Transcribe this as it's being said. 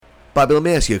Bobby, let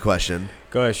me ask you a question.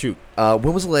 Go ahead, shoot.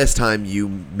 When was the last time you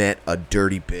met a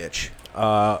dirty bitch?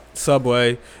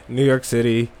 Subway, New York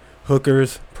City,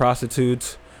 hookers,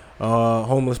 prostitutes,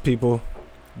 homeless people.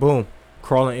 Boom.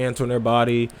 Crawling ants on their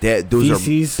body.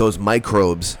 Those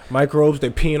microbes. Microbes,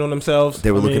 they're peeing on themselves.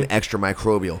 They were looking extra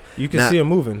microbial. You can see them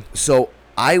moving. So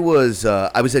I was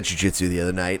at jiu-jitsu the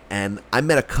other night, and I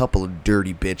met a couple of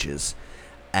dirty bitches.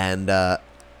 And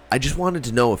I just wanted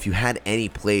to know if you had any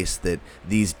place that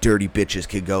these dirty bitches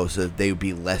could go so that they would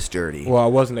be less dirty. Well, I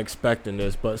wasn't expecting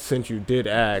this, but since you did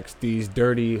ask, these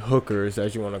dirty hookers,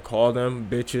 as you want to call them,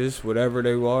 bitches, whatever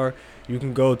they are, you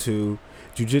can go to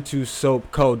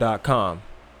jujitsusoapco.com.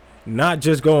 Not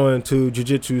just going to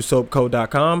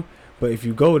jujitsusoapco.com, but if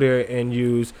you go there and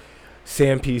use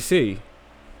SamPC,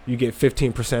 you get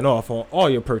 15% off on all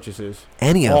your purchases.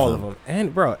 Any of all them. Of them.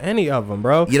 And bro, any of them,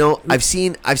 bro. You know, I've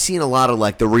seen a lot of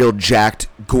like the real jacked,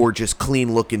 gorgeous,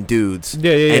 clean looking dudes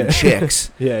and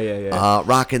chicks.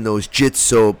 Rocking those Jit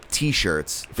Soap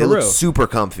t-shirts. They look super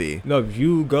comfy. No, if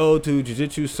you go to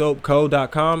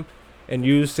jujitsusoapco.com and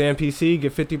use SamPC,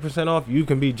 get 50% off, you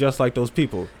can be just like those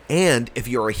people. And if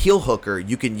you're a heel hooker,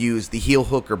 you can use the heel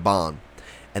hooker balm.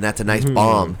 And that's a nice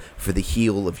balm for the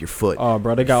heel of your foot. Oh,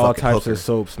 bro, they got all types of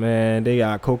soaps, man. They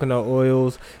got coconut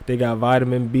oils. They got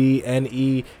vitamin B and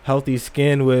E, healthy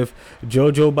skin with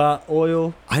jojoba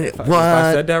oil. If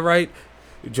I said that right?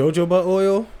 Jojoba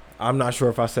oil? I'm not sure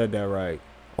if I said that right.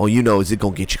 All you know is it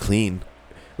going to get you clean.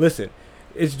 Listen,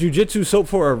 it's jiu-jitsu soap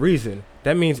for a reason.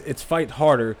 That means it's fight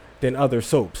harder than other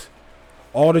soaps.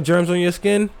 All the germs on your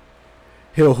skin,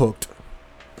 heel hooked.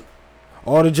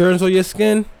 All the germs on your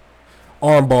skin,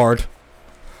 arm barred.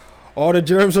 All the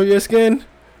germs on your skin,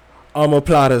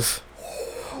 omoplatas.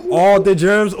 All the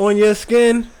germs on your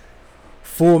skin,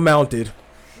 full mounted.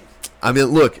 I mean,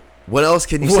 look, what else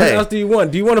can you say? What else do you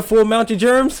want? Do you want to full mount your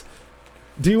germs?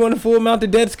 Do you want to full mount the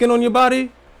dead skin on your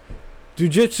body?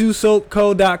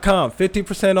 JujitsuSoapCo.com.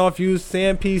 50% off, use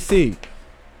SamPC.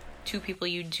 Two people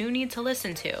you do need to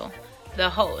listen to. The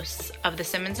hosts of the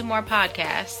Simmons and More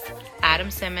podcast,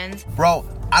 Adam Simmons. Bro,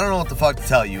 I don't know what the fuck to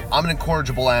tell you. I'm an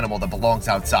incorrigible animal that belongs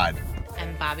outside.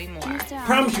 And Bobby Moore.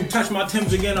 Promise you touch my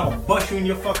Timbs again, I'll bust you in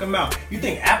your fucking mouth. You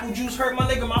think apple juice hurt, my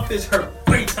nigga? My fist hurt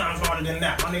 3 times harder than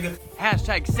that, my nigga.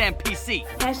 Hashtag SamPC.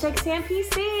 Hashtag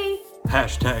SamPC.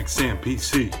 Hashtag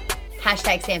SamPC.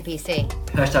 Hashtag SamPC.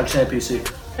 Hashtag SamPC.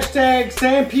 Hashtag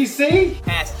SamPC.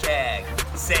 Hashtag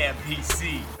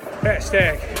SamPC.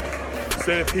 Hashtag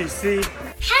SamPC.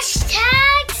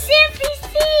 Hashtag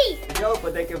SamPC. Yo,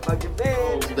 but they can fucking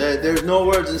bitch. There's no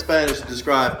words in Spanish to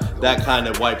describe that kind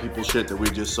of white people shit that we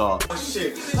just saw.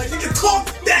 Shit. Like, nigga, talk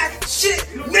that shit,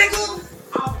 nigga.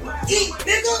 Eat,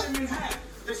 nigga.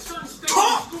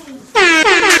 Talk.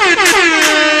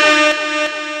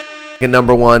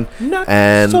 Number one,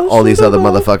 and all these other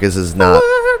motherfuckers is not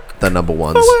the number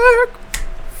ones.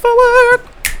 For work.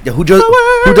 Yeah, who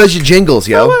does your jingles,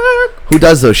 yo? Who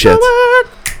does those shits?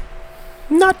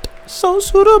 Not so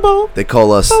suitable. They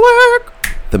call us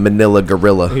the Manila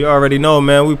Gorilla. You already know,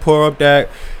 man. We pour up that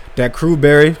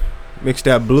crewberry, mix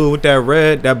that blue with that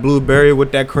red, that blueberry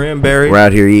with that cranberry. We're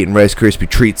out here eating Rice Krispie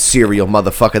Treats cereal,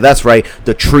 motherfucker. That's right,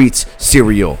 the Treats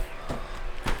cereal.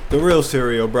 The real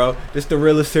cereal, bro. This the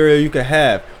realest cereal you can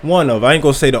have. One of. I ain't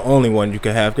gonna say the only one you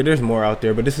can have, because there's more out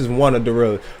there, but this is one of the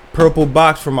real. Purple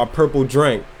box for my purple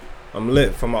drink. I'm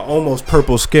lit for my almost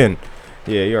purple skin.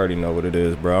 Yeah, you already know what it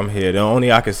is, bro. I'm here.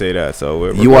 Only I can say that. So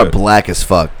we're you good. Are black as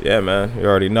fuck. Yeah, man. You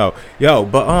already know. Yo,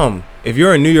 but if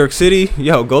you're in New York City,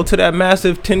 yo, go to that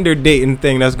massive Tinder dating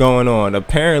thing that's going on.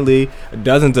 Apparently,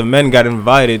 dozens of men got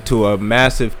invited to a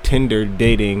massive Tinder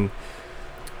dating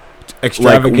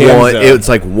extravaganza. It's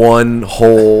like one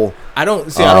whole. I don't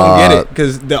get it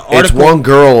because the article. It's one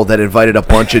girl that invited a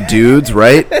bunch of dudes,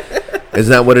 right?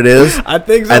 Isn't that what it is? I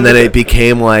think so. And then it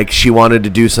became like she wanted to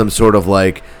do some sort of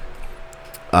like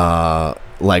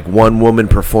one woman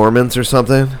performance or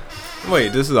something.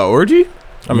 Wait, this is an orgy?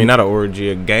 I mean, not an orgy.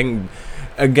 A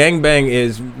gangbang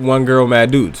is one girl,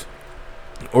 mad dudes.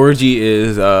 Orgy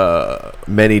is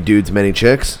many dudes, many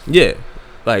chicks. Yeah,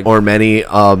 like or many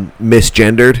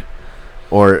misgendered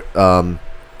or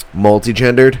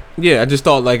multi-gendered. Yeah, I just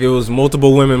thought like it was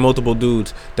multiple women, multiple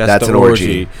dudes. That's an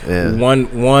orgy. Yeah. One.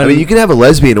 I mean, you can have a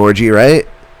lesbian orgy, right?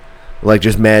 Like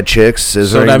just mad chicks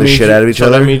scissoring the shit out of each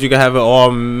other. So that means you can have an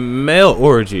all male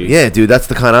orgy. Yeah, dude, that's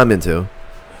the kind I'm into.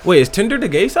 Wait, is Tinder the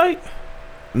gay site?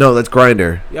 No, that's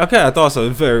Grindr. Okay, I thought so.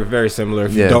 It's very, very similar.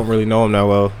 If you don't really know them that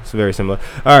well, it's very similar.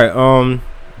 All right.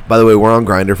 By the way, we're on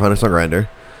Grindr. Find us on Grindr.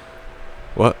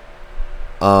 What?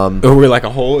 We're like a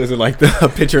whole. Is it like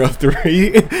the picture of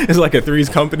three? It's like a Three's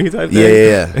Company type thing.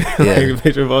 Yeah. Like a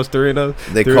picture of us three of us.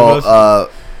 They three call of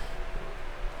us?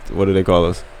 What do they call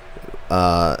us?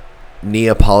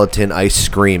 Neapolitan ice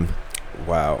cream.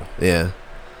 Wow. Yeah.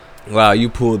 Wow, you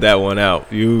pulled that one out.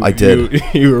 I did.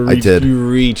 I did. You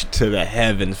reached to the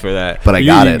heavens for that. But I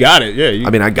got it. You got it. Yeah.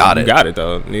 I got it. You got it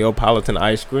though. Neapolitan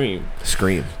ice cream.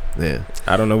 Scream. Yeah.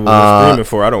 I don't know what we're screaming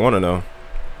for. I don't want to know.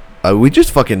 We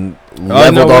just fucking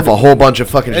leveled off a whole bunch of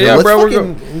fucking shit. Yeah, bro,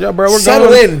 we're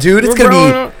settle in, dude. It's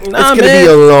gonna be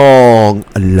a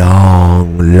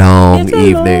long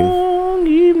evening.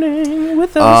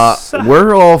 With us.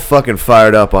 We're all fucking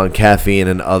fired up on caffeine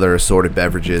and other assorted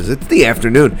beverages. It's the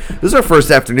afternoon. This is our first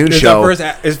afternoon show.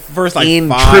 It's first like in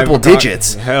 5 triple o'clock.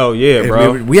 digits. Hell yeah,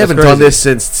 bro. We haven't done this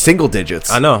since single digits.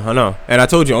 I know. And I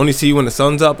told you, only see you when the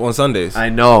sun's up on Sundays. I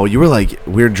know. You were like,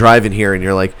 we were driving here, and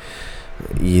you're like,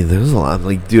 yeah, there's a lot. I'm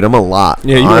like, dude, I'm a lot.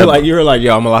 Yeah, you were like,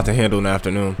 yo, I'm a lot to handle in the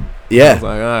afternoon. Yeah. I was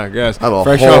like, I guess. I'm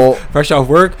fresh off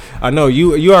work. I know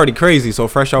you already crazy, so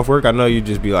fresh off work, I know you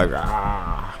just be like,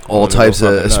 all types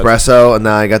of espresso, and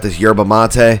now I got this yerba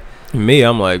mate. Me,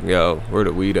 I'm like, yo, where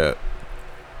the weed at?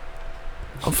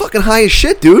 I'm fucking high as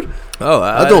shit, dude. Oh,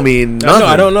 I don't mean nothing.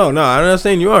 I don't know. No, I'm not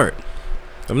saying you aren't.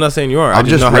 I'm not saying you aren't. I'm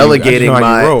just relegating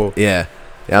my. Yeah,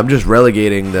 I'm just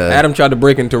relegating the. Adam tried to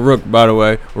break into Rook, by the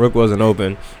way. Rook wasn't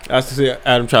open. I see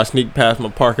Adam try to sneak past my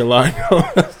parking lot.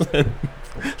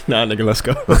 Nah, nigga, let's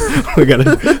go. we got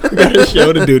a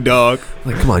show to do, dog.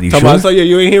 Like, come on, you sure? So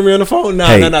you ain't hear me on the phone?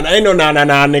 Nah, ain't no nah,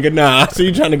 nigga, nah. So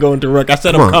you trying to go into Rook? I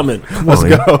said I'm coming. Let's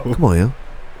go. Come on, yo.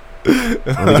 Let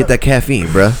me get that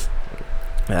caffeine, bro.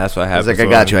 That's what happens. It's like,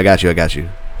 I got you.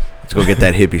 Let's go get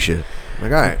that hippie shit.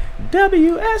 Like, all right.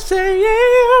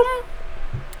 WSAM.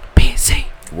 PC.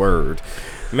 Word.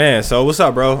 Man, so what's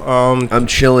up, bro? I'm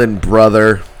chilling,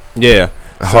 brother. Yeah.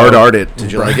 Hard-hearted.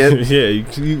 Did you like it? Yeah,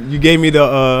 you gave me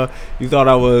the you thought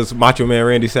I was Macho Man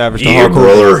Randy Savage. Yeah,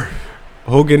 brother.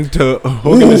 Hogan to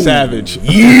Savage.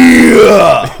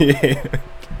 Yeah. Yeah.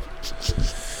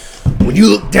 When you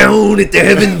look down at the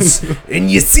heavens and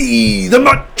you see the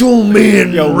Macho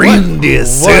Man Randy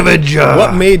Savage.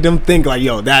 What made them think like,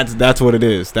 yo, that's what it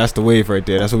is. That's the wave right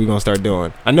there. That's what we're gonna start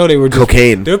doing. I know they were just,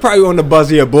 cocaine. They were probably on the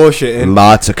buzzy of bullshit. And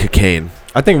lots of cocaine.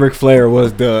 I think Ric Flair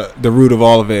was the root of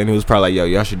all of it, and he was probably like, yo,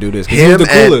 y'all should do this. He was the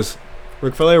coolest.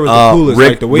 Ric Flair was the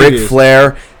coolest. Ric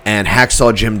Flair and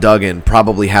Hacksaw Jim Duggan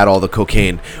probably had all the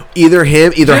cocaine. Either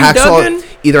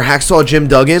Hacksaw Jim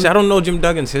Duggan. See, I don't know Jim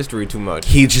Duggan's history too much.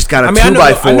 He just got a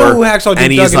 2x4. I know who Hacksaw Jim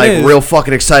and he's Duggan like is. real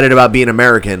fucking excited about being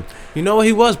American. You know what?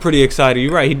 He was pretty excited.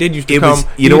 You're right. He did used to it come. Was,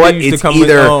 you know what? It's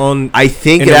either. I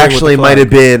think it actually might have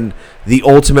been the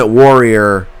Ultimate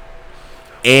Warrior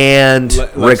and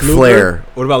Ric Flair.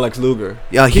 What about Lex Luger?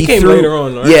 Yeah, he came later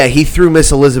on. Right? Yeah, he threw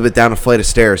Miss Elizabeth down a flight of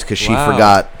stairs because she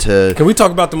forgot to. Can we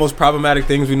talk about the most problematic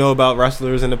things we know about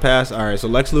wrestlers in the past? All right, so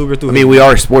Lex Luger threw. We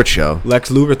are a sports show. Lex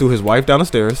Luger threw his wife down the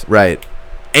stairs. Right,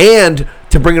 and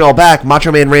to bring it all back,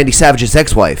 Macho Man Randy Savage's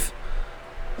ex-wife.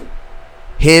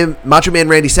 Macho Man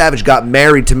Randy Savage got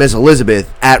married to Miss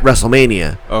Elizabeth at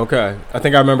WrestleMania. Okay, I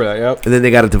think I remember that. Yep. And then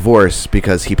they got a divorce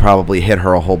because he probably hit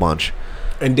her a whole bunch.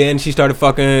 And then she started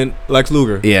fucking Lex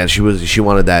Luger. Yeah, she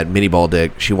wanted that mini ball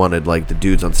dick. She wanted like the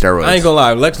dudes on steroids. I ain't gonna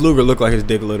lie, Lex Luger looked like his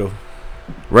dick little.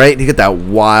 Right? He got that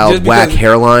wild whack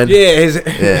hairline.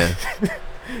 Yeah,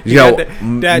 You know,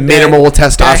 minimal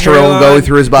testosterone going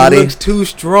through his body. He looks too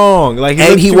strong.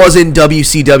 He was in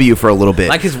WCW for a little bit.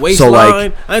 Like his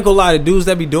waistline. I ain't gonna lie, the dudes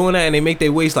that be doing that and they make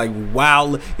their waist like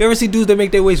wild. You ever see dudes that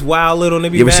make their waist wild little and they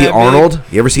be You ever see Arnold?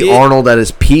 Big? You ever see Arnold at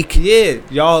his peak? Yeah.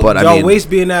 Y'all waist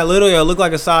being that little, y'all look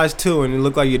like a size 2 and you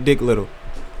look like your dick little.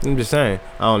 I'm just saying.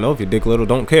 I don't know if your dick little,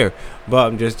 don't care.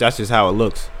 But that's just how it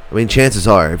looks. I mean, chances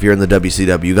are, if you're in the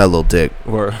WCW, you got a little dick.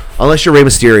 Or unless you're Rey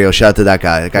Mysterio, shout out to that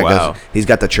guy. That guy he's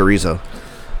got the chorizo.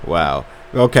 Wow.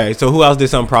 Okay, so who else did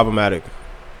something problematic?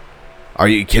 Are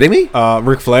you kidding me?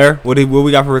 Ric Flair. What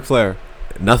we got for Ric Flair?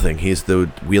 Nothing. He's the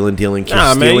wheeling, dealing, kiss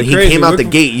man, stealing. He crazy. came out the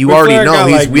gate. You Ric already Flair know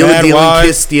he's wheeling, dealing,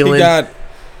 kiss stealing.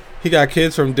 He got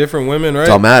kids from different women, right? It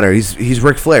don't matter. He's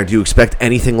Ric Flair. Do you expect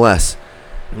anything less?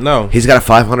 No. He's got a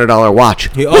 $500 watch.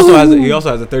 He also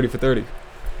has a 30 for 30.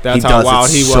 That's how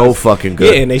wild he was. So fucking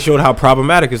good. Yeah, and they showed how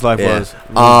problematic his life was.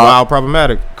 Wild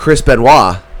problematic. Chris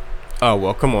Benoit. Oh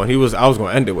well, come on. I was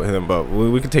gonna end it with him, but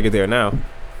we can take it there now.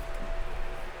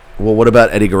 Well, what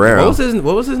about Eddie Guerrero? What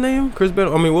was his name? Chris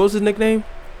Benoit. What was his nickname?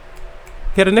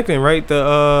 He had a nickname, right?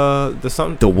 The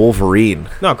something. The Wolverine.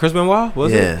 No, Chris Benoit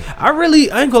was it? I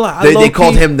ain't gonna lie. They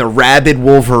called him the Rabid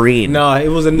Wolverine. No, it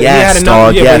was Yes,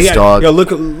 dog. Yes, dog. Yo,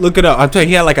 look it up. I'm telling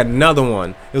you, he had like another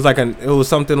one. It was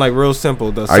something like real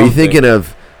simple. Are you thinking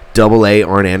of Double A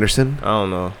Arn Anderson. I don't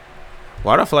know.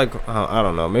 Why do I feel like I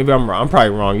don't know? Maybe I'm wrong. I'm probably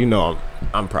wrong. You know,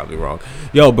 I'm probably wrong.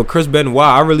 Yo, but Chris Benoit,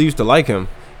 I really used to like him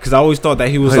because I always thought that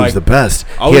he was He was the best.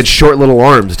 He always, had short little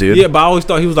arms, dude. Yeah, but I always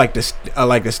thought he was like this,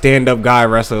 like a stand-up guy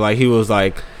wrestler. Like he was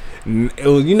like, it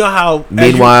was, you know how.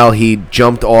 Meanwhile, he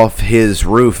jumped off his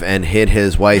roof and hit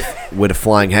his wife with a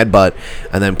flying headbutt,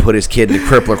 and then put his kid in a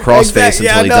crippler crossface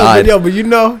until he died. But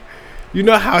you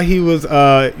know how he was.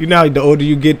 You know how the older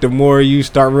you get, the more you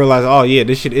start realizing, oh yeah,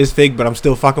 this shit is fake, but I'm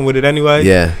still fucking with it anyway.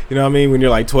 Yeah. You know what I mean? When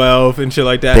you're like 12 and shit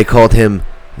like that. They called him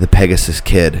the Pegasus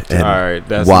Kid. And all right,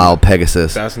 that's Wild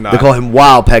Pegasus. That's not. They call him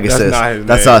Wild Pegasus. That's not his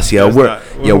That's name. us, yo.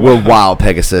 That's We're Wild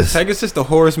Pegasus. Pegasus, the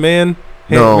horse man.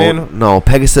 No,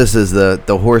 Pegasus is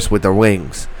the horse with the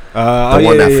wings. The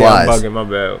one that flies. I'm bugging, my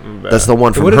bad. That's the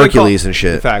one from Hercules and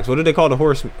shit. Facts. What do they call the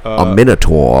horse? A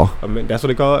minotaur. That's what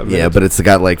they call it? Yeah, but it's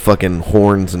got like fucking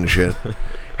horns and shit.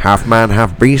 Half man,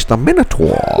 half beast, a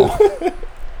minotaur.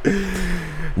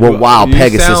 Wild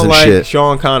Pegasus and like shit.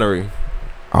 Sean Connery.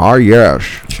 Oh, yes.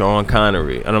 Sean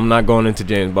Connery. And I'm not going into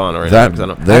James Bond right now. I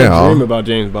had a dream about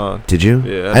James Bond. Did you?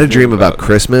 Yeah. I had a dream about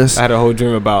Christmas. I had a whole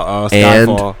dream about and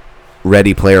Skyfall.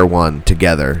 Ready Player One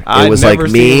together. I'd it was never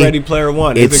like seen me. Ready Player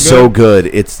One. It's Is it so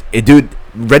good? good. Dude,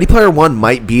 Ready Player One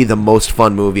might be the most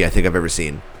fun movie I think I've ever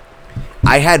seen.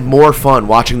 I had more fun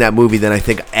watching that movie than I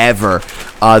think ever.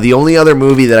 The only other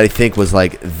movie that I think was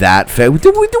like that we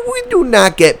do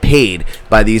not get paid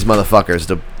by these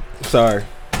motherfuckers. Sorry.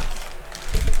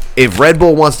 If Red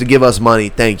Bull wants to give us money,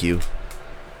 thank you.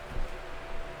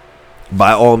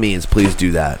 By all means, please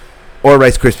do that. Or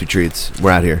Rice Krispie Treats.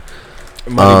 We're out here.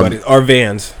 Money buddies. Or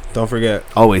Vans. Don't forget.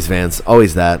 Always Vans.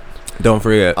 Always that. Don't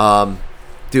forget.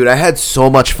 Dude, I had so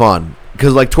much fun.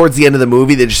 Because, like, towards the end of the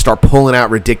movie, they just start pulling out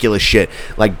ridiculous shit.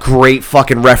 Like, great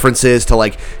fucking references to,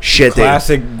 like, shit.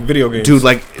 Classic video games. Dude,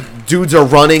 like, dudes are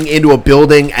running into a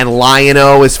building, and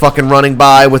Lion-O is fucking running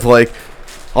by with, like,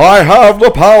 I have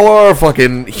the power.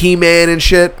 Fucking He-Man and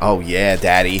shit. Oh, yeah,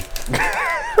 daddy.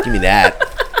 Give me that.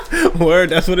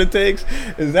 Word, that's what it takes.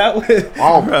 Is that what?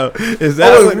 Oh, bro, is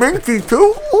that what? Minky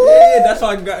too. Yeah, that's how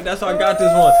I got. That's how I got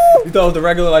this one. You thought it was the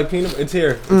regular like peanut? It's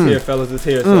here. It's here, fellas. It's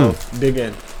here. So dig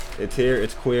in. It's here.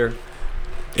 It's queer.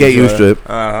 Get used to it.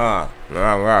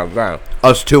 Uh-huh.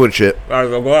 Us too and shit.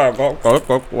 Go.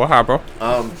 What happened?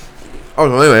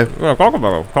 Anyway. Yeah, talk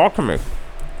about it. Talk to me.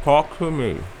 Talk to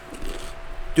me.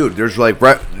 Dude, there's like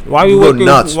why you go waking?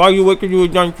 nuts. Why you waking you a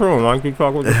young crew? Why don't you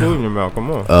talk with the food in your mouth?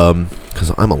 Come on.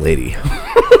 Because I'm a lady.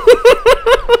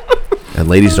 And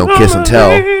ladies don't kiss and tell.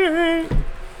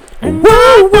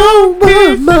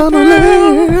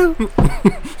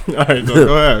 Alright, so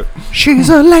go ahead. She's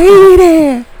a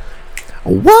lady.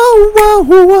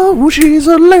 Whoa, she's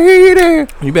a lady.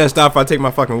 You better stop if I take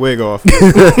my fucking wig off.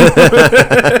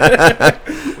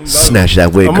 Snatch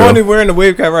that wig, I'm girl. only wearing the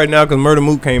wave cap right now because Murder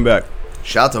Mook came back.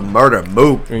 Shout out to Murder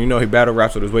Mook. And you know he battle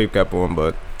raps with his wave cap on,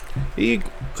 but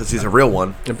because he's a real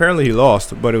one. Apparently he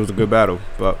lost, but it was a good battle.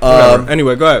 But whatever.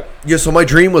 Anyway, go ahead. Yeah, so my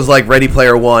dream was like Ready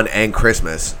Player One and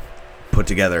Christmas put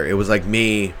together. It was like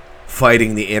me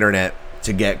fighting the internet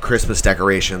to get Christmas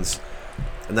decorations,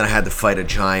 and then I had to fight a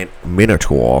giant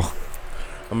minotaur.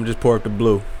 I'm gonna just pour up the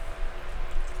blue.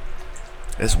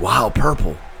 It's wild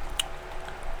purple.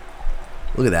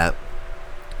 Look at that.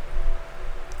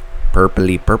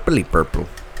 Purpley purple.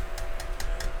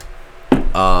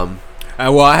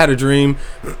 Well, I had a dream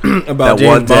about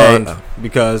James Bond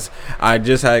because I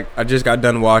just got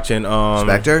done watching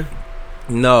Spectre?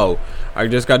 No, I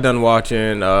just got done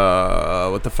watching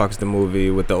what the fuck's the movie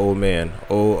with the old man?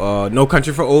 No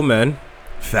Country for Old Men.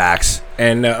 Facts.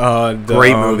 And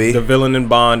great movie. The villain in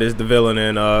Bond is the villain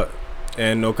in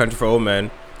No Country for Old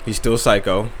Men. He's still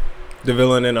psycho. The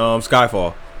villain in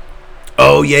Skyfall.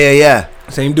 Oh yeah.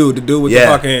 Same dude. The dude with the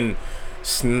fucking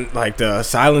like the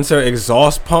silencer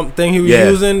exhaust pump thing he was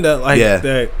using.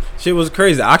 That shit was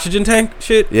crazy. Oxygen tank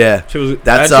shit. Yeah. Shit was,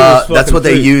 that's what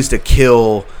they use to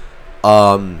kill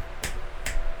cows.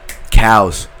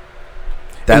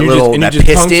 That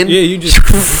piston. You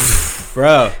just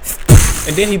bro.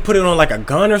 And then he put it on like a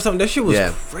gun or something. That shit was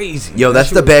crazy. Yo, that's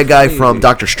the bad guy from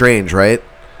Doctor Strange, right?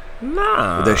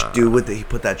 Nah. The dude he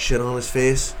put that shit on his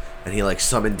face and he like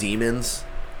summoned demons.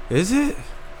 Is it?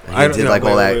 And he did like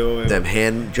all that them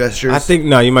hand gestures. I think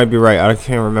you might be right. I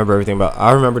can't remember everything about.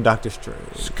 I remember Doctor Strange.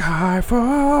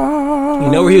 Skyfall.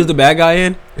 You know where he was the bad guy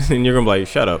in? And you're gonna be like,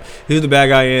 shut up. He was the bad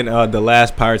guy in the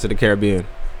last Pirates of the Caribbean.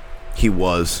 He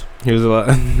was. He was a lot.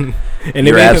 And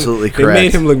you're absolutely correct. They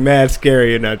made him look mad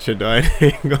scary in that shit, though.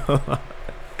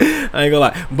 I ain't gonna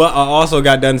lie. But I also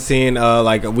got done seeing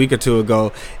like a week or two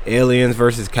ago, Aliens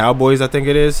versus Cowboys, I think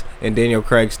it is, and Daniel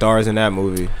Craig stars in that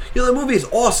movie. Yo, that movie is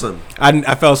awesome.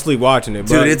 I fell asleep watching it,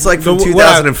 Dude, but it's like from the-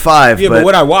 2005. Yeah, but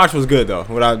what I watched was good though.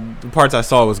 The parts I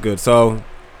saw was good. So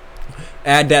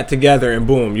add that together and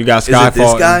boom, you got Skyfall. Is it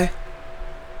this guy?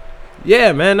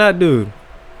 Yeah, man, that dude.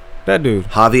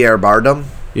 Javier Bardem?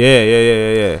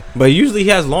 Yeah. But usually he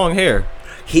has long hair.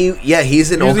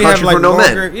 He's in No Usually Country have, for No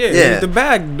longer- Men. Yeah, he's the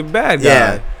bad guy.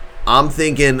 Yeah. I'm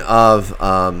thinking of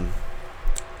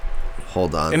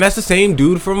hold on. And that's the same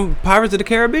dude from Pirates of the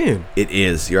Caribbean. It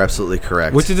is. You're absolutely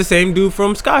correct. Which is the same dude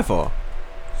from Skyfall.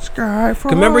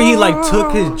 Remember he like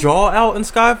took his jaw out in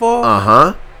Skyfall?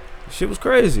 Uh-huh. Shit was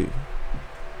crazy.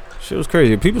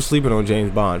 People sleeping on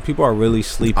James Bond. People are really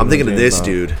sleeping I'm thinking on of James this Bond.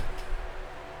 dude.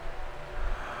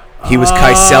 He was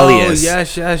Caecilius.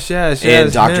 Yes.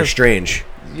 And Doctor him. Strange.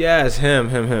 Yes,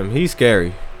 him. He's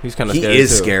scary. He's kind of scary. He is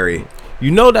too. scary.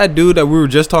 You know that dude that we were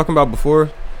just talking about before?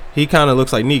 He kind of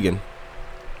looks like Negan.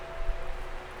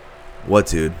 What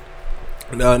dude?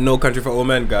 No Country for Old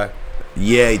Men guy.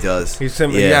 Yeah, he does. He's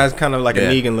similar. Yeah. He has kind of like a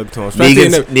Negan look to him.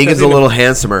 Negan's a little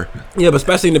handsomer. Yeah, but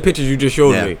especially in the pictures you just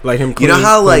showed me, like him.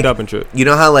 Cleaned up and shit. You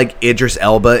know how like Idris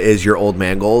Elba is your old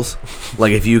man goals.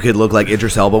 Like if you could look like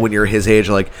Idris Elba when you're his age,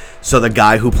 like so the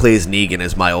guy who plays Negan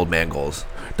is my old man goals.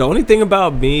 The only thing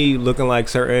about me looking like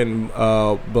certain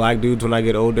black dudes when I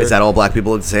get older is that all black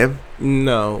people look the same?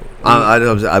 No, I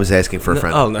was asking for a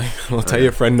friend. Oh no, I'll tell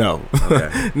your friend no.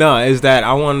 Okay. No, is that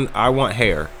I want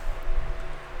hair.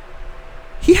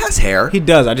 He has hair. He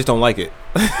does. I just don't like it.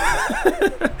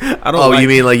 I don't. Oh, you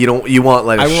mean like you want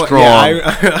like a strong?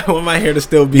 Yeah, I want my hair to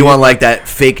still be. You want like that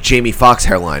fake Jamie Foxx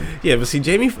hairline? Yeah, but see, is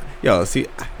Jamie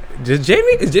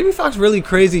Foxx really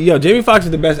crazy? Yo, Jamie Foxx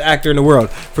is the best actor in the world.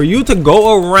 For you to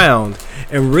go around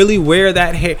and really wear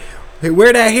that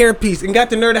hairpiece and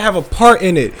got the nerve to have a part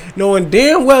in it, knowing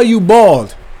damn well you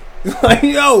bald. Like,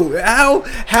 yo,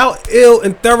 how ill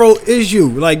and thorough is you?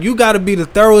 Like, you gotta be the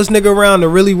thoroughest nigga around to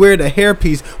really wear the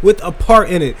hairpiece with a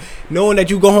part in it, knowing that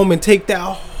you go home and take that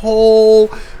whole.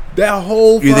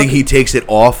 You think he takes it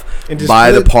off and just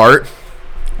by the part?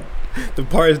 The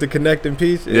part is the connecting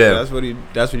piece. Yeah. That's what you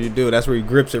do. That's where he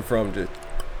grips it from, just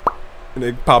and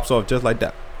it pops off just like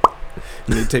that.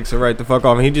 And he takes it right the fuck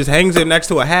off, and he just hangs it next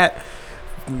to a hat.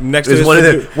 Next to one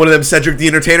of them Cedric the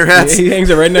Entertainer hats. He hangs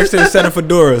it right next to his set of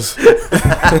fedoras.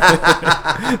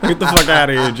 Get the fuck out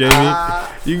of here, Jamie.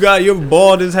 You're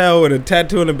bald as hell with a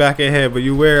tattoo on the back of your head, but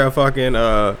you wear a fucking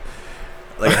like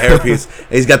a hairpiece.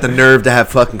 He's got the nerve to have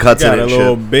fucking cuts in it. Got a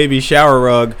little baby shower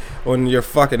rug on your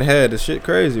fucking head. This shit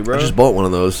crazy, bro. I just bought one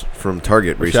of those from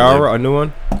Target recently. A new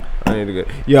one. I need to get.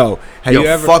 Yo,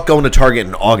 fuck going to Target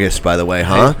in August, by the way,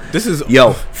 huh?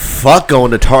 Hey, fuck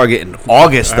going to Target in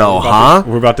August, though, huh?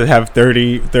 We're about to have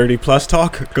 30 plus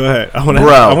talk. Go ahead. I want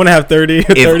to have 30.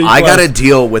 If I got to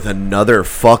deal with another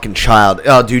fucking child,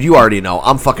 oh, dude, you already know.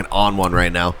 I'm fucking on one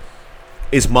right now.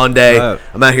 It's Monday.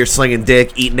 I'm out here slinging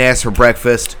dick, eating ass for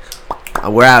breakfast.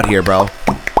 We're out here, bro.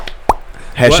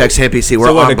 Hashtag SamPC. We're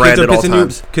on brand at all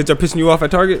times. Kids are pissing you off at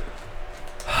Target?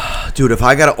 Dude, if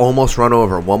I gotta almost run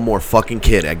over one more fucking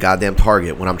kid at goddamn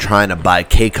Target when I'm trying to buy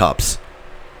K-Cups.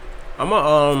 I'm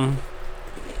a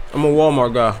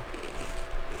Walmart guy.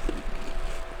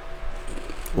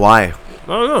 Why? I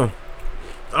don't know.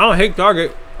 I don't hate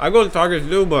Target. I go to Target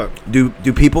too, but do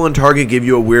people in Target give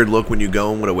you a weird look when you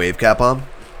go in with a wave cap on?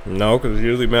 No, because there's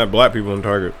usually mad black people in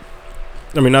Target.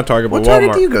 I mean, not Target, but Walmart. What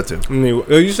Target do you go to? I mean,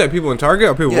 you said people in Target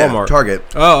or people in Walmart? Target.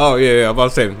 Oh, yeah. I'm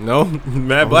about to say, no,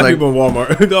 mad black people in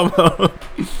Walmart.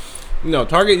 No,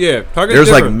 Target, yeah. Target.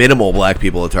 There's like minimal black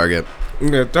people at Target.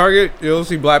 Yeah, Target, you'll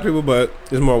see black people, but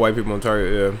there's more white people in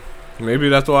Target, yeah. Maybe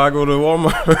that's why I go to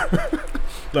Walmart.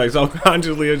 Like,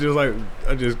 subconsciously, it's just like,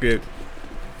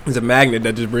 it's a magnet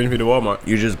that just brings me to Walmart.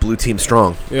 You're just blue team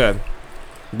strong. Yeah.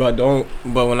 But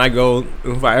when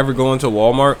if I ever go into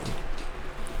Walmart,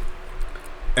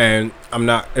 and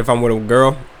if I'm with a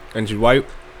girl and she's white,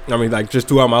 I mean, like, just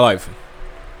throughout my life,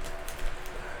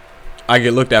 I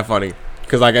get looked at funny.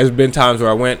 Because, like, there's been times where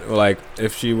I went, like,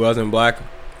 if she wasn't black,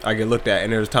 I get looked at.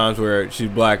 And there's times where she's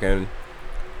black and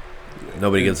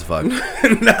nobody gives a fuck. Nah,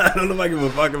 I don't know if I give a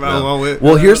fuck about who I'm with.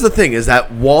 Well, here's the thing, is that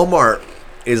Walmart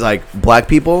is, like, black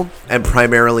people and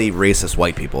primarily racist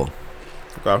white people.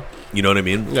 Okay. You know what I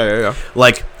mean? Yeah.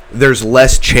 Like, there's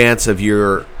less chance of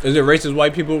your Is it racist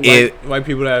white people? White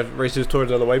people that are racist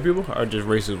towards other white people, or just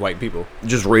racist white people?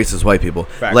 just racist white people.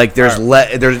 Fact. Like there's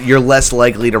Alright. you're less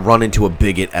likely to run into a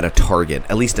bigot at a Target,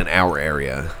 at least in our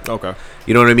area. Okay.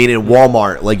 You know what I mean? In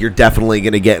Walmart, like you're definitely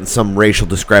gonna get in some racial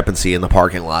discrepancy in the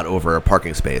parking lot over a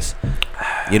parking space.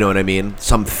 You know what I mean?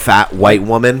 Some fat white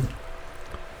woman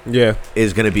Yeah.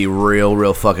 is gonna be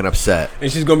real fucking upset.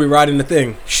 And she's gonna be riding the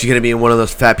thing She's gonna be in one of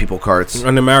those fat people carts.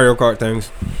 on the Mario Kart things.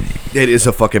 It is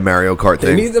a fucking Mario Kart They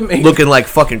thing. need to make- Looking like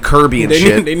fucking Kirby and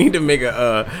shit. They need to make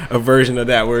a version of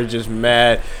that where it's just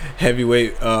mad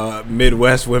heavyweight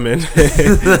Midwest women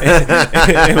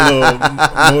and little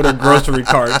motor grocery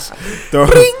carts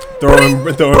throwing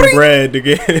bread to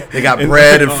get. They got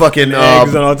bread and fucking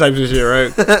eggs and all types of shit,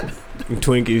 right? And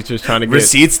Twinkies just trying to get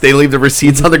receipts. They leave the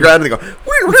receipts on the ground and they go.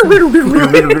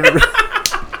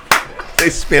 They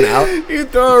spin out. You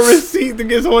throw a receipt to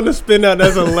get someone to spin out.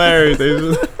 That's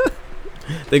hilarious.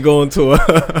 They go into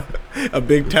a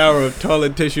big tower of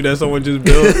toilet tissue that someone just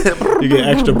built. You get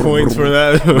extra points for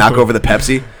that. Knock over the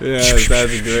Pepsi. Yeah, that's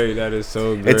great. That is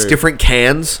so great. It's different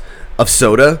cans of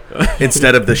soda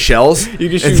instead of the shells. You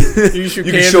can shoot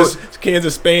cans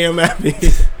of Spam at me.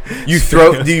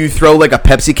 Do you throw like a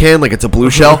Pepsi can, like it's a blue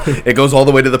shell? It goes all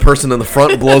the way to the person in the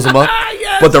front and blows them up.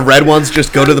 Yes. But the red ones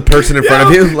just go to the person in front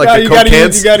of you, like the Coke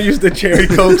cans. You gotta use the cherry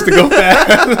Cokes to go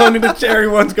fast. Only the cherry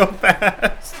ones go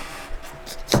fast.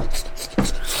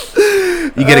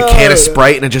 You get a can of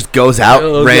Sprite and it just goes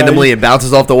out randomly and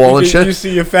bounces off the wall and shit. You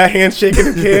see your fat hand shaking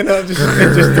the can up, just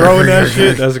throwing that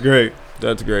shit. That's great.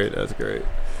 That's great.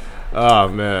 Oh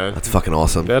man, That's fucking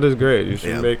awesome. that is great. You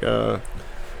should make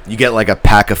You get like a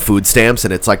pack of food stamps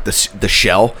and it's like the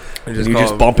shell. And you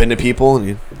just bump into people and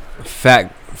you.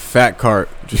 fat cart,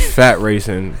 just fat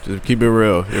racing. Just keep it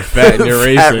real. You're fat and you're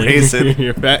Fat racing. racing.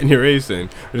 You're fat and you're racing.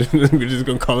 We're just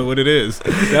gonna call it what it is.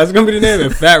 That's gonna be the name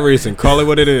of it. Fat racing. Call it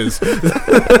what it is.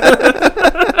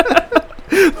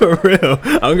 For real.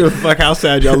 I don't give a fuck how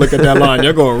sad y'all look at that line.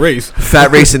 Y'all going race.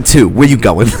 Fat Racing 2. Where you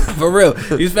going? For real.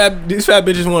 These fat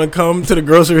bitches want to come to the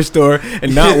grocery store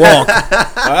and not walk.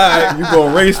 All right, you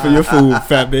going race for your food,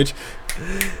 fat bitch.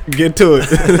 Get to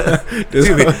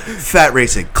it. Fat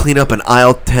Racing. Clean up an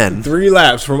aisle 10. 3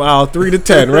 laps from aisle 3 to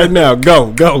 10 right now.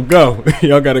 Go.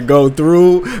 Y'all got to go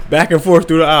through, back and forth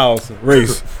through the aisles.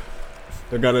 Race.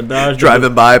 They got to dodge.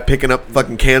 Driving by, picking up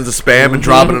fucking cans of Spam and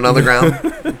dropping it on the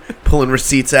ground. Pulling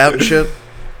receipts out and shit.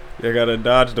 They got to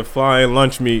dodge the flying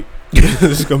lunch meat. This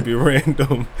is going to be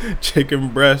random. Chicken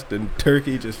breast and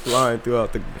turkey just flying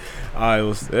throughout the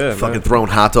aisles. Yeah, Fucking man. throwing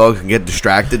hot dogs and get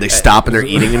distracted. They stop and they're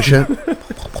eating and shit.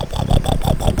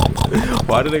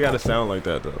 Why do they got to sound like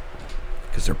that, though?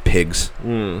 Because they're pigs.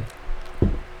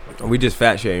 We just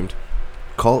fat shamed.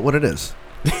 Call it what it is.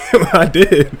 I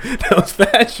did. That was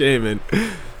fat shaming.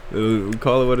 We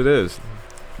call it what it is.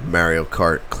 Mario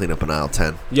Kart. Clean up an aisle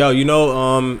 10. Yo, you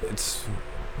know, it's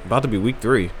about to be week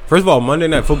 3. First of all, Monday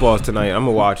Night Football is tonight. I'm going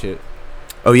to watch it.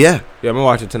 Oh, yeah? Yeah, I'm going to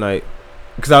watch it tonight.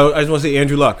 Because I just want to see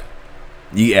Andrew Luck.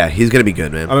 Yeah, he's going to be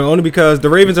good, man. I mean, only because the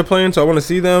Ravens are playing, so I want to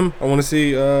see them. I want to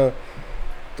see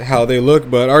how they look,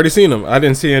 but I already seen them. I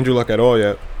didn't see Andrew Luck at all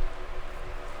yet.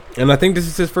 And I think this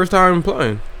is his first time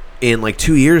playing. In like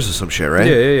 2 years or some shit, right?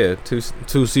 Yeah.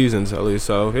 Two seasons at least,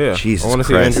 so yeah. Jesus I want to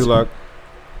see Christ. Andrew Luck.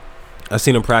 I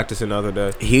seen him practicing the other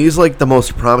day. He's like the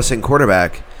most promising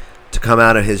quarterback to come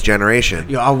out of his generation.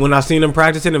 Yo, when I seen him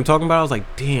practicing, him talking about it, I was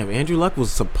like, damn, Andrew Luck was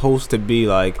supposed to be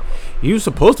like, he was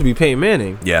supposed to be Peyton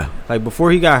Manning. Yeah. Like, before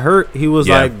he got hurt, he was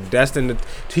like destined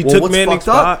to, he took what's Manning's fucked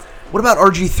up? spot. What about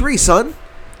RG3, son?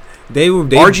 RG3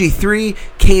 RG3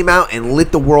 came out and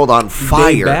lit the world on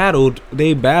fire.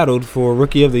 They battled for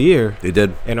Rookie of the Year. They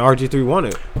did. And RG3 won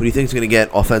it. Who do you think is going to get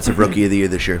Offensive Rookie of the Year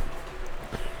this year?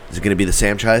 Is it going to be the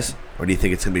Samchise? Or do you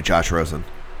think it's going to be Josh Rosen?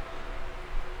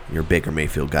 You're a Baker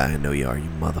Mayfield guy. I know you are, you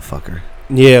motherfucker.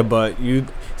 Yeah, but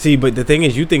but the thing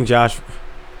is, you think Josh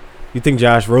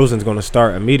Rosen's going to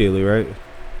start immediately, right?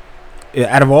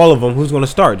 Out of all of them, who's going to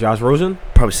start? Josh Rosen?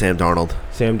 Probably Sam Darnold.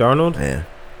 Sam Darnold? Yeah.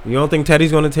 You don't think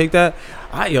Teddy's going to take that?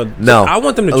 No. I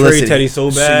want them to Listen, trade Teddy so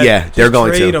bad. Yeah, they're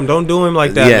going to. Trade him. Don't do him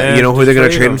like that, Yeah, man. you know who they're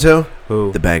going to trade him to?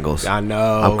 Who? The Bengals. I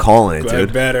know. I'm calling it, Glad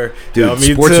dude. Better. Dude, Yo,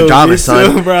 me sports too, are me dominant,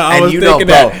 son. too, bro. I And was you thinking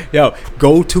know, that. Yo,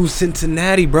 go to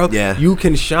Cincinnati, bro. Yeah. You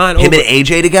can shine Him over. and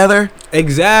AJ together?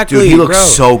 Exactly, Dude, he looks bro.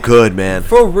 so good, man.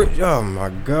 Oh, my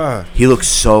God. He looks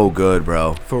so good,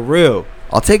 bro. For real.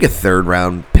 I'll take a 3rd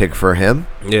round pick for him.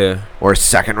 Yeah. Or a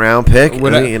 2nd round pick.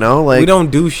 You know, like we don't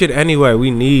do shit anyway.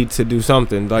 We need to do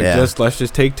something. Like let's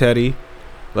just take Teddy.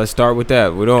 Let's start with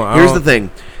that. Here's the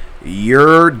thing.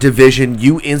 Your division,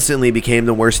 you instantly became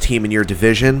the worst team in your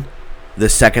division the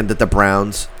second that the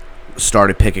Browns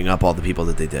started picking up all the people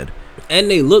that they did. And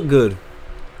they look good.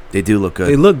 They do look good.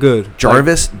 They look good.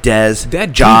 Jarvis, Dez,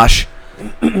 that Josh,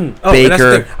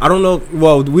 Baker. I don't know.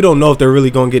 Well, we don't know if they're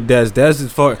really going to get Dez. Dez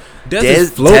is floating.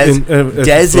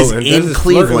 Dez is in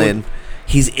Cleveland.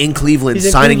 He's in Cleveland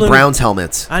signing Browns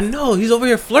helmets. I know. He's over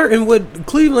here flirting with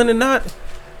Cleveland and not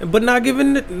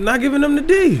giving them the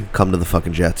D. Come to the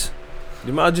fucking Jets.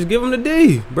 You might just give him the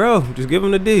D, bro. Just give him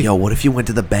the D. Yo, what if you went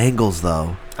to the Bengals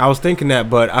though? I was thinking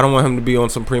that, but I don't want him to be on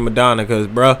some prima donna because,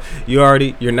 bro,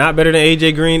 you're not better than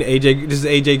AJ Green. This is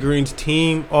AJ Green's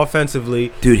team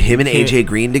offensively. Dude, him and AJ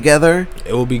Green together,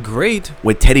 it will be great.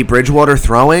 With Teddy Bridgewater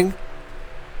throwing,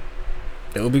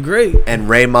 it will be great. And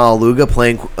Ray Malaluga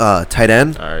playing tight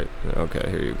end. All right, okay,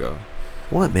 here you go.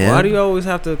 What, man? Why do you always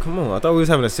have to come on? I thought we was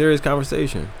having a serious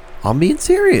conversation. I'm being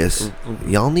serious.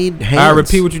 Y'all need hands. All right,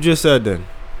 repeat what you just said then,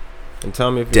 and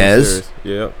tell me if you're serious.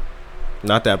 Yep,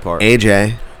 not that part.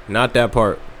 AJ. Not that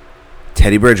part.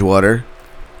 Teddy Bridgewater.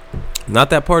 Not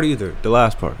that part either. The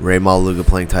last part. Ray Malaluga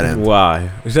playing tight end. Why?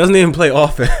 He doesn't even play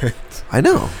offense. I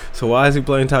know. So why is he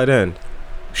playing tight end?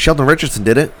 Sheldon Richardson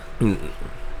did it.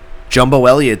 Jumbo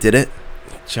Elliott did it.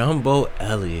 Jumbo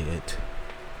Elliott.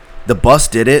 The Bus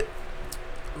did it.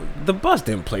 The Bus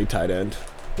didn't play tight end.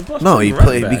 No, he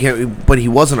played, but he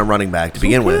wasn't a running back to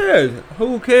begin with.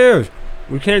 Who cares?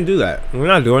 We can't do that. We're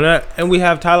not doing that. And we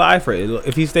have Tyler Eifert.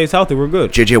 If he stays healthy, we're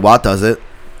good. J.J. Watt does it.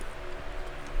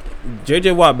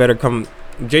 J.J. Watt better come.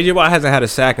 J.J. Watt hasn't had a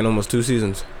sack in almost 2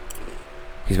 seasons.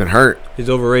 He's been hurt. He's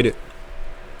overrated.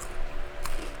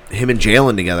 Him and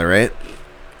Jalen together, right?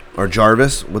 Or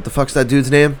Jarvis. What the fuck's that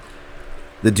dude's name?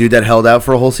 The dude that held out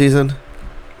for a whole season?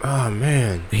 Oh,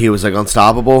 man. He was like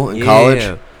unstoppable in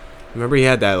college. Remember he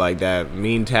had that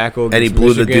mean tackle and he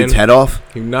blew the dude's head off?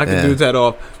 He knocked the dude's head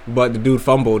off, but the dude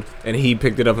fumbled, and he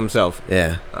picked it up himself.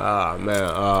 Yeah. Ah, man.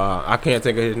 I can't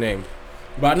think of his name.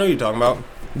 But I know you're talking about.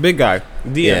 Big guy.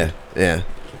 The end. Yeah.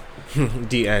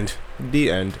 The end.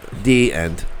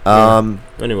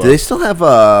 Anyway. Do they still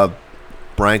have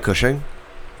Brian Cushing?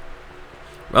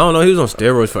 I don't know. He was on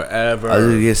steroids forever. I was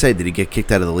going to say, did he get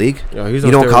kicked out of the league? Yeah, he's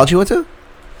you know what college he went to?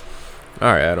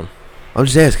 All right, Adam. I'm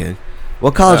just asking.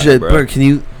 What college can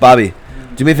you, Bobby,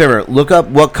 do me a favor, look up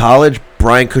what college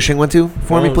Brian Cushing went to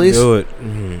for me, please? Do it.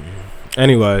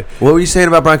 Anyway. What were you saying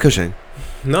about Brian Cushing?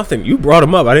 Nothing. You brought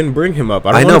him up. I didn't bring him up.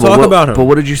 I don't want to talk about him. But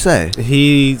what did you say?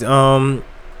 He's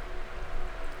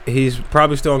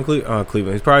probably still in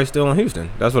Cleveland. He's probably still in Houston.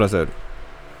 That's what I said.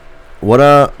 What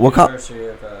University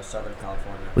of Southern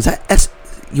California. Was that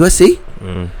USC?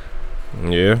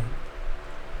 Yeah.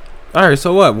 All right,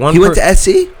 so what? He went to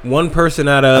SC? One person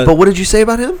at a... But what did you say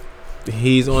about him?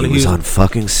 He was on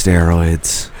fucking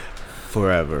steroids.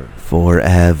 Forever.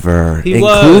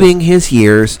 Including his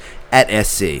years at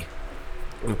SC.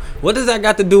 What does that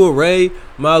got to do with Ray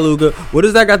Malaluga? What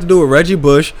does that got to do with Reggie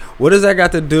Bush? What does that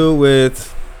got to do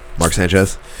with... Mark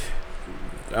Sanchez?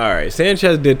 All right,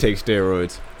 Sanchez did take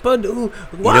steroids. But you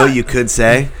know what you could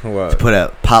say? What?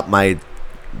 Pop my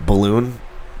balloon,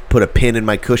 put a pin in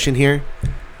my cushion here.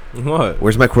 What?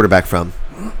 Where's my quarterback from?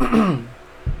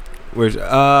 Where's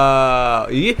Where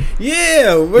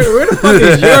the fuck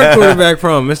is your quarterback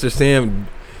from, Mr. Sam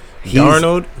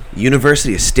Darnold?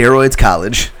 University of Steroids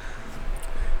College.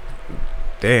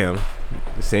 Damn,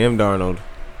 Sam Darnold.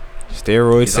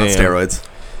 Steroid He's Sam. On steroids.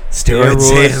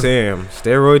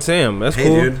 Steroid Sam. That's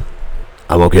cool. Dude.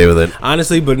 I'm okay with it.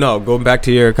 Honestly, but no. Going back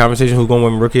to your conversation, who's going to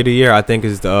win Rookie of the Year? I think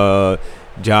is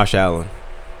Josh Allen.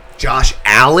 Josh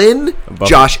Allen?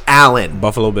 Josh Allen.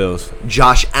 Buffalo Bills.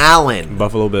 Josh Allen.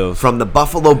 Buffalo Bills. From the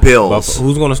Buffalo Bills.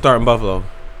 Who's going to start in Buffalo?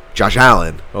 Josh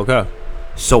Allen. Okay.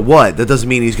 So what? That doesn't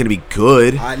mean he's going to be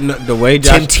good. The way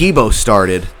Tim Tebow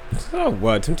started. Oh,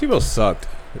 what? Tim Tebow sucked.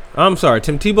 I'm sorry.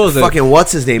 Tim Tebow's fucking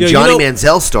what's his name? Johnny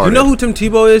Manziel started. You know who Tim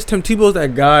Tebow is? Tim Tebow's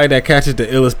that guy that catches the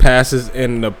illest passes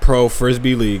in the pro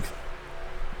frisbee league.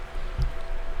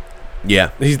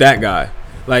 Yeah. He's that guy.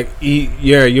 Like,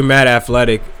 you're mad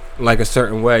athletic like a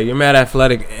certain way. You're mad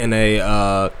athletic in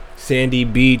a sandy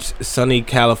beach, sunny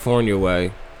California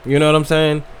way. You know what I'm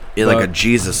saying? In like a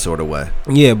Jesus sort of way.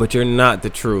 Yeah, but you're not the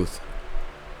truth.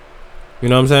 You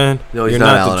know what I'm saying? No, he's you're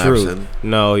not Allen Iverson.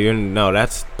 No,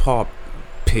 that's Paul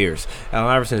Pierce. Allen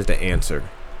Iverson is the answer.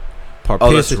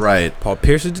 That's right. Paul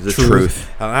Pierce is the truth.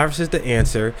 Allen Iverson is the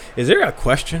answer. Is there a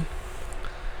question?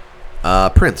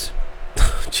 Prince.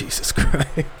 Jesus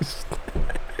Christ.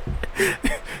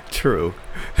 True.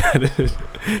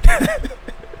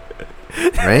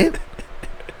 Right?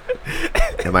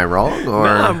 Am I wrong? Or?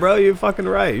 Nah, bro, you're fucking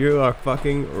right. You are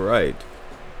fucking right.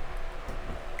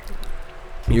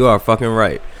 You are fucking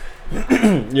right.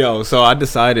 Yo, so I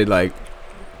decided, like,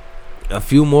 a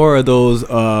few more of those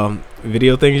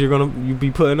video things you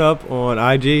be putting up on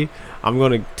IG. I'm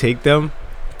gonna take them.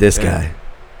 This guy.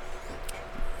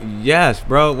 Yes,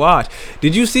 bro. Watch.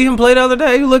 Did you see him play the other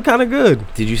day? He looked kind of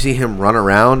good. Did you see him run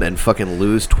around and fucking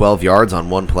lose 12 yards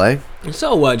on one play?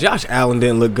 So what? Josh Allen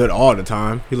didn't look good all the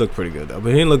time. He looked pretty good though, but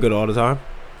he didn't look good all the time.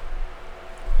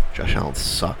 Josh Allen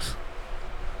sucks.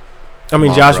 I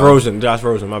mean, Josh Rosen. Josh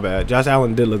Rosen, my bad. Josh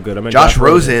Allen did look good. I mean, Josh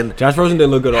Rosen did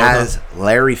look good all the time. Has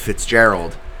Larry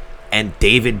Fitzgerald and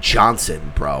David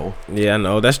Johnson, bro. Yeah,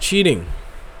 no, that's cheating.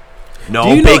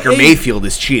 No, Baker Mayfield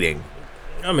is cheating.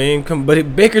 I mean,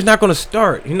 but Baker's not going to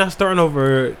start. He's not starting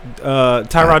over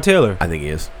Tyrod Taylor. I think he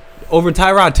is. Over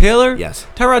Tyrod Taylor? Yes.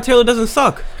 Tyrod Taylor doesn't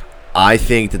suck. I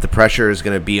think that the pressure is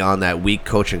going to be on that weak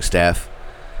coaching staff.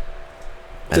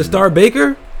 To start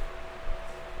Baker?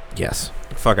 Yes.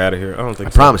 Fuck out of here. I don't think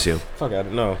I promise you. Fuck out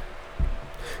of no.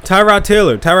 Tyrod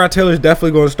Taylor's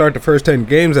definitely going to start the first 10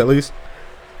 games at least.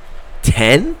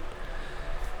 10?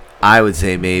 I would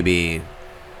say maybe...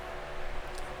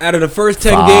 Out of the first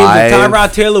 10 games, if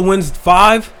Tyrod Taylor wins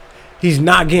 5, he's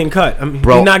not getting cut. I mean,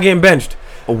 he's not getting benched.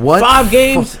 What? 5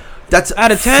 games? That's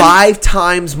out of 10? 5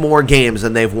 times more games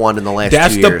than they've won in the last 2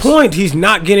 years. That's the point. He's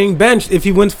not getting benched if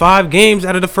he wins 5 games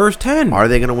out of the first 10. Are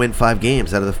they going to win 5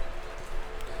 games out of the...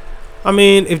 I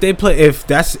mean, if 2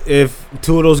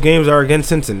 of those games are against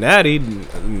Cincinnati,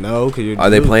 no.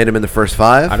 Are they playing him in the first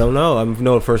 5? I don't know. I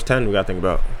know the first 10 we got to think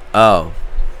about. Oh.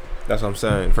 That's what I'm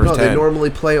saying. First 10. They normally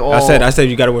play all... I said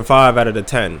you got to win 5 out of the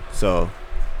 10. So,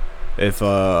 if...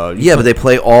 but they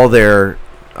play all their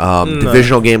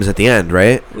divisional games at the end,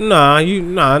 right? Nah.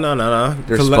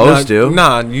 They're supposed to.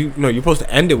 You're supposed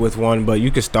to end it with one, but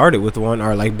you could start it with one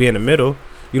or, like, be in the middle.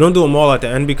 You don't do them all at the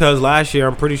end because last year,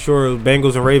 I'm pretty sure it was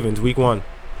Bengals and Ravens, week 1.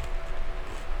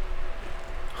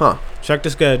 Huh. Check the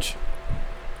sketch.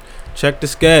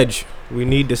 We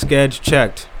need the sketch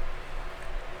checked.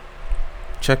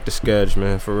 Check the sketch,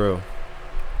 man, for real.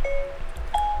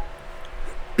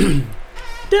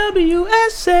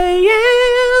 WSAM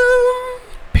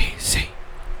PC.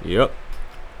 Yep.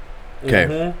 Okay.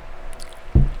 Mm-hmm.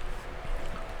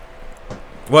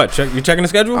 What? You checking the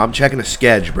schedule? I'm checking the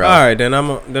schedule, bro. All right, then I'm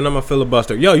a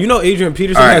filibuster. Yo, you know Adrian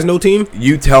Peterson has no team?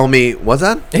 You tell me. What's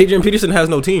that? Adrian Peterson has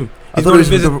no team. He's going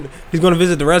to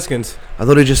visit the Redskins. I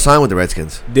thought he just signed with the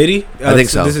Redskins. Did he? I think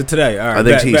so. This is today. All right. I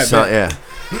think he's signed. Yeah.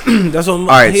 That's what. All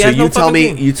right. So you tell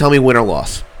me. You tell me win or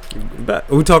loss.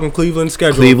 We're talking Cleveland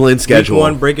schedule. Cleveland schedule. Week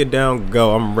 1, break it down.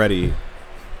 Go. I'm ready.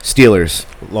 Steelers.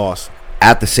 Loss.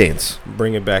 At the Saints.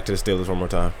 Bring it back to the Steelers one more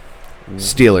time.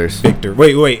 Steelers. Victor.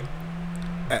 Wait.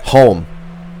 Home.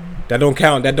 That don't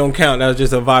count. That was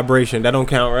just a vibration. That don't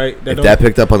count, right? If that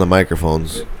picked up on the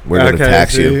microphones, we're going to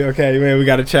tax you. Okay, man, we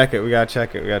got to check it.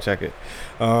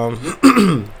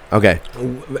 Okay.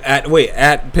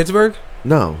 At Pittsburgh?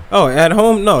 No. Oh, at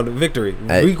home? No, the victory.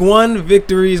 Week 1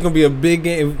 victory is going to be a big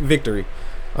game victory.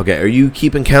 Okay, are you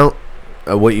keeping count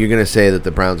of what you're going to say that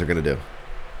the Browns are going to do?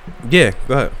 Yeah,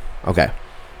 go ahead. Okay.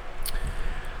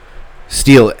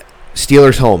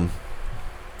 Steelers home.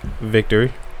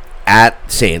 Victory.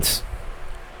 At Saints.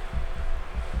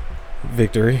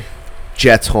 Victory.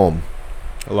 Jets home.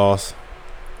 Loss.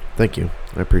 Thank you.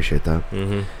 I appreciate that.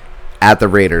 Mm-hmm. At the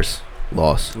Raiders.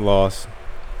 Loss.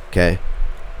 Okay.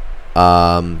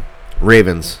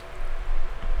 Ravens.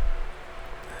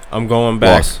 I'm going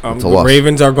back. The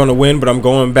Ravens are going to win, but I'm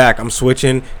going back. I'm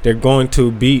switching. They're going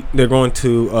to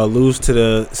lose to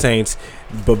the Saints,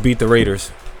 but beat the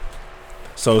Raiders.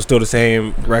 So it's still the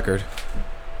same record.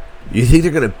 You think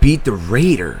they're going to beat the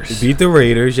Raiders? Beat the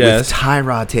Raiders, yes. With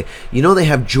Tyrod Taylor. You know they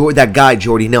have that guy,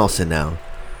 Jordy Nelson, now.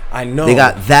 I know. They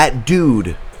got that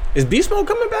dude. Is Beast Mode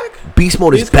coming back? Beast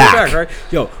Mode is back. Right?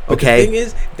 Yo, but okay. The thing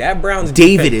is, that Browns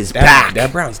David is back.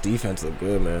 That Browns defense look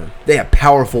good, man. They have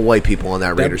powerful white people on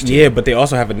that Raiders team. Yeah, but they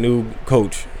also have a new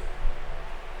coach.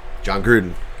 John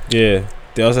Gruden. Yeah.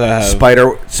 They also have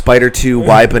Spider 2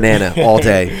 Y banana all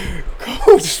day.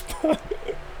 Coach Spider.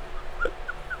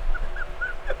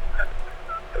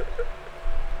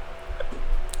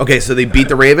 Okay, so they beat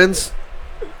the Ravens.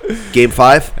 Game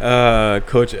 5.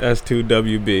 Coach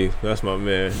S2WB. That's my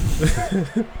man.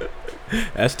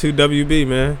 S2WB,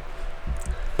 man.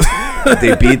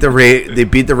 They beat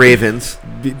the Ravens.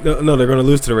 No, they're gonna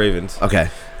lose to the Ravens. Okay.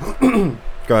 Go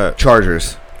ahead.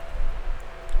 Chargers.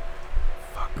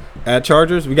 At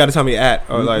Chargers, we got to tell me at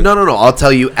or like. No. I'll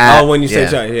tell you at. Oh, when you say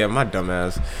Chargers, yeah, my dumb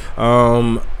ass.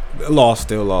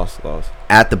 Lost.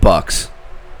 At the Bucks.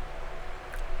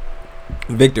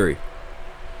 Victory.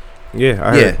 Yeah,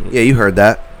 I heard. Yeah, you heard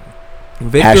that.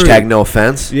 Victory. Hashtag no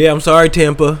offense. Yeah, I'm sorry,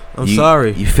 Tampa. I'm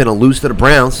sorry. You finna lose to the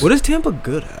Browns. What is Tampa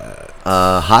good at?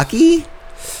 Hockey?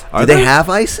 Do they have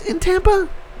ice in Tampa?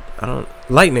 I don't.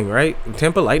 Lightning, right?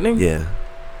 Tampa Lightning. Yeah.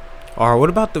 Or what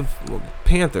about the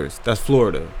Panthers? That's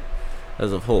Florida,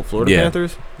 as a whole. Florida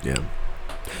Panthers. Yeah.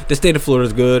 The state of Florida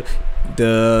is good.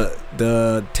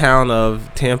 The town of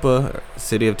Tampa,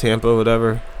 city of Tampa,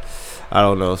 whatever. I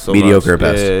don't know. So mediocre much.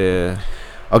 best. Yeah.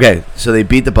 Okay, so they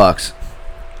beat the Bucks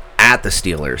at the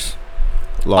Steelers.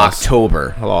 Lost.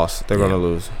 October. Lost. They're gonna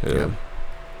lose. Yeah.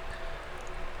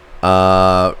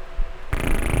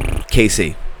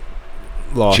 KC.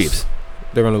 Lost. Chiefs.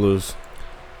 They're gonna lose.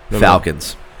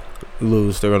 Falcons.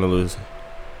 Lose. They're gonna lose.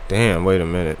 Damn. Wait a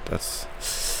minute. That's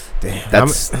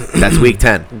week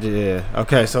 10. Yeah.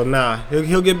 Okay. So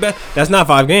he'll get back. That's not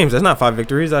 5 games. That's not 5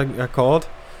 victories. I called.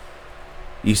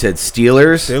 You said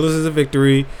Steelers. Steelers is a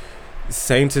victory.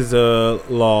 Saints is a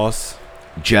loss.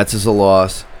 Jets is a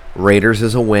loss. Raiders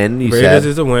is a win. Raiders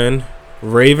is a win.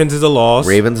 Ravens is a loss.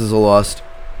 Ravens is a loss.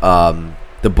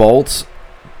 The Bolts,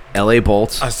 LA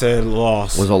Bolts. I said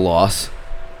loss. Was a loss.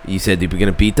 You said they were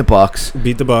going to beat the Bucks.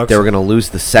 Beat the Bucks. They were going to lose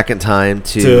the second time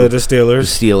to the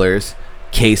Steelers. The Steelers,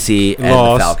 KC, and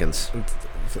the Falcons.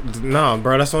 Nah,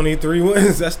 bro, that's only 3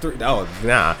 wins. That's 3. Oh,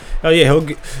 nah. Oh yeah, he'll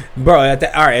get, bro. All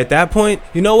right, at that point,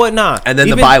 you know what? Nah. And then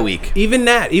the bye week. Even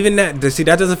that. See,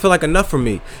 that doesn't feel like enough for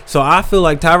me. So I feel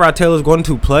like Tyrod Taylor's going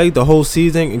to play the whole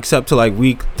season except to like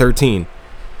week 13.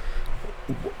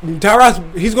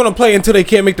 He's going to play until they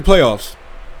can't make the playoffs.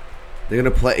 They're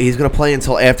gonna play. He's gonna play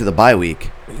until after the bye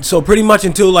week. So pretty much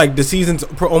until like the season's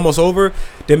almost over.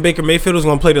 Then Baker Mayfield is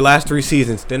gonna play the last 3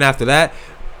 seasons. Then after that,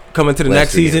 coming to the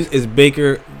next season is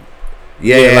Baker.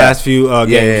 Last few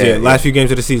games. Last few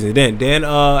games of the season. Then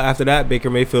after that, Baker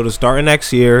Mayfield is starting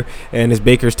next year, and it's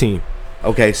Baker's team.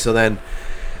 Okay, so then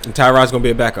Tyrod's gonna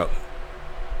be a backup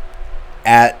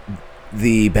at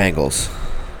the Bengals.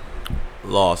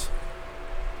 Loss.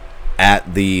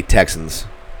 At the Texans.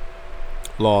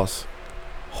 Loss.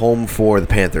 Home for the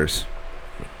Panthers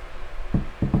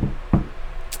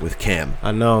with Cam.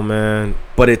 I know, man.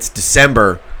 But it's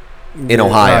December in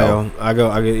Ohio.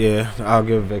 I'll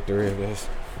give victory, I guess.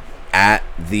 At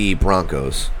the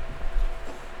Broncos.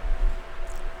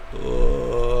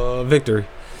 Victory.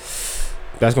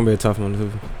 That's gonna be a tough one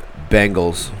too.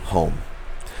 Bengals home.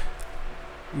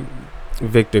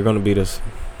 They're gonna beat us.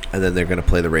 And then they're gonna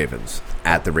play the Ravens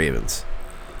at the Ravens.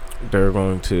 They're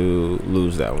going to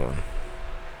lose that one.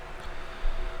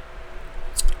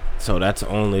 So that's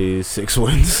only 6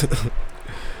 wins.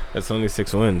 That's only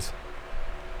 6 wins.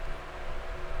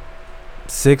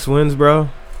 6 wins, bro.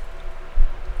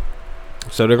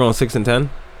 So they're going 6-10.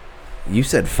 You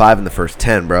said 5 in the first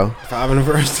 10, bro. 5 in the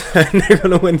first 10. They're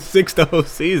gonna win 6 the whole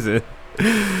season.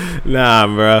 Nah,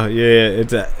 bro. Yeah,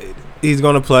 he's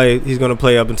gonna play. He's gonna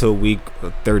play up until week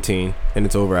 13, and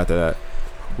it's over after that.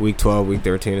 Week 12, week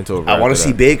 13, it's over. I want to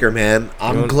see Baker, man.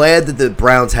 I'm glad that the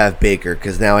Browns have Baker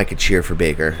because now I could cheer for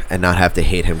Baker and not have to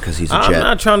hate him because he's a Jet. I'm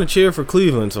not trying to cheer for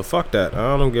Cleveland, so fuck that.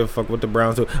 I don't give a fuck what the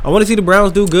Browns do. I want to see the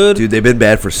Browns do good. Dude, they've been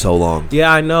bad for so long. Yeah,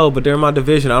 I know, but they're in my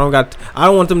division. I don't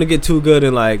want them to get too good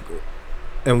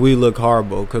and we look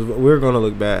horrible because we're gonna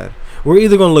look bad. We're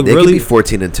either gonna look they could be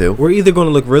 14-2. We're either gonna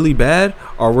look really bad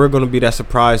or we're gonna be that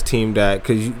surprise team that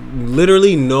because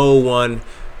literally no one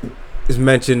is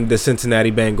mentioned the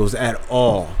Cincinnati Bengals at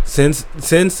all since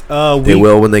they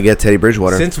will when they get Teddy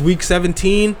Bridgewater. Since week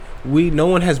 17, no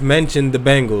one has mentioned the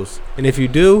Bengals, and if you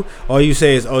do, all you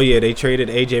say is, "Oh yeah, they traded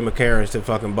AJ McCarron to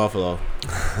fucking Buffalo."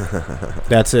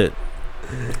 That's it.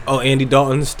 Oh, Andy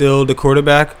Dalton's still the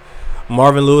quarterback.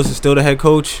 Marvin Lewis is still the head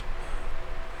coach.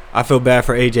 I feel bad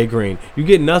for AJ Green. You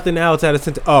get nothing else out of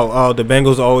Cincinnati. Oh, the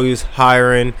Bengals always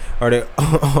hiring, or they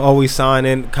always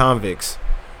signing convicts.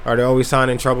 Are they always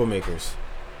signing troublemakers?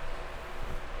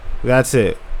 That's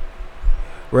it.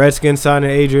 Redskins signing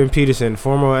Adrian Peterson,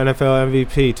 former NFL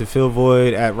MVP, to fill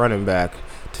void at running back.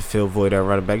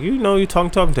 You know you talking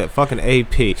to that fucking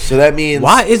AP. So that means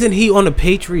why isn't he on the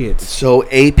Patriots? So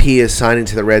AP is signing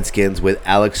to the Redskins with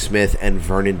Alex Smith and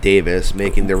Vernon Davis,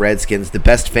 making the Redskins the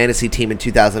best fantasy team in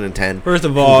 2010. First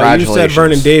of all, you said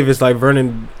Vernon Davis like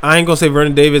Vernon. I ain't gonna say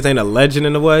Vernon Davis ain't a legend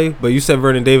in a way, but you said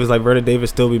Vernon Davis like Vernon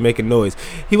Davis still be making noise.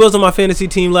 He was on my fantasy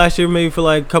team last year, maybe for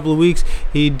like a couple of weeks.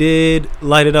 He did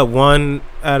light it up one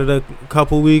out of the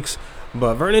couple weeks,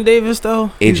 but Vernon Davis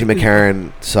though. AJ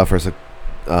McCarron suffers a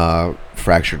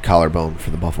fractured collarbone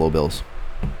for the Buffalo Bills.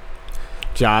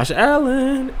 Josh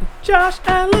Allen, I'm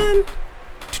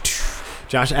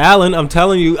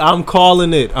telling you, I'm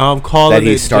calling it.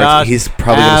 Josh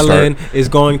Allen is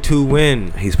going to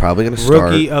win. He's probably going to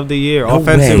start. Rookie of the year.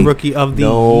 Offensive rookie of the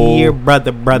year,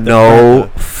 brother.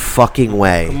 No fucking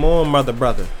way. Come on,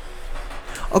 brother.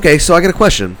 Okay, so I got a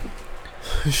question.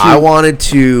 I wanted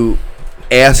to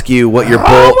ask you what your bold.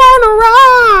 I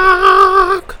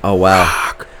wanna rock. Oh wow.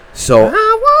 Rock. So. I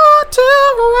want to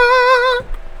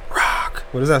rock. Rock.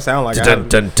 What does that sound like? Dun,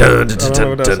 dun, dun, dun,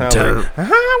 dun, dun, dun. Like.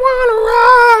 I wanna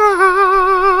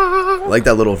rock. Like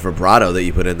that little vibrato that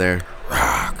you put in there.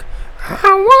 Rock.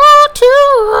 I want to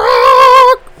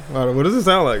rock. What does it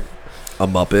sound like? A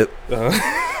Muppet.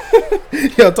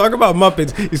 Yo, talk about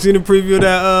Muppets. You seen the preview of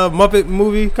that Muppet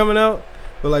movie coming out?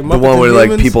 With, like, The Muppets one where and like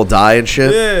humans? people die and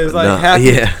shit. Yeah, it's like No,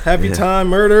 happy time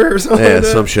murder or something. Yeah, like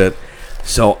that. some shit.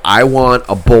 So I want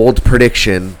a bold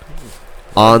prediction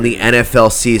on the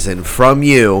NFL season from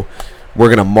you. We're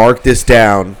gonna mark this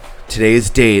down. Today's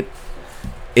date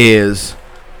is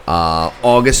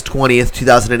August 20th,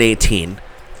 2018.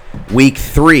 Week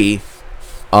 3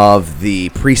 of the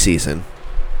preseason.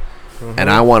 And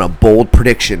I want a bold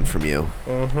prediction from you.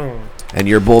 And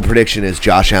your bold prediction is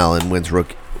Josh Allen wins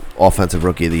Offensive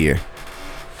Rookie of the Year.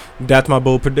 That's my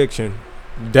bold prediction.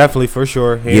 Definitely, for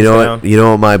sure. Hands You know down. what? You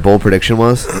know what my bold prediction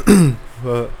was?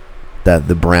 What? That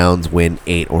the Browns win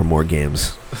 8 or more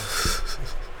games.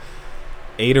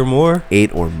 8 or more?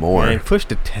 8 or more. Man, push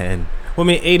to 10. Well, I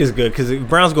mean, 8 is good because if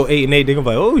Browns go 8-8, they're gonna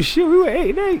be like, oh shit, we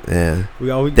went 8-8.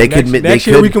 Yeah. They could. Next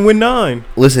year we can win 9.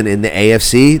 Listen, in the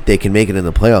AFC, they can make it in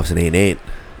the playoffs at 8-8.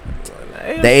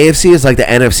 The AFC is like the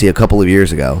NFC a couple of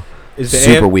years ago.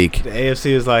 Super weak. The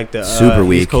AFC is like the Super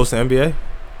weak. East Coast NBA.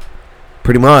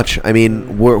 Pretty much. I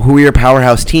mean, who are your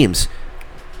powerhouse teams?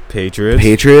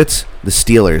 Patriots, the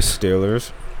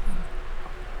Steelers.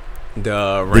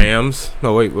 The Rams.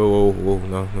 No, wait, whoa,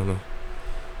 no.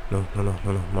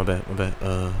 My bad.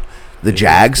 The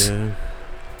Jags. Yeah.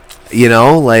 You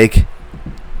know, like,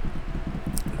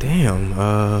 damn.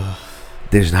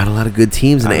 there's not a lot of good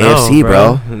teams in the I know, AFC,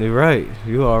 bro. You're right.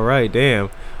 You are right.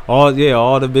 Damn. All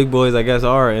the big boys, I guess,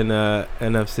 are in the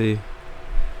NFC.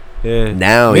 Yeah.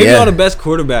 Now, maybe yeah. all the best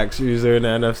quarterbacks usually are in the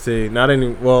NFC.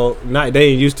 Not they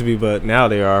used to be, but now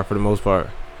they are for the most part.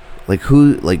 Like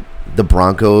who? Like the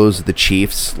Broncos, the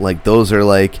Chiefs. Like those are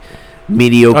like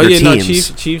mediocre teams. No,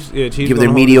 Chiefs. Give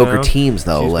they're mediocre teams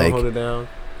though. Chiefs like hold it down.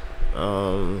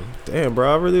 Damn,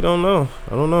 bro, I really don't know.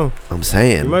 I don't know. I'm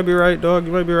saying. You might be right, dog.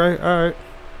 You might be right. All right.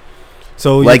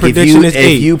 So like your prediction is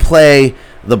 8. If you play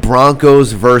the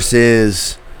Broncos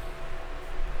versus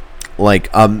like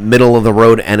a middle of the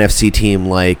road NFC team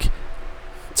like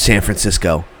San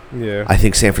Francisco, yeah, I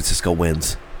think San Francisco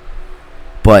wins.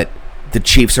 But the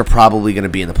Chiefs are probably going to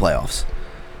be in the playoffs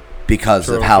because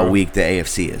of how weak the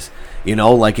AFC is. You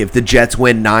know, like if the Jets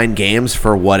win 9 games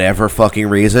for whatever fucking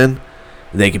reason,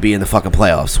 they could be in the fucking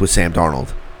playoffs with Sam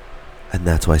Darnold. And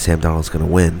that's why Sam Darnold's going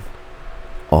to win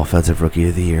Offensive Rookie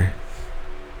of the Year.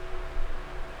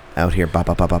 Out here, bop,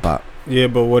 bop, bop, bop, bop. Yeah,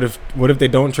 but what if they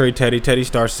don't trade Teddy? Teddy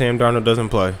starts, Sam Darnold doesn't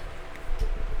play.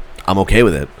 I'm okay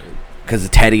with it because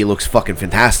Teddy looks fucking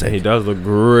fantastic. He does look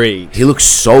great. He looks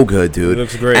so good, dude. He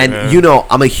looks great, and man. you know,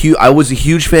 I was a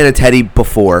huge fan of Teddy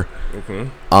before.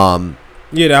 Okay.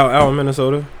 Yeah, out in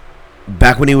Minnesota.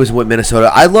 Back when he was with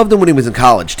Minnesota, I loved him when he was in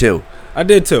college too. I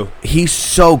did too. He's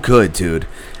so good, dude.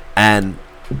 And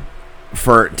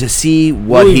to see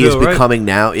what he is becoming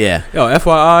now, yeah. Yo,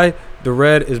 FYI, the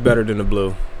red is better than the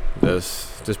blue.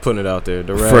 Just putting it out there.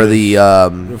 The red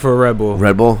for Red Bull.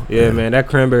 Red Bull? Yeah, man, that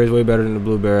cranberry is way better than the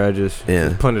blueberry. I just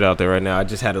putting it out there right now. I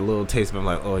just had a little taste, but I'm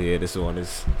like, oh yeah, this one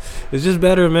is it's just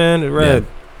better, man. The red.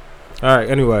 Yeah. All right.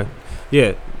 Anyway,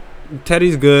 yeah,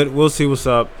 Teddy's good. We'll see what's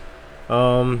up.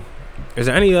 Is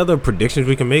there any other predictions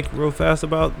we can make real fast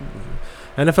about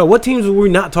NFL? What teams were we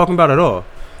not talking about at all?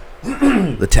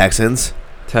 The Texans,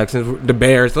 the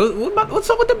Bears. What's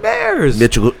up with the Bears?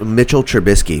 Mitchell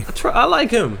Trubisky. I like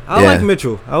him. I like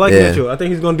Mitchell. Mitchell. I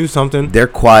think he's gonna do something. They're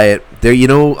quiet. They're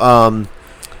Ryan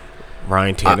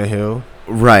Tannehill.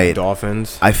 Right.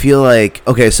 Dolphins. I feel like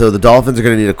so the Dolphins are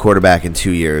gonna need a quarterback in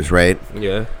 2 years, right?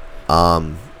 Yeah.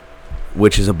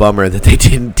 Which is a bummer that they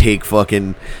didn't take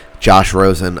fucking Josh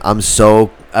Rosen. I was so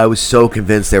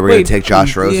convinced they were gonna take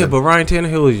Josh Rosen. Yeah, but Ryan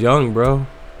Tannehill is young, bro.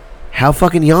 How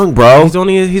fucking young, bro? He's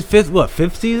only his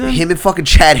fifth season. Him and fucking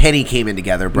Chad Henne came in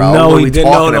together, bro. No, what he didn't.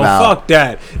 No, fuck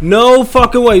that. No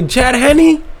fucking way. Chad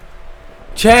Henne.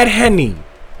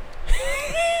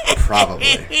 Probably.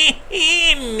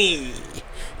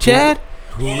 Chad.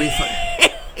 Who we?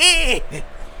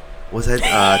 Was that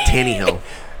Tannehill?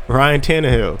 Ryan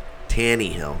Tannehill.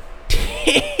 Tannehill.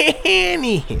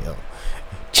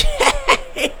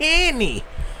 Chad.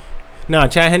 Nah,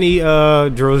 Chad Henne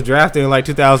was drafted in like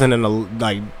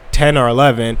 2010 or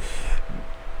 11.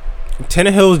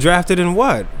 Tannehill was drafted in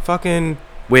what? Fucking.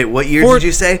 Wait, what year did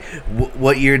you say?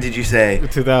 What year did you say?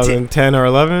 2010 or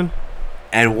 11.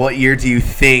 And what year do you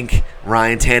think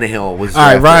Ryan Tannehill was All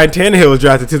right, drafted. Ryan Tannehill was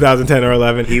drafted 2010 or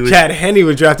 11. He was- Chad Henne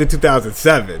was drafted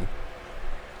 2007.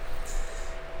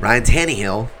 Ryan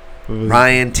Tannehill.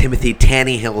 Ryan Timothy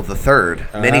Tannehill III.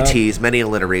 Many T's, many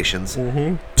alliterations.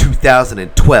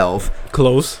 2012.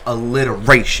 Close.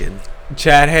 Alliteration.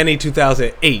 Chad Henne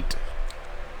 2008.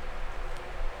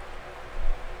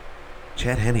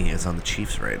 Chad Henne is on the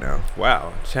Chiefs right now.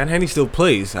 Wow. Chad Henne still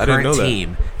plays. I didn't know that.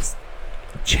 Team.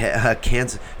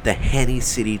 Kansas, the Henne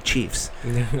City Chiefs.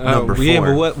 Number 4. Yeah,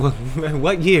 but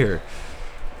what year?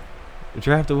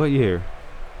 Drafted what year?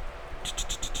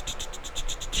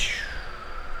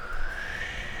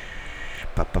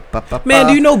 Man,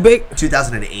 do you know big?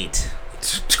 2008.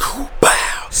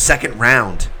 Second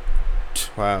round.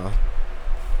 Wow.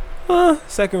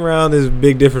 Second round is a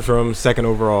big difference from second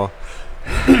overall.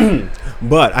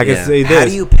 But I can say this. How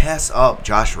do you pass up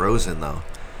Josh Rosen, though?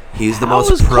 He's the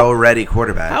most pro-ready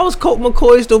quarterback. How is Colt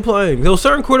McCoy still playing? Those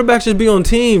certain quarterbacks just be on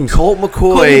teams. Colt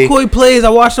McCoy plays. I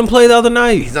watched him play the other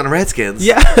night. He's on the Redskins.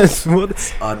 Yes.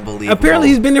 Unbelievable. Apparently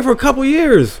he's been there for a couple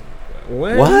years.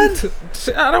 What?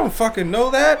 I don't fucking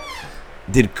know that.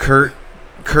 Did Kurt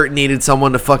needed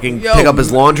someone to fucking pick up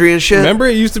his laundry and shit? Remember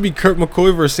it used to be Kurt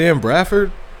McCoy versus Sam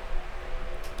Bradford?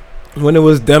 When it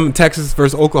was them Texas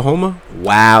versus Oklahoma?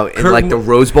 Wow. In like the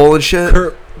Rose Bowl and shit?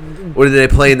 What did they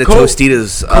play in the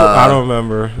Tostitas? I don't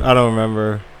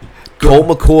remember. Colt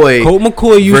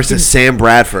McCoy used versus Sam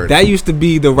Bradford. That used to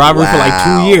be the rivalry for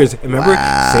like 2 years. Remember?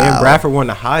 Sam Bradford won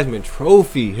the Heisman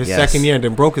Trophy his second year and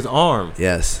then broke his arm.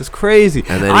 Yes. It's crazy.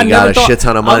 And then he got a shit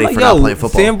ton of money for not playing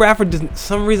football. Sam Bradford,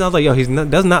 some reason I was like, he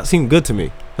does not seem good to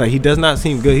me. Like, he does not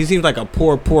seem good. He seems like a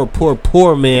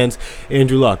poor man's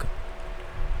Andrew Luck.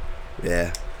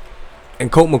 Yeah.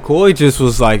 And Colt McCoy just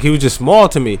was like, he was just small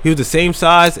to me. He was the same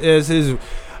size as his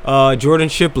Jordan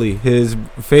Shipley, his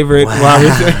favorite wide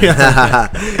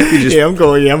receiver.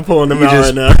 I'm pulling them out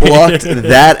right now. Plucked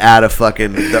that out of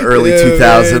fucking the early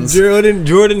 2000s. Man,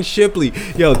 Jordan Shipley.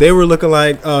 Yo, they were looking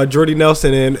like Jordy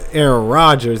Nelson and Aaron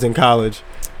Rodgers in college.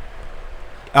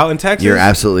 Out in Texas. You're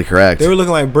absolutely correct. They were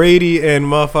looking like Brady and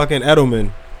motherfucking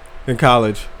Edelman in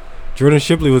college. Jordan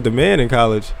Shipley was the man in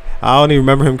college. I don't even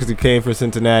remember him because he came from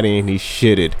Cincinnati and he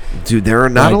shitted. Dude, there are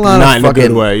not a lot not of in fucking... a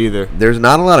good way either. There's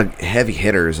not a lot of heavy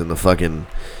hitters in the fucking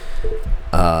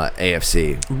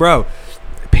AFC. Bro.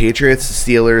 Patriots,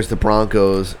 Steelers, the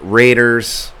Broncos,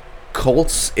 Raiders,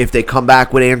 Colts, if they come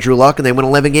back with Andrew Luck and they win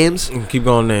 11 games. Keep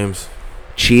going names.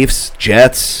 Chiefs,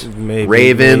 Jets, maybe,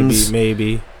 Ravens.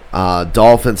 Maybe.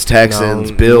 Dolphins,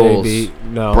 Texans, Bills,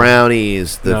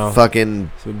 Brownies, the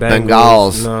fucking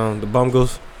Bengals. No, the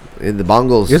Bungles. In the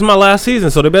Bungles. This is my last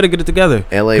season, so they better get it together.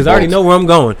 LA because I already know where I'm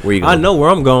going. Where you going? I know where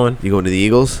I'm going. You going to the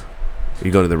Eagles? Or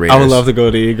you going to the Raiders? I would love to go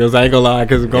to the Eagles. I ain't gonna lie,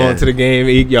 because going to the game,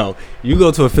 yo, you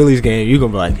go to a Phillies game, you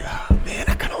gonna be like, oh, man,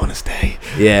 I kind of want to stay.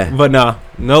 Yeah. But nah,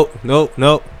 nope.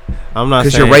 I'm not.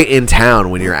 Because you're right in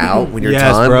town when you're out, when you're yes,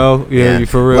 done. Bro. Yeah, you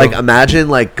for real. Like, imagine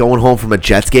like going home from a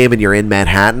Jets game and you're in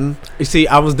Manhattan. You see,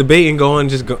 I was debating going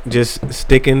just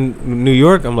sticking New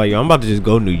York. I'm like, yo, I'm about to just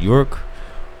go New York.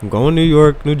 I'm going New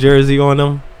York, New Jersey on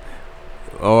them.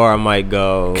 Or I might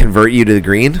go. Convert you to the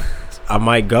green? I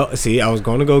might go. See, I was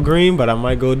going to go green, but I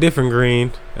might go a different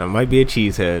green. I might be a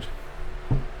cheesehead.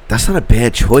 That's not a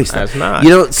bad choice. That's not. You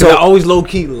know, so I always low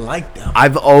key liked them.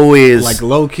 I've always like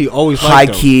low key, always high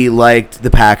key liked the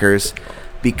Packers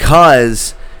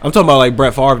because I'm talking about like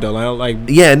Brett Favre though. Like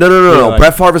yeah, no. Like,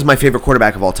 Brett Favre is my favorite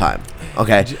quarterback of all time.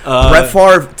 Okay, Brett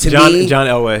Favre to me. John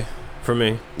Elway for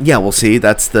me. Yeah, we'll see.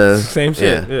 That's the same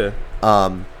shit.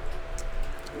 Yeah.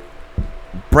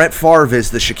 Brett Favre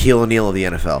is the Shaquille O'Neal of the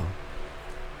NFL.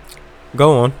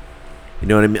 Go on. You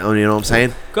know what I mean? You know what I'm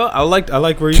saying? Go. I like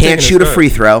where you can't shoot a free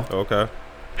throw. Okay.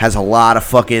 Has a lot of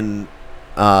fucking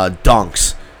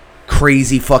dunks.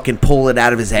 Crazy fucking pull it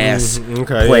out of his ass.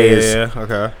 Okay. Plays. Yeah.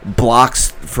 Okay.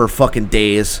 Blocks for fucking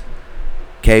days.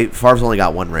 Okay. Favre's only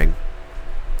got one ring.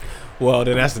 Well,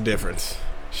 then that's the difference.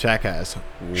 Shaq has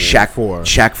 4.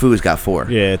 Shaq Fu's got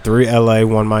 4. Yeah, 3 LA,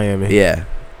 1 Miami. Yeah.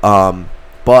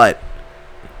 But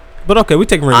okay, we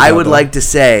take rings. I would like to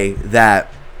say that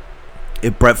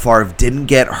if Brett Favre didn't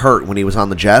get hurt when he was on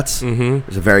the Jets,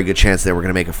 there's a very good chance they were going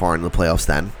to make it far into the playoffs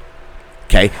then.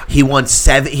 Okay, he won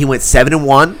 7. He went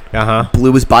 7-1.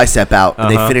 Blew his bicep out, and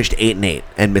they finished 8-8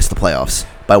 and missed the playoffs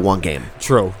by 1 game.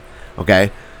 True.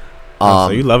 Okay. So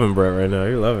you loving Brett right now?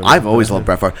 You loving. I've always loved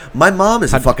Brett Favre. My mom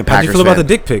is a fucking Packers fan. How'd you feel about the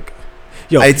dick pic?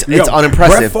 it's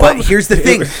unimpressive. But here's the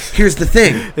thing.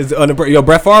 It's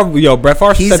Brett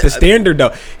Favre set the standard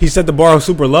though. He set the bar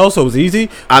super low, so it was easy.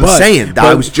 I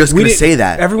was just gonna say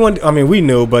that. Everyone, I mean, we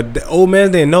knew, but the old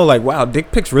man didn't know. Like, wow,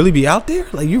 dick pics really be out there?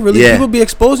 Like, you really people be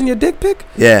exposing your dick pic?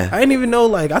 Yeah. I didn't even know.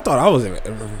 Like, I thought I was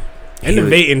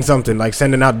innovating something, like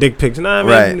sending out dick pics. Nah,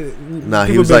 I mean, No,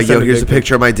 he was like, yo, here's a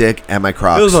picture of my dick and my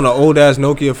Crocs. It was on an old ass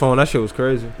Nokia phone. That shit was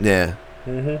crazy. Yeah.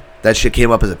 That shit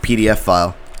came up as a PDF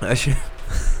file. That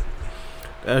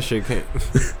shit came.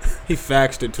 He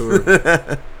faxed it to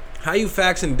her. How you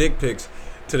faxing dick pics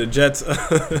to the Jets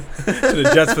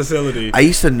facility? I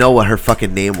used to know what her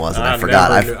fucking name was, and I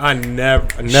forgot. I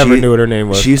never knew what her name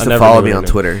was. She used to follow me on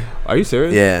Twitter. Are you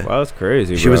serious? Yeah. Wow, that's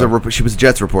crazy. She was a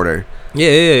Jets reporter.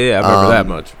 Yeah. I remember that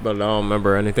much, but I don't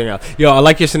remember anything else. Yo, I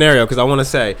like your scenario because I want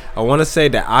to say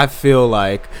that I feel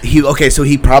like So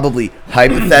he probably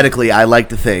hypothetically, I like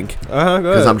to think,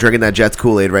 because I'm drinking that Jets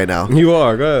Kool-Aid right now. You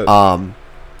are good.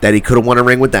 That he could have won a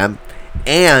ring with them,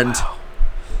 and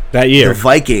that year the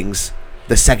Vikings,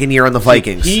 the second year on the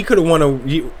Vikings, he could have won a.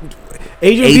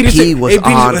 Adrian Peterson was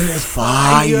on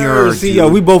fire. See, yo,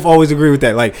 we both always agree with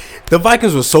that. Like, the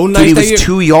Vikings were so nice. Dude, he was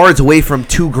 2 yards away from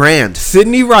 $2,000.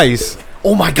 Sidney Rice.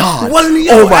 Oh my God!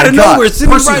 Oh my God! Percy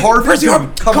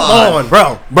Harvin. Come on,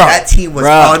 bro. That team was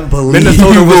unbelievable.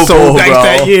 Minnesota was so nice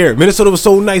that year. Minnesota was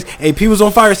so nice. AP was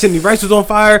on fire. Sidney Rice was on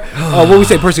fire. What we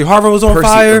say? Percy Harvin was on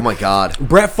fire. Oh my God!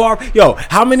 Brett Favre. Yo,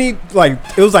 how many? Like,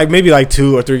 it was like maybe like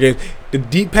 2 or 3 games. The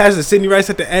deep pass to Sidney Rice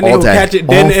at the end. All He'll day. catch it.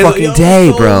 All fucking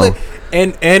day, bro.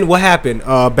 And what happened?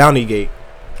 Bountygate.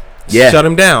 Yeah. Shut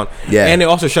him down. Yeah. And they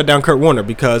also shut down Kurt Warner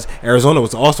because Arizona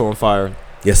was also on fire.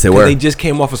 Yes, they were. They just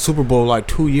came off a Super Bowl like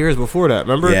 2 years before that.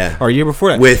 Remember? Yeah. Or a year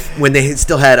before that. When they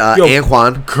still had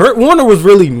Anquan. Kurt Warner was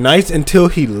really nice until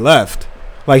he left.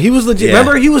 Like, he was legit. Yeah.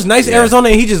 Remember, he was nice in Arizona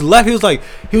and he just left. He was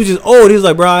just old. He was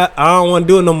like, bro, I don't want to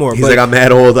do it no more. He's like, I'm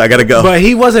mad old. I gotta go. But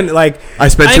he wasn't like. I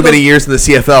spent too many years in the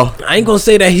CFL. I ain't gonna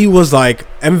say that he was like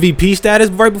MVP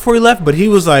status right before he left, but he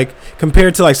was like,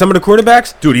 compared to like some of the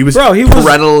quarterbers, dude, he was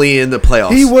perennially in the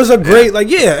playoffs. He was a great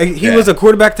he was a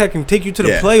quarterback that can take you to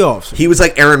the playoffs. He was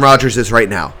like Aaron Rodgers is right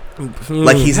now.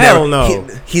 Like he's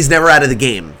never out of the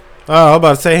game. Oh, I'm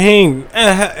about to say,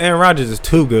 Aaron Rodgers is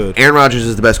too good. Aaron Rodgers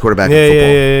is the best quarterback in football.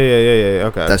 Yeah.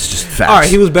 Okay, that's just facts. All right,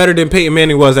 he was better than Peyton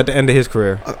Manning was at the end of his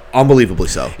career. Unbelievably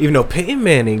so. Even though Peyton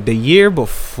Manning, the year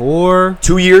before,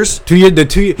 2 years,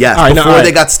 yes, all right, before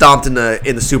they got stomped in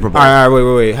the Super Bowl. All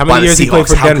right, wait. How many years he played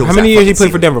for Denver? How many years he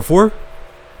played for Denver? 4?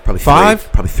 Probably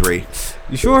 5. Probably 3.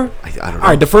 You sure? I don't know. All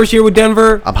right, the first year with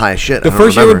Denver, I'm high as shit. The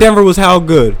first year with Denver was how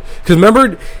good? Because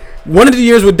remember, one of the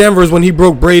years with Denver is when he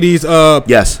broke Brady's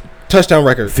touchdown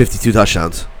record. 52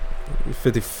 touchdowns.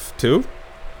 52?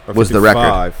 Was the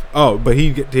record. Oh, but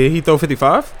did he throw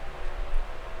 55?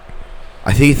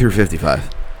 I think he threw 55.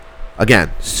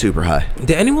 Again, super high.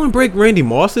 Did anyone break Randy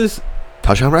Moss's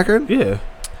touchdown record? Yeah.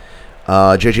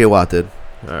 JJ Watt did.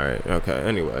 All right. Okay.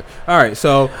 Anyway. All right.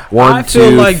 So 1,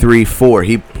 2, 3, 4.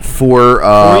 He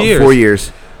 4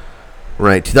 years.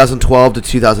 Right. 2012 to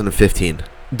 2015.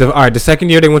 All right. The second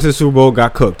year they went to the Super Bowl,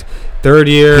 got cooked. Third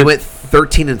year he went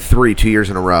 13-3 2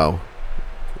 years in a row.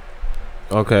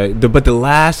 Okay. But the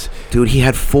last he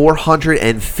had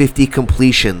 450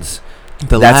 completions.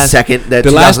 The last 2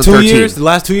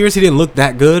 years, he didn't look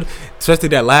that good, especially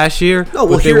that last year. No,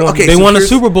 well, they won a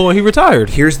Super Bowl and he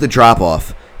retired. Here's the drop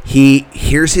off.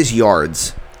 Here's his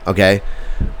yards. Okay,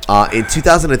 in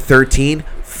 2013,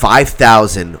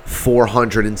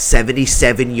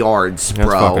 5,477 yards, bro.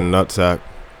 That's fucking nutsack.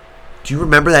 Do you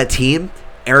remember that team?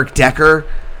 Eric Decker,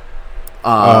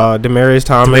 Demaryius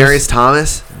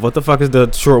Thomas. What the fuck is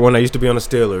the short one that used to be on the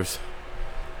Steelers?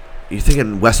 You're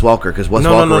thinking Wes Welker because Wes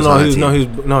Welker was on that team.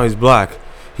 He's black.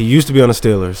 He used to be on the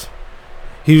Steelers.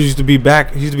 He used to be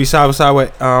side by side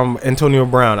with Antonio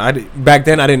Brown. Back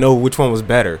then I didn't know which one was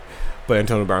better, but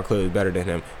Antonio Brown clearly is better than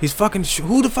him. He's fucking.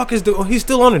 Who the fuck is he's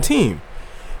still on the team?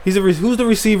 Who's the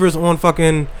receivers on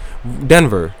fucking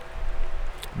Denver?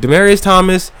 Demaryius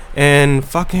Thomas and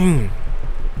fucking.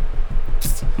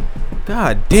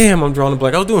 God damn, I'm drawing a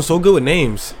blank. I was doing so good with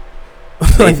names.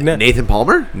 Nathan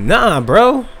Palmer? Nah,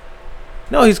 bro.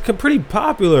 No, he's pretty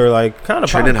popular. Like, kind of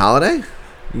Trenton Holiday?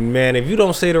 Man, if you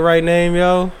don't say the right name,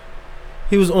 yo,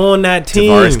 he was on that team.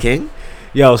 Tavares King?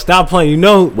 Yo, stop playing. You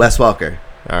know Wes Welker.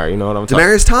 All right, you know what I'm talking.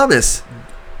 Demaryius Thomas.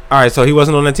 All right, so he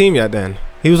wasn't on the team yet. Then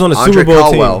he was on the Andre Super Bowl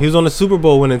Caldwell. team. He was on the Super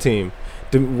Bowl winning team.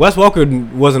 Wes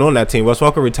Welker wasn't on that team. Wes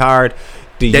Welker retired.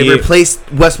 They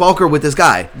replaced Wes Welker with this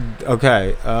guy.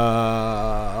 Okay.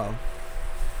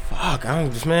 Fuck,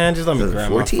 just let me grab my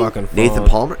 14? fucking phone. Nathan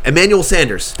Palmer, Emmanuel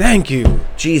Sanders. Thank you.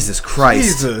 Jesus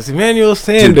Christ. Jesus, Emmanuel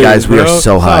Sanders. Dude, guys, we are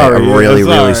so high. Sorry, I'm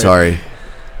really sorry.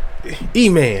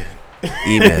 E-Man.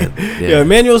 E-Man. Yeah,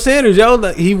 Emmanuel Sanders, yo,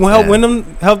 he helped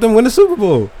them win the Super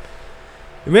Bowl.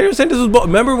 Emmanuel Sanders was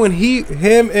remember when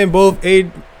him and both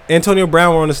Antonio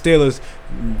Brown were on the Steelers.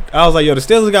 I was like, yo, the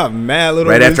Steelers got mad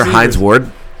little. Right after receivers. Hines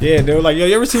Ward. Yeah, they were like, yo,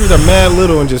 your receivers are mad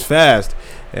little and just fast.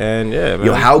 And yeah, man.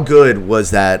 Yo, how good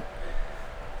was that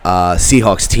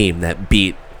Seahawks team that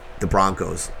beat the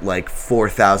Broncos like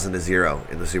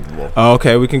 4,000-0 in the Super Bowl? Oh,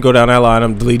 okay, we can go down that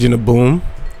line. Legion of Boom.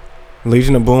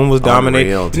 Legion of Boom was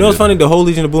dominating. Unreal, you know what's funny? The whole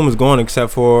Legion of Boom is gone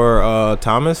except for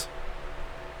Thomas.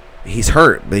 He's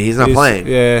hurt, but he's not playing.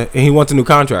 Yeah, and he wants a new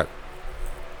contract.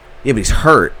 Yeah, but he's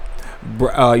hurt.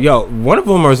 Yo, one of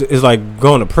them is like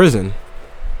going to prison.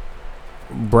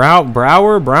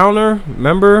 Browner,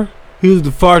 remember? He was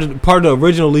the part of the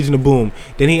original Legion of Boom.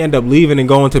 Then he ended up leaving and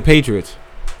going to Patriots.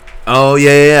 Oh,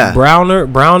 yeah.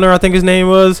 Browner, I think his name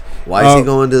was. Why is he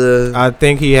going to the... I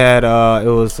think he had, it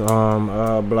was,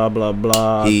 blah, blah,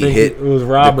 blah. He I think hit it was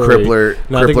robbery. the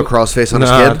crippler crossface on his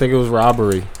kid? I think it was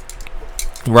robbery.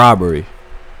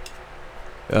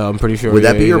 I'm pretty sure. Would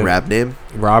that be your rap name?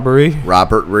 Robbery?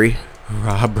 Robert Ree?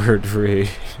 Robert Ree.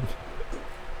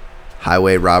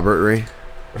 Highway Robert Ree?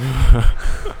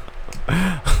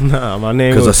 Nah, my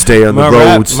name. Because I stay on the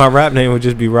roads. My rap name would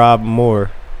just be Rob Moore.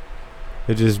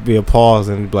 It'd just be a pause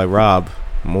and be like Rob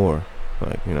Moore,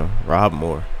 like Rob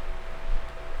Moore.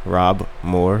 Rob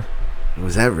Moore.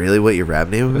 Was that really what your rap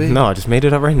name would be? No, I just made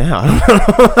it up right now.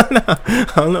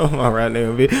 I don't know what my rap name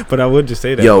would be, but I would just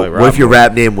say that. Yo, like, what if your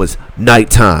rap name was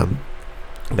Nighttime?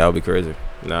 That would be crazy.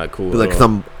 Not cool. Be like,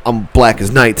 cause I'm black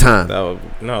as nighttime.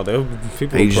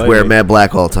 People. And you just wear mad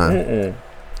black all the time.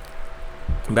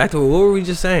 Back to what were we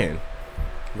just saying?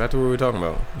 Back to what we were talking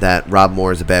about. That Rob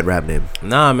Moore is a bad rap name.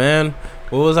 Nah, man.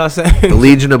 What was I saying? The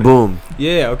Legion of Boom.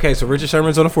 Yeah, okay, so Richard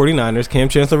Sherman's on the 49ers. Cam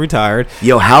Chancellor retired.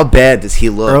 Yo, how bad does he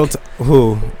look?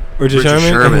 Who? Richard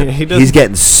Sherman? He's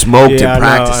getting smoked in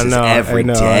practices every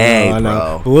day,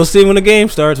 bro. But we'll see when the game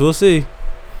starts. We'll see.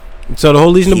 So the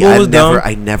whole Legion of Boom was done.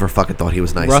 I never fucking thought he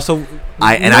was nice. Russell.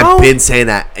 I've been saying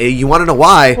that. You want to know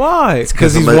why? Why? It's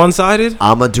because he's one-sided?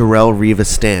 I'm a Darrelle Revis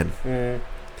stan.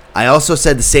 I also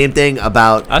said the same thing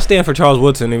about... I stand for Charles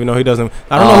Woodson, even though he doesn't...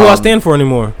 I don't know who I stand for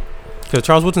anymore. Because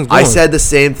Charles Woodson's gone. I said the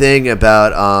same thing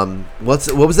about... what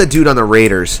was that dude on the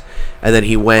Raiders? And then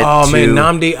he went to... Oh, man,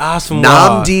 Nnamdi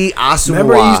Asomugha.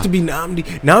 Remember, it used to be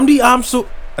Nnamdi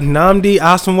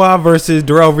Asomugha versus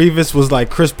Darrelle Revis was like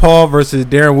Chris Paul versus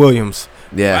Darren Williams.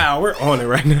 Yeah. Wow, we're on it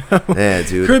right now. Yeah,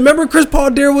 dude. Remember Chris Paul,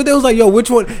 Darren Williams? They was like, yo, which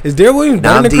one? Is Darren Williams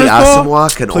better than Chris Paul? Nnamdi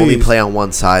Asomugha can only play on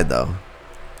one side, though.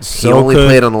 So he only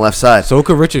played on the left side. So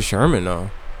could Richard Sherman,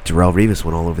 though. Darrelle Revis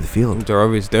went all over the field.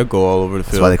 Darrelle Revis did go all over the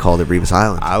field. That's why they called it Revis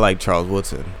Island. I like Charles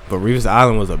Woodson. But Revis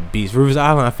Island was a beast. Revis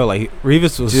Island, I felt like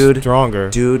Revis was stronger.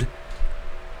 Dude,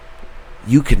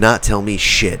 you could not tell me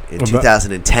shit in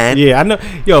 2010. Yeah, I know.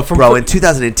 Yo, in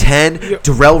 2010,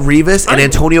 Darrelle Revis and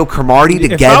Antonio Cromartie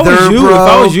together, If bro.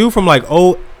 I was you from like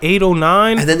 08,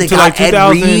 09 and then they to got like Ed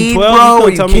 2012, Reed, bro. Are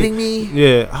you kidding me?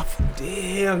 Yeah.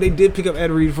 Damn, they did pick up Ed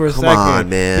Reed for a second. Come on,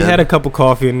 man. He had a cup of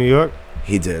coffee in New York.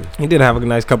 He did. He did have a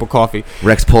nice cup of coffee.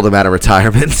 Rex pulled him out of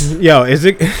retirement. Yo, is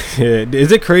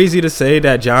it crazy to say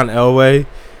that John Elway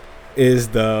is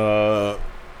the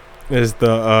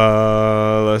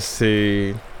let's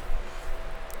see,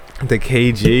 the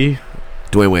KG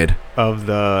Dwayne Wade of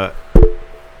the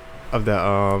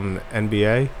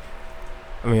NBA?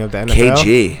 I mean, of the NFL.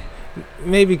 KG.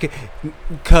 Maybe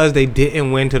because they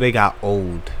didn't win till they got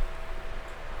old.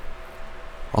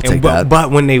 I'll take that.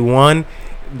 But when they won,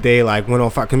 they like went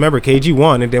on fire. Cause remember, KG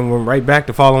won and then went right back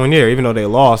the following year. Even though they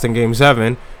lost in Game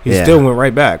 7, he still went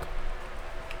right back.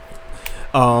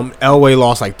 Elway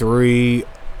lost like three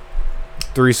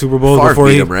Super Bowls Favre before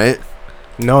beat him, right?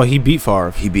 No, he beat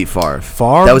Favre. He beat Favre.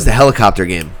 Favre? That was the helicopter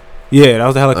game. Yeah, that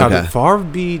was the helicopter. Okay. Favre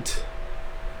beat.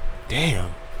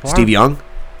 Damn. Steve Young?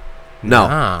 No,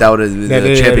 that was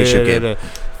the championship game.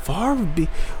 Favre beat.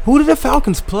 Who did the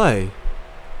Falcons play?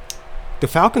 The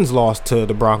Falcons lost to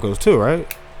the Broncos too, right?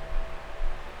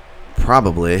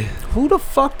 Probably. Who the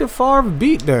fuck did Favre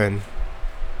beat then?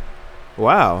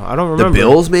 Wow, I don't remember. The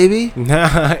Bills, maybe?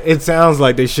 Nah, it sounds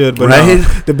like they should, but right? No.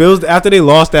 The Bills, after they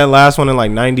lost that last one in like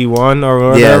 91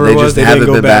 or whatever yeah, they it was, just they haven't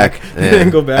didn't go been back. They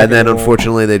didn't go back. And then,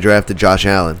 unfortunately, they drafted Josh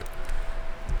Allen.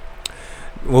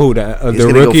 Whoa, the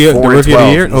rookie of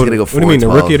the year? He's going to go 4-12. What do you mean, the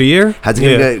rookie of the year? How's he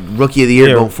going to get rookie of the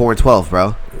year going 4-12,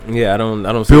 bro? Yeah, I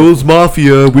don't see Bills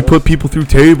Mafia, we put people through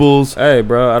tables. Hey,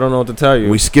 bro, I don't know what to tell you.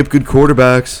 We skip good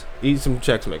quarterbacks. Eat some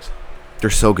Chex Mix. They're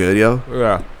so good, yo.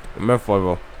 Yeah. Meth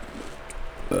flavor.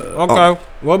 Okay.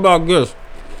 What about this?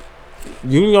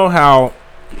 You know how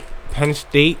Penn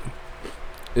State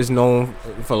is known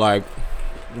for like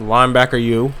linebacker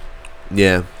U?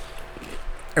 Yeah.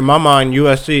 In my mind,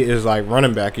 USC is like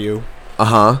running back U.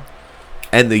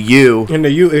 And the U. And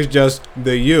the U is just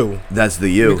the U. That's the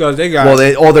U. Because they got...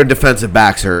 all their defensive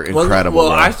backs are incredible.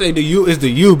 Well, I say the U is the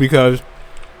U because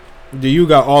the U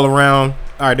got all around...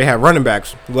 All right, they have running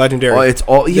backs, legendary. Oh, it's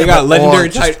all... Yeah, they got legendary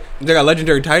They got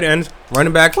legendary tight ends,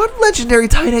 running backs. What legendary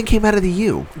tight end came out of the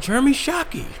U? Jeremy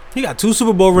Shockey. He got 2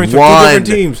 Super Bowl rings for 2 different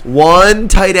teams. One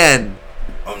tight end.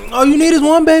 All you need is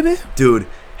one, baby. Dude,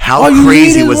 how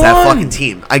crazy was that fucking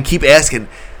team? I keep asking...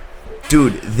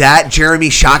 Dude, that Jeremy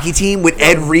Shockey team with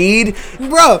Ed Reed,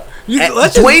 bro,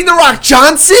 Dwayne The Rock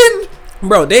Johnson,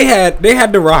 bro. They had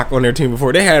The Rock on their team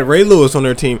before. They had Ray Lewis on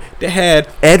their team. They had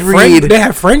Ed Reed. They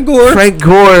had Frank Gore, Clinton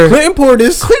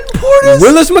Portis,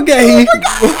 Willis McGahee.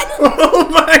 Oh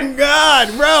my God,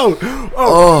 bro.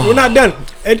 Oh, we're not done.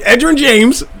 Edgerrin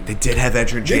James. They did have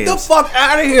Edgerrin James. Get the fuck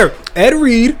out of here. Ed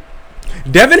Reed,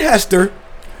 Devin Hester.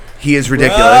 He is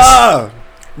ridiculous.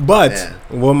 But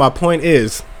what my point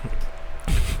is.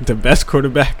 The best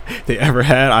quarterback they ever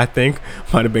had, I think,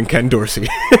 might have been Ken Dorsey.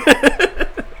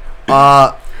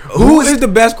 Who is the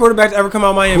best quarterback to ever come out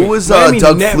of Miami? Who was Doug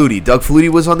Flutie? Doug Flutie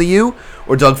was on the U?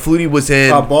 Or Doug Flutie was in...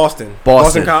 Boston.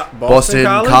 Boston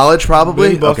College,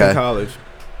 probably? Boston College.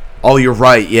 Oh, you're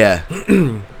right, yeah.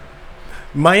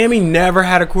 Miami never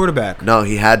had a quarterback. No,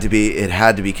 it had to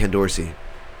be Ken Dorsey.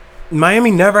 Miami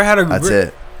never had a... That's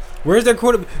it. Where's their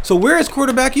quarterback? So where is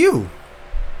quarterback U?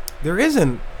 There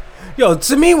isn't. Yo,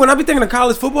 to me, when I be thinking of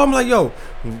college football, I'm like, yo,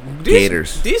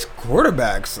 Gators. These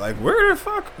quarterbacks, like, where the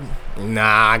fuck?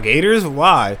 Nah, Gators?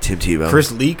 Why? Tim Tebow.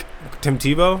 Chris Leak? Tim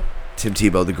Tebow? Tim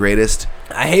Tebow, the greatest.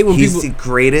 I hate when He's the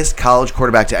greatest college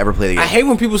quarterback to ever play the game. I hate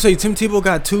when people say Tim Tebow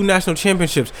got 2 national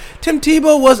championships. Tim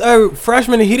Tebow was a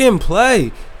freshman and he didn't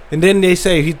play. And then they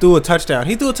say he threw a touchdown.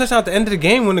 He threw a touchdown at the end of the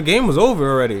game when the game was over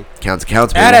already. Counts,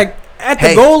 baby. At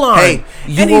the goal line. Hey,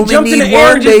 you and only he jumped need in the air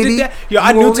one, and just baby. did that. Yo,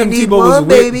 I knew Tim Tebow was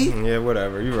baby. Yeah,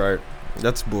 whatever. You're right.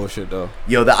 That's bullshit, though.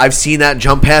 Yo, I've seen that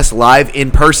jump pass live in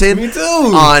person. Me too.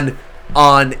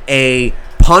 On a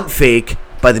punt fake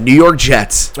by the New York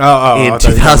Jets in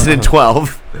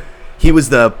 2012. He was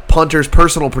the punter's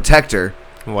personal protector.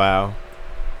 Wow.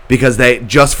 Because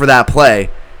just for that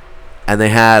play, and they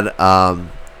had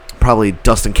probably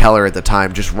Dustin Keller at the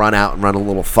time just run out and run a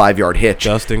little 5-yard hitch.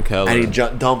 Dustin Keller. And he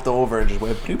dumped over and just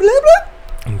went blah, blah,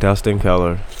 blah. Dustin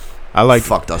Keller.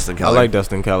 Fuck Dustin Keller. I like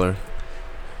Dustin Keller.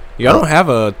 Y'all don't have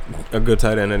a good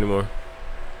tight end anymore.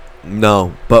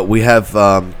 No, but we have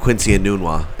Quincy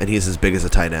Enunwa, and he's as big as a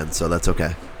tight end, so that's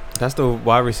okay. That's the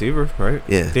wide receiver, right?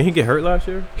 Yeah. Didn't he get hurt last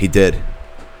year? He did.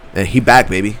 And he back,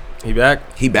 baby. He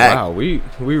back? He back. Wow, we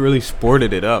really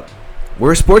sported it up.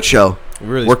 We're a sports show.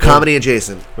 We're comedy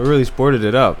adjacent. We really sported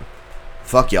it up.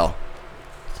 Fuck y'all.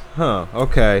 Huh,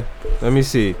 okay. Let me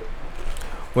see.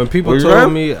 When people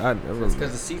told me... It's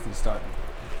because the season's starting.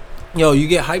 Yo, you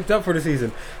get hyped up for the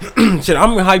season. Shit,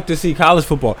 I'm hyped to see college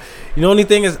football. You know, only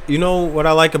thing is, you know what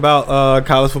I like about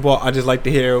college football? I just like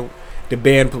to hear the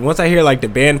band. Once I hear like the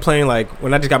band playing, like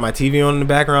when I just got my TV on in the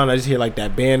background, I just hear like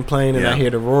that band playing, and I hear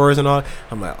the roars and all.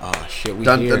 I'm like, oh shit, we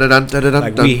here.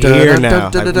 Like we here now.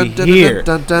 Like we here. Is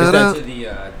that to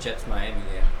the Jets Miami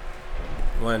game?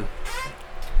 When?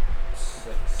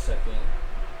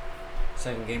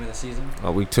 Second game of the season.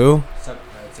 Week 2.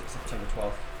 September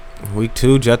 12th. Week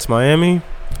 2, Jets Miami.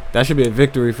 That should be a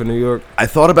victory for New York. I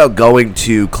thought about going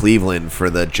to Cleveland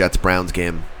for the Jets Browns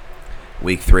game,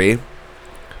 week 3.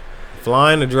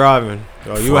 Flying or driving?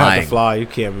 Oh, you have to fly. You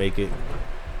can't make it.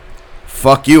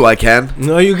 Fuck you, I can.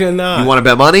 No, you cannot. You want to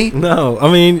bet money? No,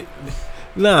 I mean,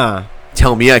 nah.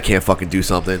 Tell me I can't fucking do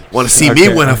something. Want to see me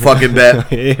win a fucking bet?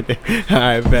 All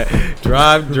right, bet.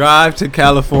 Drive to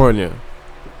California.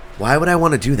 Why would I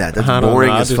want to do that? That's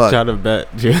boring as fuck. I'll just try to bet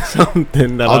you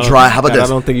something that I'll drive. How about this? I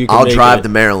don't think you can I'll drive to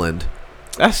Maryland.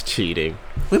 That's cheating.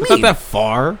 What do you mean? Not that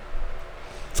far.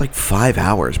 It's like 5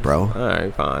 hours, bro. All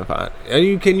right,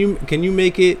 fine. Can you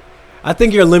make it? I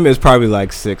think your limit is probably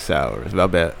like 6 hours. I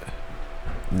bet.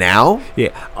 Now?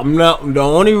 Yeah, I'm not. The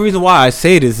only reason why I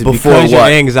say this is Before because what?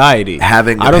 your anxiety.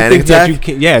 Having the I don't panic think attack? that you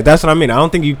can. Yeah, that's what I mean. I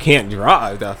don't think you can't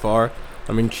drive that far.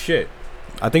 I mean, shit.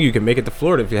 I think you can make it to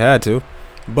Florida if you had to.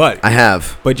 But I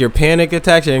have. But your panic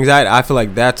attacks, your anxiety, I feel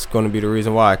like that's going to be the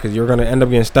reason why. Because you're going to end up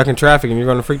getting stuck in traffic and you're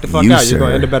going to freak the fuck out. You're going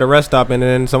to end up at a rest stop and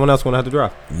then someone else going to have to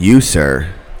drive. You,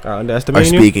 sir, are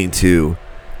speaking to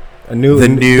the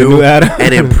new Adam.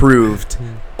 And improved,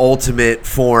 ultimate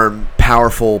form,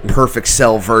 powerful, perfect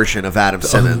cell version of Adam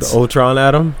Simmons. The Ultron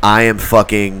Adam? I am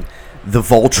fucking the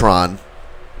Voltron.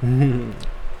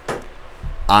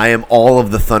 I am all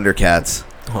of the Thundercats.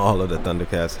 All of the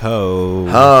Thundercats. Ho.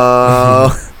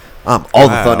 I'm all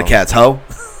the Thundercats. Ho.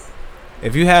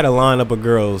 If you had a lineup of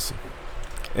girls,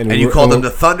 and you called them the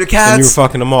Thundercats, and you were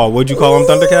fucking them all, would you call them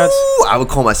Thundercats? I would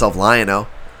call myself Lion-O.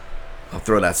 I'll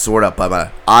throw that sword up by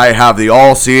my. I have the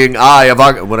all-seeing eye of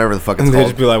whatever the fuck it's They'd called.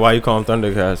 just be like, "Why you call them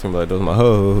Thundercats?" And be like, "Those are my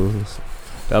hoes."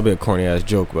 That'd be a corny ass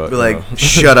joke, but be like,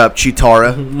 "Shut up,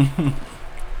 Chitara."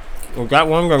 We got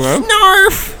one going.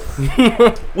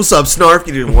 Snarf. What's up, Snarf?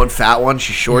 You did one fat one.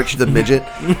 She's short. She's a midget.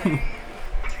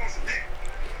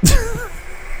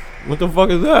 What the fuck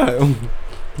is that?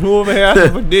 Who over here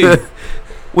asking for D?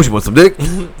 What, you want some dick?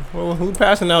 Well, who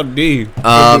passing out D?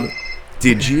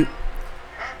 Did you?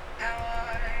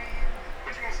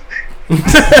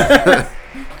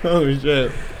 Oh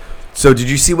shit! So did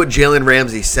you see what Jalen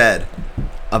Ramsey said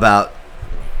about?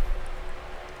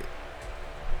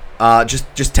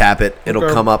 Just tap it. It'll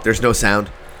come up. There's no sound.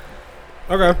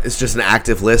 Okay. It's just an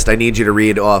active list. I need you to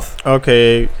read off.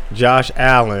 Okay, Josh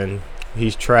Allen,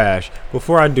 he's trash.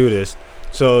 Before I do this,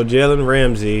 so Jalen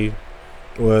Ramsey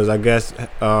was, I guess,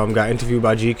 got interviewed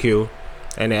by GQ,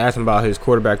 and they asked him about his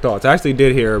quarterback thoughts. I actually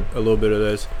did hear a little bit of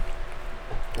this.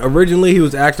 Originally, he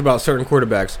was asked about certain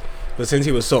quarterbacks, but since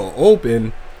he was so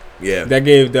open, that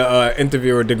gave the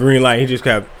interviewer the green light. He just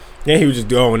kept, he was just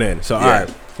going in. So, all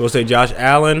right, we'll say Josh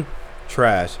Allen,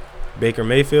 trash. Baker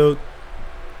Mayfield,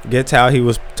 gets how he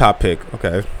was top pick.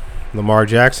 Okay. Lamar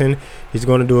Jackson, he's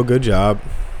going to do a good job.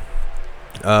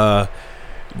 Joe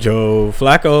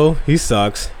Flacco, he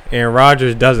sucks. Aaron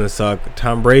Rodgers doesn't suck.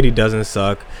 Tom Brady doesn't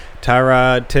suck.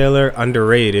 Tyrod Taylor,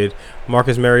 underrated.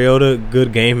 Marcus Mariota,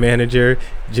 good game manager.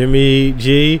 Jimmy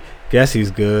G, guess he's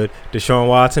good. Deshaun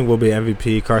Watson will be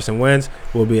MVP. Carson Wentz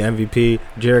will be MVP.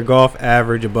 Jared Goff,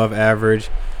 average, above average.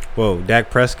 Whoa, Dak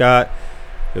Prescott,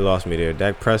 he lost me there.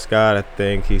 Dak Prescott, I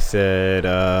think he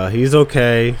said he's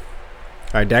okay. All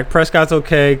right, Dak Prescott's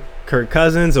okay. Kirk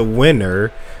Cousins, a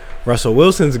winner. Russell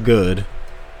Wilson's good.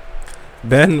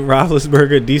 Ben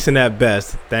Roethlisberger, decent at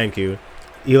best. Thank you.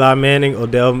 Eli Manning,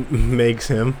 Odell makes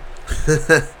him.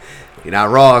 You're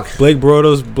not wrong. Blake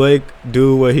Bortles,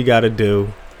 do what he got to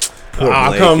do.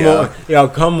 Blake, come on. Yo,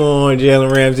 come on,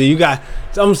 Jalen Ramsey. You got...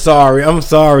 I'm sorry.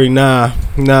 Nah.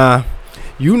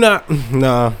 You not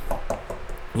going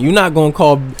to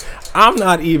call... I'm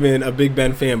not even a Big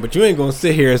Ben fan, but you ain't going to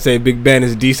sit here and say Big Ben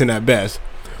is decent at best.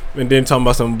 And then talking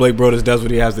about some Blake Bortles does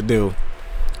what he has to do.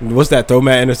 What's that, throw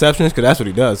mad interceptions? Because that's what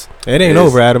he does. It ain't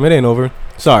over, Adam. It ain't over.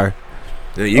 Sorry.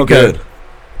 Yeah, you good.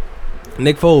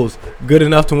 Nick Foles, good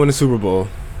enough to win a Super Bowl.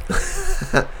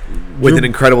 With an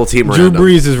incredible team around him. Drew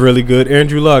Brees is really good.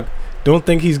 Andrew Luck, don't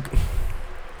think he's...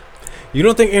 You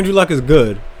don't think Andrew Luck is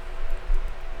good?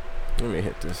 Let me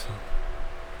hit this.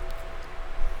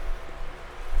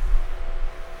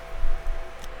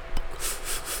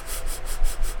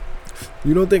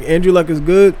 You don't think Andrew Luck is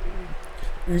good?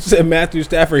 You said Matthew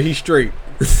Stafford, he's straight.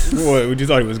 What, would you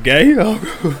thought he was gay?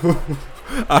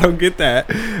 I don't get that.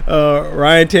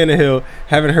 Ryan Tannehill,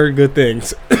 haven't heard good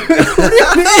things.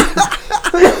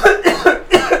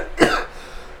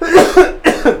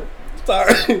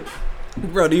 Sorry.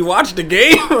 Bro, do you watch the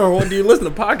game or do you listen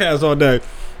to podcasts all day?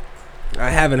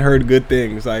 I haven't heard good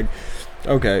things. Like,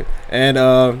 okay.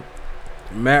 And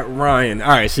Matt Ryan. All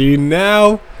right, see,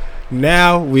 now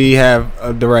we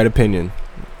have the right opinion.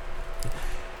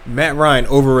 Matt Ryan,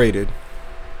 overrated.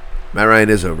 Matt Ryan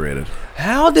is overrated.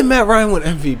 How did Matt Ryan win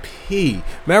MVP?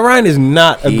 Matt Ryan is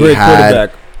not a great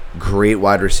quarterback. Great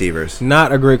wide receivers.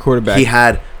 Not a great quarterback. He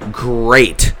had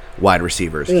great wide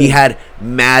receivers. He had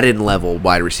Madden level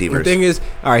wide receivers. The thing is,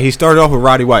 all right, he started off with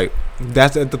Roddy White.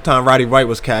 That's at the time Roddy White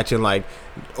was catching like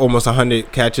almost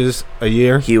 100 catches a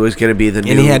year. He was going to be the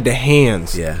new... And he had the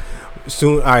hands. Yeah.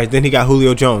 Soon, all right, then he got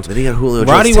Julio Jones.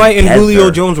 Roddy White and Julio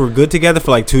Jones were good together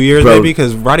for like 2 years, maybe,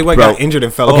 because Roddy White got injured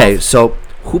and fell off. Okay, so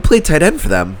who played tight end for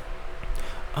them?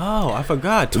 Oh, I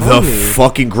forgot. Tony. The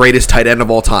fucking greatest tight end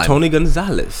of all time. Tony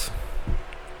Gonzalez.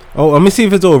 Oh, let me see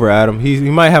if it's over, Adam. He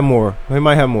might have more. He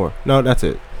might have more. No, that's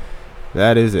it.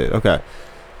 That is it. Okay.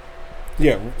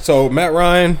 Yeah, so Matt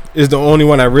Ryan is the only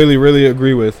one I really, really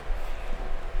agree with.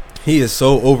 He is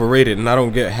so overrated, and I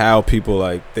don't get how people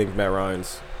like think Matt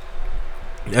Ryan's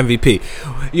MVP.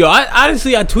 Yo, I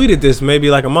honestly tweeted this maybe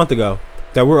like a month ago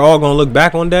that we're all gonna look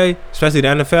back one day, especially the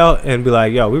NFL, and be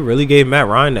like, yo, we really gave Matt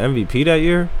Ryan the MVP that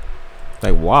year?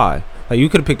 Like, why? Like, you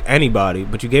could have picked anybody,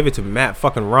 but you gave it to Matt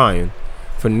fucking Ryan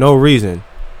for no reason.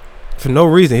 For no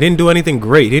reason. He didn't do anything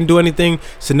great. He didn't do anything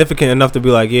significant enough to be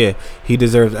like, yeah, he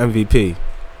deserves MVP.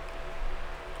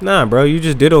 Nah, bro, you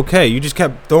just did okay. You just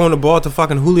kept throwing the ball to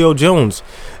fucking Julio Jones.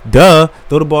 Throw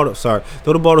the ball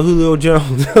to Julio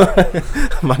Jones.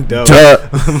 My dog.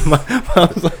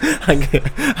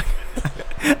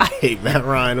 I hate Matt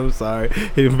Ryan. I'm sorry.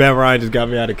 Matt Ryan just got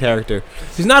me out of character.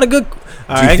 He's not a good. Do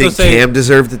you think Cam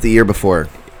deserved it the year before?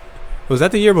 Was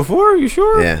that the year before? You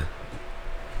sure? Yeah.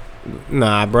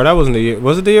 Nah, bro, that wasn't the year.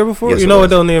 Was it the year before? Yes, you know, it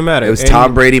don't even matter. It was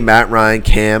Tom Brady, Matt Ryan,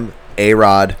 Cam,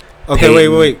 A-Rod. Okay,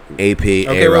 Peyton, wait. AP,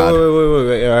 Okay, A-Rod.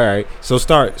 wait. All right. So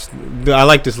start. I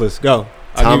like this list. Go.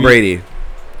 Tom Brady.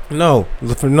 No.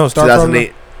 Start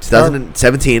 2008,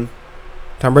 2017.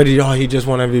 Tom Brady. Oh, he just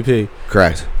won MVP.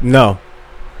 Correct. No.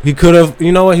 He could have.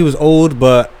 You know what? He was old,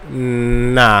 but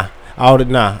nah. I would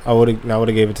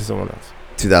have gave it to someone else.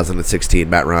 2016,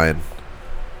 Matt Ryan.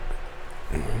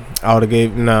 I would have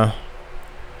gave I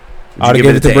would have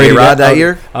given it to Brady A-Rod that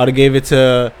year. I would have gave it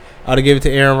to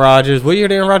Aaron Rodgers. What year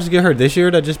did Aaron Rodgers get hurt? This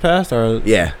year that just passed, or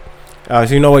yeah. So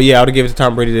you know what? Yeah, I would have given it to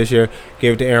Tom Brady this year.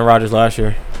 Gave it to Aaron Rodgers last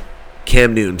year.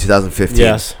 Cam Newton, 2015.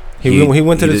 Yes, he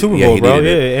went to the Super Bowl, bro.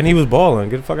 Yeah, and he was balling.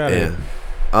 Get the fuck out of here.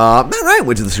 Matt Ryan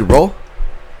went to the Super Bowl.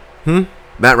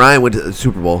 Matt Ryan went to the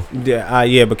Super Bowl.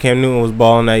 Yeah, but Cam Newton was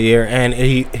balling that year, and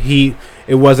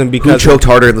it wasn't because who choked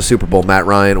harder in the Super Bowl, Matt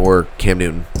Ryan or Cam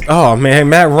Newton? Oh man,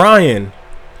 Matt Ryan.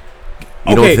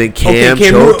 You don't think Cam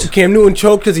choked? Cam Newton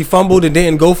choked because he fumbled and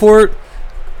didn't go for it.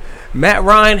 Matt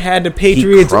Ryan had the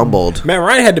Patriots. He crumbled. Matt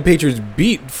Ryan had the Patriots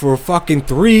beat for fucking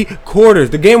 3 quarters.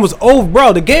 The game was over,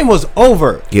 bro. The game was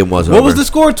over. What was the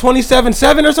score?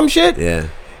 27-7 or some shit? Yeah.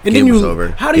 And then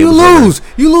how do you lose?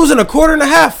 You lose in a quarter and a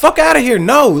half. Fuck out of here.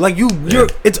 No, like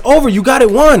it's over. You got it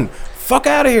won. Fuck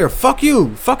out of here. Fuck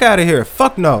you. Fuck out of here.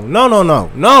 Fuck no.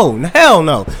 No. Hell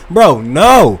no. Bro,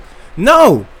 no.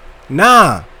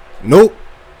 Nah. Nope.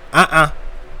 Nah,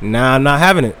 I'm not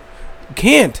having it.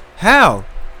 Can't. How?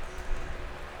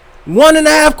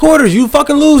 1.5 quarters. You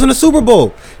fucking lose in the Super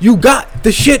Bowl. You got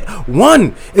the shit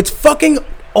won. It's fucking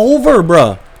over,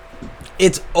 bruh.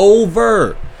 It's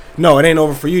over. No, it ain't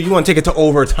over for you. You want to take it to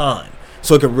overtime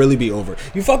so it can really be over.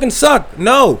 You fucking suck.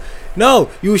 No.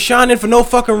 You was shining for no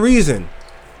fucking reason.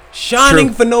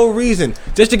 For no reason.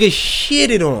 Just to get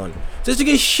shitted on.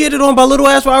 By little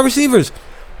ass wide receivers.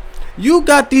 You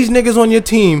got these niggas on your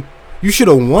team. You should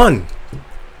have won.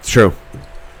 It's true.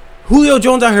 Julio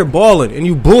Jones out here balling and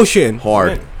you bullshitting.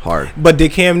 Hard. But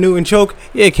did Cam Newton choke?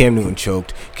 Yeah, Cam Newton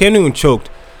choked.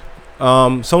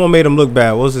 Someone made him look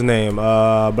bad. What's his name?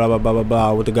 Blah blah blah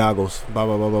blah with the goggles.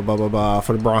 Blah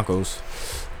for the Broncos.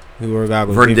 Who were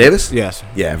goggles? Vernon Davis? Yes.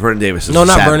 Yeah, Vernon Davis. No,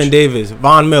 not Vernon Davis.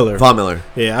 Von Miller.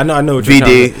 Yeah, I know what you're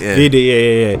talking about.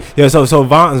 VD. Yeah. So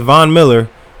Von Miller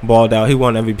balled out. He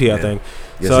won MVP, I think.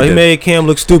 Yes, so he made Cam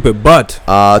look stupid. But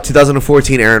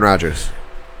 2014, Aaron Rodgers.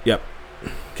 Yep.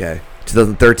 Okay.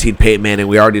 2013, Peyton Manning.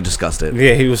 We already discussed it.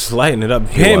 Yeah, he was lighting it up.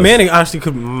 Peyton Manning actually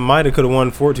could have won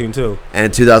 14 too.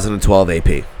 And 2012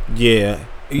 AP. Yeah.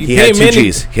 He had 2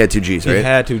 G's. He had 2 G's, right? He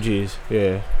had 2 G's.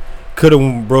 Yeah. Could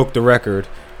have broke the record.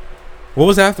 What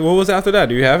was after that?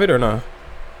 Do you have it or not?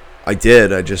 I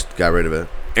did. I just got rid of it.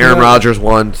 Aaron Rodgers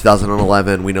won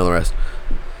 2011. We know the rest.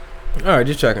 All right,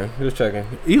 just checking.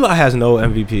 Eli has no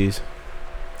MVPs.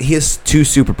 He has 2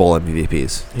 Super Bowl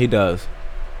MVPs. He does.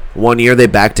 1 year they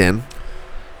backed in,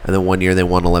 and then 1 year they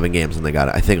won 11 games and they got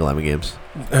it. I think 11 games.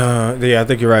 Yeah, I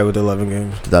think you're right with 11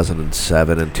 games.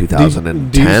 2007 and 2010.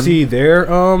 Do you see their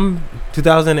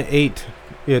 2008?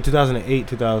 Yeah, 2008,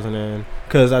 2000,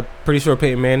 because I'm pretty sure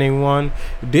Peyton Manning won.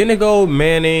 Didn't it go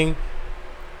Manning?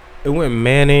 It went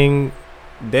Manning,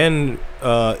 then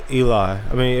Eli.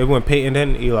 I mean, it went Peyton,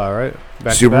 then Eli, right?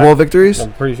 Back Super Bowl victories?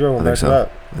 I'm pretty sure it went back to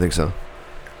back. I think so.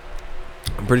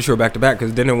 I'm pretty sure back to back,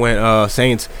 because then it went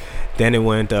Saints. Then it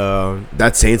went.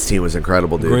 That Saints team was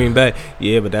incredible, dude. Green Bay.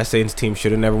 Yeah, but that Saints team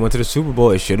should have never went to the Super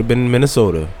Bowl. It should have been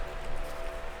Minnesota.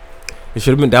 It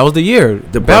should have been. That was the year.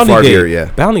 The Brett Favre year,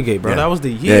 yeah. Bounty Gate, bro. Yeah. That was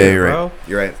the year, yeah, you're bro. Right.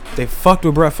 You're right. They fucked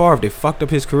with Brett Favre. They fucked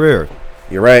up his career.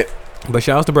 You're right. But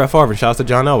shout out to Brett Favre and shout out to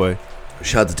John Elway.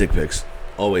 Shout out to Dick Pics.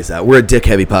 Always that. We're a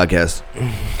dick-heavy podcast.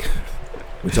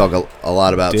 We talk a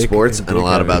lot about sports and a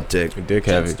lot heavy. About dick. Dick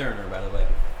heavy. Jen Sterner, by the way.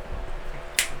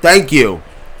 Thank you.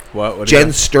 What Jen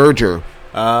Sturger.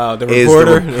 The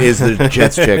reporter is the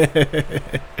Jets chick.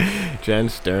 Jen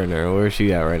Sterner, where is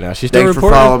she at right now? She's still Thanks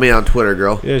reporting. for following me on Twitter,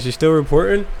 girl. Yeah, she's still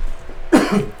reporting.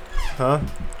 Huh?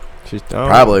 She's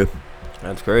probably.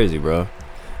 That's crazy, bro.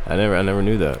 I never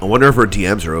knew that. I wonder if her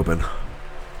DMs are open.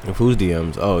 If whose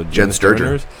DMs? Oh, Jen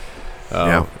Sturger. Oh,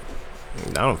 yeah.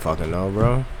 I don't fucking know,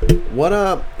 bro.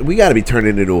 What we got to be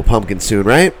turning into a pumpkin soon,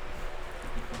 right?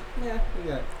 Yeah,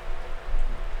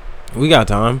 we got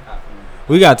time.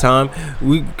 We got time.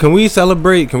 Can we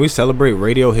celebrate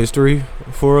radio history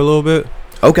for a little bit?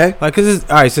 Okay. Like, cause it's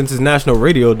all right since it's National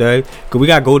Radio Day. Cause we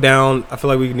gotta go down. I feel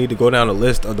like we need to go down a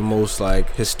list of the most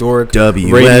like historic radio.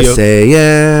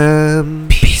 WSAM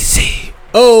PC.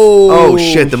 Oh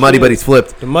shit! The Muddy Buddies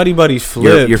flipped. The Muddy Buddies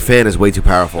flipped. Your fan is way too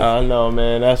powerful. I know,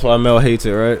 man. That's why Mel hates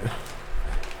it, right?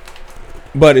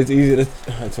 But it's easy to.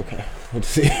 It's okay. Let's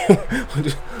see.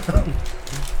 Eat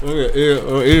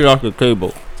it off the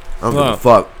table. I don't give a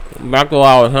fuck. Back to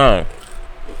our time.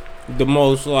 The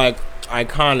most like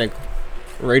iconic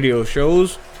radio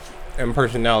shows and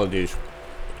personalities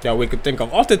that we could think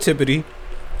of off the tippity,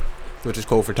 which is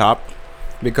code for top,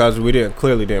 because we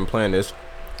clearly didn't plan this.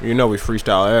 You know, we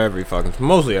freestyle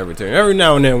mostly everything. Every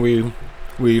now and then we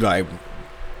like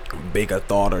bake a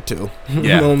thought or two.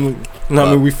 Yeah. We'll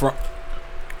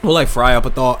like fry up a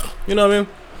thought. You know what I mean?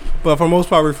 But for the most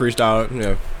part, we freestyle it.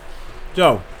 Yeah.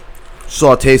 So,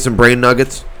 saute some brain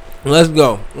nuggets. Let's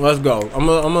go. I'm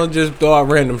gonna just throw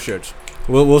out random shits.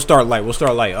 We'll start light.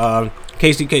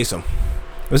 Casey Kasem.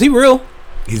 Was he real?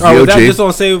 He's was that VOG. just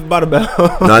on Saved by the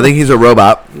Bell? No, I think he's a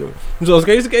robot. So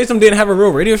Casey Kasem didn't have a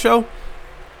real radio show?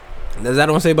 Is that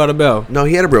on Saved by the Bell? No,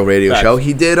 he had a real radio Facts. show.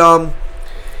 He did.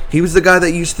 He was the guy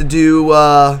that used to do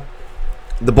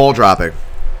the ball dropping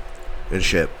and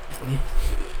shit.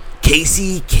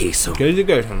 Casey Kasem. Casey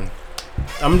Kasem.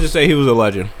 I'm gonna just say he was a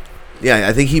legend. Yeah,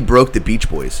 I think he broke the Beach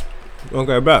Boys.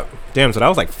 Okay, bet. Damn, so that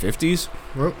was like 50s?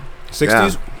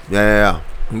 60s? Yeah.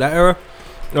 In that era?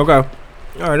 Okay.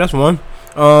 Alright, that's one.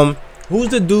 Who's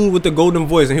the dude with the golden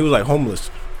voice and he was like homeless?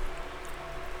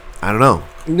 I don't know.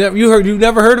 You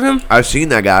never heard of him? I've seen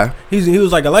that guy. He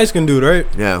was like a light skinned dude, right?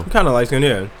 Yeah. Kind of light skinned,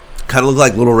 yeah. Kind of looked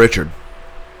like Little Richard.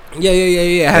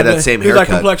 Yeah. Had that same he was like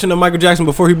haircut. complexion of Michael Jackson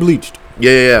before he bleached.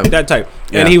 Yeah. That type.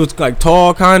 Yeah. And he was like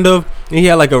tall, kind of. And he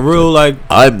had like a real like.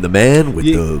 I'm the man with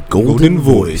the golden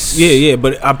voice. Yeah.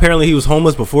 But apparently he was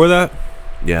homeless before that.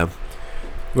 Yeah.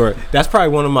 Right. That's probably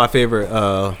one of my favorite.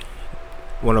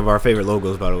 One of our favorite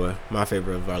logos, by the way. My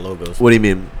favorite of our logos. What do you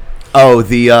mean? Oh,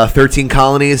 the 13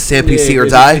 colonies, Sam PC or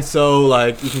die? It's so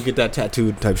like you can get that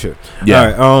tattooed type shit.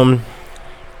 Yeah. All right.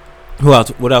 Who else?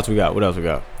 What else we got?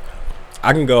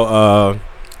 I can go.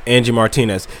 Angie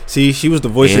Martinez. See, she was the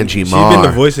voice. She's been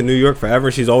the voice in New York forever.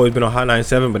 She's always been on Hot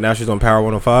 97, but now she's on Power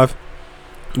 105.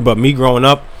 But me growing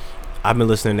up, I've been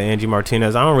listening to Angie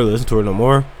Martinez. I don't really listen to her no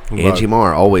more. Angie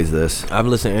Mar, always this. I've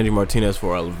been listening to Angie Martinez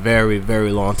for a very,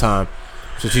 very long time.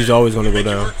 So she's always going to go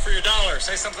down. For your dollar,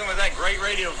 say something with that great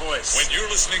radio voice. When you're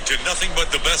listening to nothing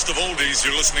but the best of oldies,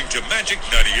 you're listening to Magic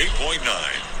 98.9.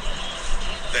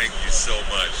 Thank you so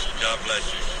much. God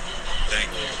bless you. Thank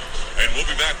you. And we'll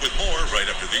be back with more right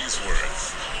after these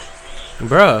words.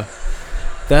 Bruh,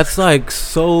 that's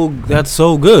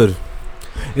so good.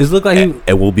 It's look like and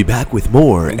we'll be back with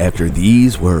more after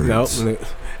these words. No,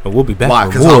 and we'll be back. Why?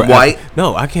 With Because more I'm white.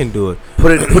 No, I can't do it. Put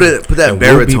that and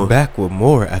baritone. We'll be back with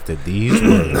more after these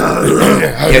words.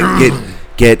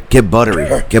 Get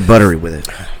buttery. Get buttery with it.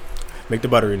 Make the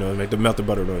buttery noise. Make the melted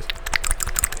butter noise.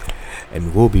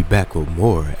 And we'll be back with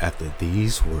more after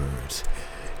these words.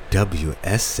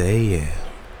 WSAM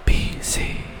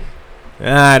PC.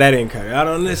 That didn't cut it. I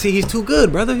don't know. See, he's too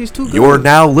good, brother. He's too good. You're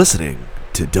now listening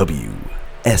to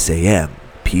WSAM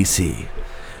PC,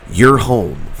 your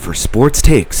home for sports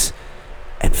takes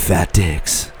and fat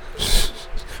dicks.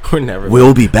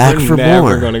 We'll be back for more.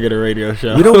 We're gonna get a radio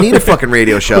show. We don't need a fucking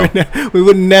radio show. We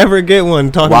would never get one.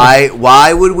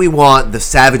 Why would we want the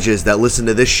savages that listen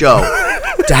to this show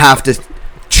to have to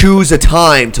choose a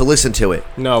time to listen to it?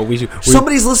 No,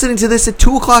 somebody's listening to this at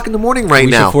 2:00 in the morning right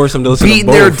now. Should force them to listen beating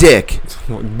to their both. dick.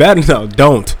 No,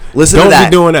 don't Listen don't to that.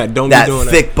 Be doing that. Don't that be doing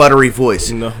thick, that. buttery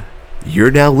voice. No.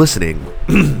 You're now listening.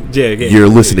 You're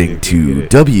listening to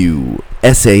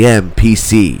WSAM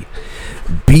PC.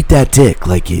 Beat that dick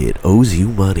like it owes you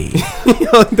money.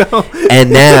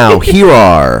 And now here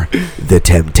are the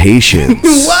Temptations.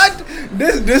 What?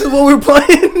 This is what we're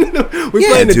playing. We're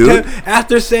playing dude.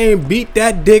 after saying beat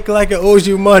that dick like it owes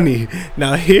you money.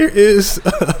 Now here is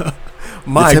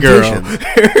my girl.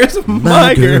 Here's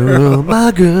my girl.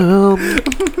 My girl.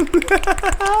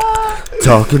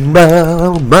 Talking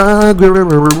about my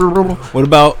girl. What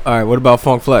about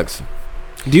Funk Flex?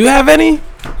 Do you have any?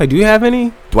 Like, do you have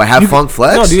any? Do I have Funk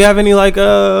Flex? No, do you have any like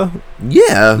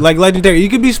yeah, like legendary? You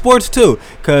could be sports too,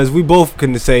 cause we both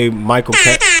can say Michael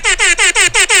K.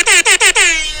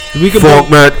 We could Funk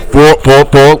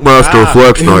Master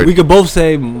Flex Night. We could both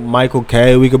say Michael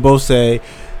K. We could both say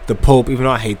the Pope, even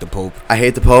though I hate the Pope. I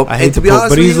hate the Pope. I hate to the be Pope,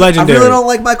 honest but with he's you, legendary. I really don't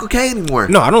like Michael K anymore.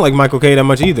 No, I don't like Michael K that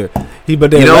much either.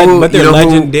 But they're, You know they're who-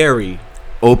 legendary.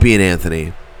 Opie and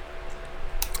Anthony.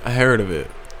 I heard of it.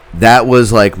 That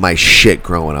was like my shit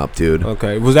growing up, dude.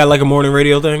 Okay. Was that like a morning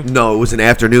radio thing? No, it was an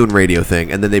afternoon radio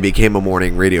thing, and then they became a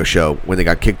morning radio show when they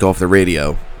got kicked off the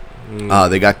radio.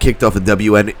 They got kicked off of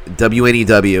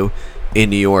WNEW in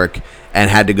New York and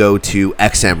had to go to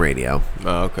XM radio.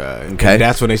 Okay. Okay. And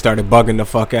that's when they started bugging the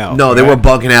fuck out. No, right? they were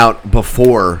bugging out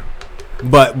before.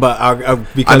 But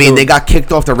because I mean, they got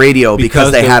kicked off the radio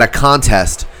because they they- had a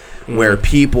contest where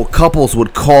couples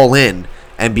would call in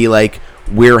and be like,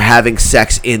 "We're having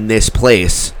sex in this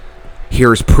place.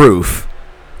 Here's proof."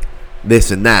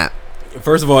 This and that.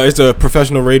 First of all, it's a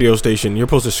professional radio station. You're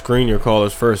supposed to screen your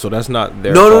callers first, so that's not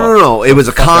their No. fault. It was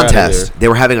a Fuck outta contest. here. They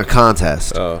were having a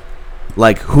contest. Oh.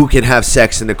 Like, who can have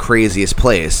sex in the craziest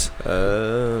place?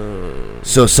 Oh.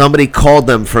 So somebody called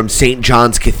them from St.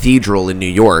 John's Cathedral in New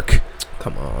York.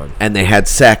 Come on. And they had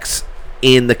sex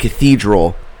in the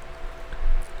cathedral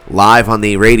live on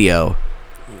the radio.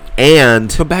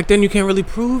 And But back then you can't really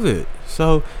prove it.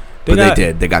 So they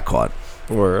did. They got caught.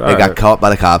 They Alright. got caught by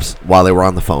the cops while they were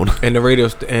on the phone. And the radio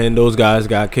and those guys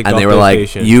got kicked off And they were their like,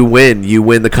 station. you win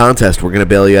the contest. We're going to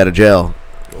bail you out of jail.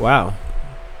 Wow.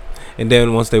 And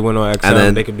then once they went on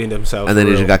XM, they could be themselves. And then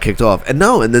they for just real. got kicked off. And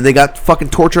then they got fucking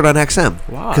tortured on XM.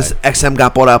 Why? Because XM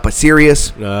got bought out by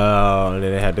Sirius. No, and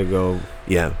then they had to go.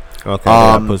 Yeah. Okay, they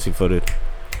got pussyfooted.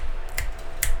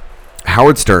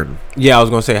 Howard Stern. Yeah, I was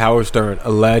gonna say Howard Stern,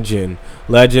 a legend.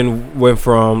 Legend went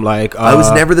from like. I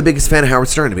was never the biggest fan of Howard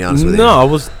Stern, to be honest with you. No, I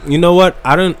was. You know what?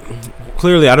 I don't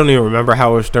even remember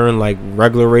Howard Stern like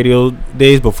regular radio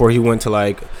days before he went to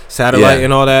like satellite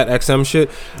and all that XM shit.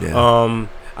 Yeah.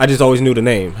 I just always knew the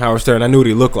name Howard Stern. I knew what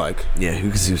he looked like. Yeah,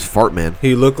 because he was fart man.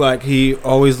 He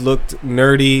always looked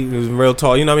nerdy. He was real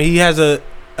tall. You know what I mean? He has a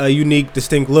unique,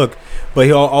 distinct look. But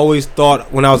he always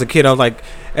thought, when I was a kid, I was like,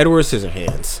 Edward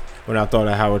Scissorhands. When I thought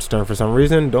of Howard Stern for some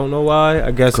reason. Don't know why. I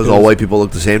guess because all white people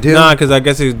look the same too? Nah, because I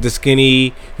guess he was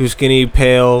skinny,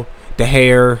 pale, the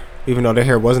hair. Even though their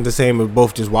hair wasn't the same, it was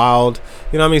both just wild.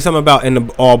 You know what I mean? Something about in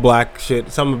the all black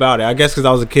shit. Something about it. I guess because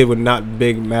I was a kid with not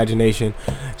big imagination,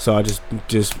 so I just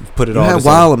put it You all. had the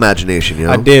same. wild imagination, you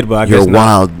know? I did, but You're guess a not.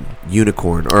 wild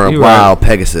unicorn or a You're wild right.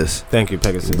 Pegasus. Thank you,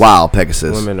 Pegasus. Wild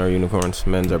Pegasus. Women are unicorns.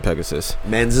 Men's are Pegasus.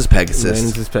 Men's is Pegasus.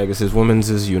 Men's is Pegasus.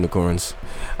 Women's is unicorns.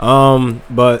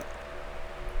 But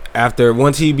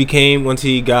once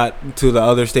he got to the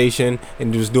other station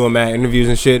and was doing mad interviews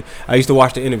and shit, I used to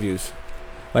watch the interviews.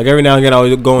 Like every now and again, I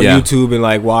would go on YouTube and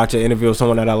like watch an interview of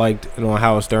someone that I liked, on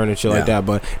Howard Stern and shit like that.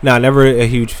 But never a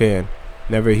huge fan.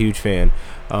 Never a huge fan.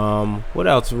 What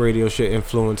else radio shit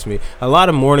influenced me? A lot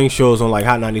of morning shows on like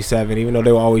Hot 97, even though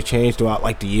they were always changed throughout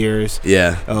like the years.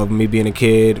 Yeah. Of me being a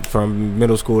kid from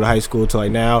middle school to high school to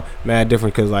like now, mad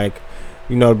different because like,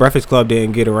 the Breakfast Club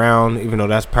didn't get around, even though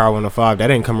that's Power 105. That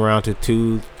didn't come around to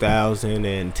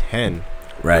 2010.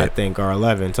 Right. I think, or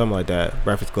 11, something like that.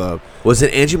 Breakfast Club. Was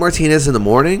it Angie Martinez in the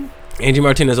morning? Angie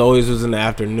Martinez always was in the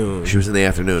afternoon. She was in the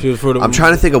afternoon. She was for the, I'm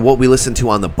trying to think of what we listened to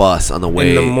on the bus on the way.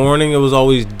 In the morning, it was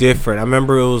always different. I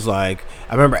remember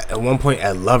at one point,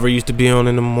 Ed Lover used to be on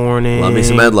in the morning. Love me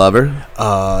some Ed Lover.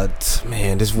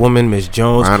 Man, this woman, Miss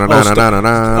Jones. This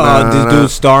This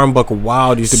dude, Star and Buck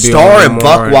Wild used to be Star on in and the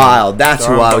Buck morning. Wild. That's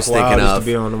Star who and I Buck was thinking Wild of. Used to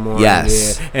be on the morning.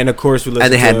 Yes. Yeah. And of course, we listened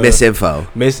And they had to Miss Info.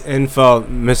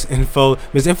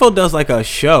 Miss Info does like a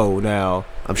show now.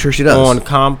 I'm sure she does.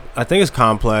 I think it's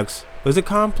Complex. Was it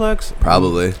Complex?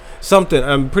 Probably. Something.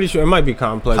 I'm pretty sure it might be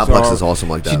Complex. Complex is awesome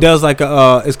like that. She does like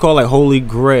it's called like Holy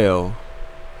Grail.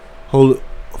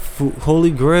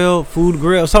 Holy Grail, Food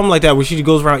Grail, something like that, where she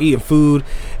goes around eating food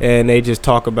and they just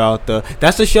talk about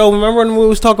that's the show. Remember when we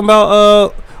was talking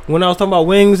about when I was talking about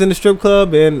wings in the strip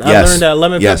club and I learned that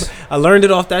lemon pepper. I learned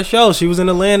it off that show. She was in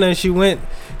Atlanta and she went,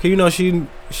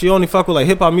 she only fuck with like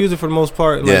hip hop music for the most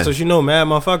part, like, so she know mad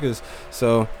motherfuckers.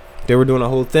 So they were doing a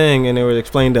whole thing and they were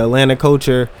explaining the Atlanta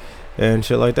culture and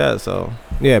shit like that. So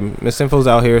yeah, Miss Info's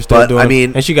out here still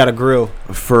doing. And she got a grill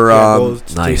for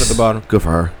nice. At the bottom. Good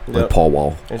for her. Like Paul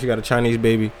Wall. And she got a Chinese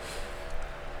baby.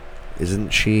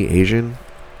 Isn't she Asian?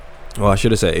 Oh, I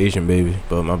should have said Asian baby,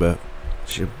 but my bad.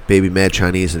 She baby mad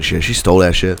Chinese and shit. She stole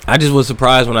that shit. I just was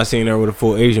surprised when I seen her with a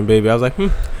full Asian baby. I was like,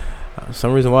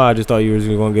 some reason why I just thought you was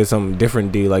gonna get something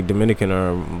different, like Dominican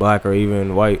or black or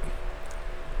even white.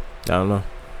 I don't know.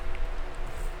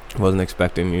 Wasn't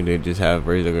expecting you to just have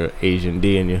regular Asian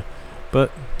D in you,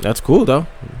 but that's cool though.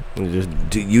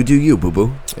 You do you, boo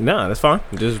boo. Nah, that's fine.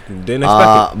 Just didn't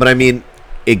expect it. But I mean,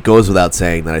 it goes without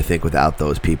saying that I think without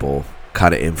those people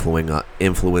kind of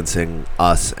influencing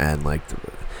us and like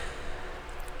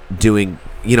doing,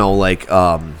 breaking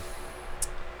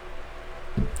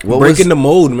the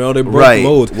mold, man. They broke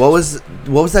mold. What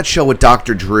was that show with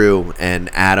Dr. Drew and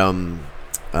Adam?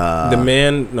 The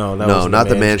Man? No, that no, wasn't not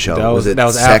the Man Show. That was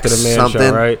after the Man something?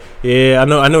 Show, right? Yeah, I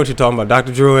know what you're talking about.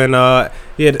 Dr. Drew and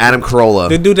Adam Carolla.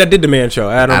 The dude that did the Man Show.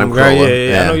 Adam Carolla.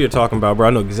 Yeah. I know what you're talking about, bro. I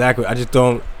know exactly.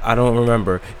 I don't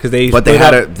remember because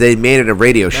they made it a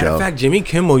radio show. Matter of fact, Jimmy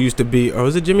Kimmel used to be, or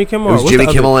was it Jimmy Kimmel? It was Jimmy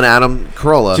Kimmel and Adam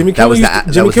Carolla. Jimmy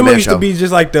Kimmel used to be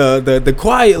just like the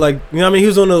quiet, like, you know what I mean? He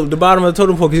was on the bottom of the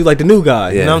totem pole because he was like the new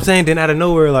guy. Yeah. You know what I'm saying? Then out of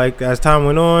nowhere, like as time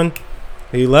went on,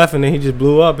 he left and then he just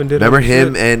blew up and did. Remember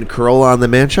him and Carolla on the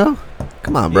Man Show?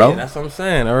 Come on, bro. Yeah, that's what I'm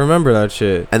saying. I remember that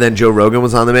shit. And then Joe Rogan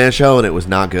was on the Man Show and it was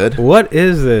not good. What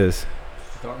is this?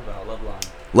 Talking about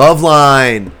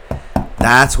Loveline.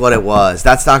 That's what it was.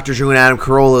 That's Dr. Drew and Adam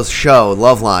Carolla's show,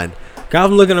 Loveline. God,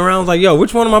 I'm looking around, I was like, yo,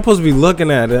 which one am I supposed to be looking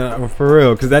at for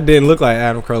real? Because that didn't look like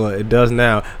Adam Carolla. It does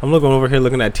now. I'm looking over here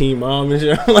looking at Teen Mom and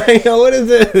shit. I'm like, yo, what is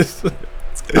this?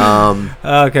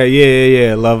 Okay,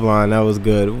 yeah. Loveline, that was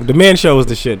good. The Man Show was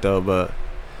the shit though,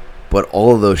 but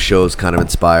all of those shows kind of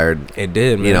inspired. It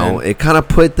did, man. You know, it kind of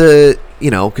put the,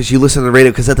 you know, because you listen to the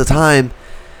radio, because at the time,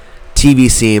 TV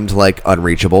seemed like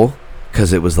unreachable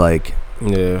because it was like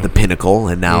the pinnacle,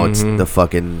 and now it's the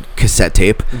fucking cassette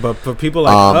tape. But for people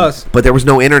like us, but there was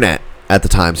no internet at the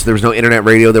time, so there was no internet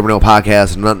radio, there were no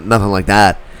podcasts, nothing like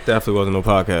that. Definitely wasn't no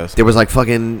podcast. There was like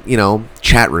fucking, you know,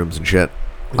 chat rooms and shit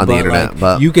on the internet. Like,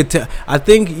 but you could tell. I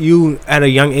think you at a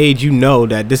young age, you know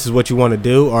that this is what you want to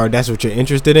do, or that's what you're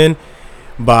interested in,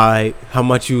 by how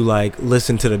much you like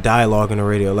listen to the dialogue on the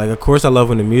radio. Like, of course, I love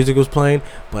when the music was playing,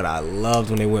 but I loved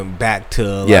when they went back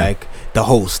to like the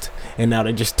host. And now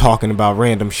they're just talking about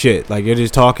random shit. Like, you're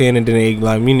just talking, and then they,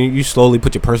 like, I mean, you slowly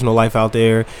put your personal life out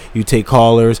there. You take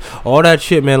callers, all that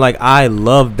shit, man. Like, I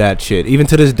love that shit. Even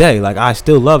to this day, like, I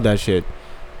still love that shit.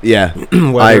 Yeah,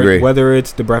 I agree. Whether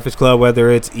it's the Breakfast Club,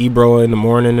 whether it's Ebro in the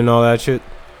morning and all that shit,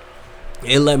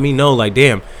 it let me know, like,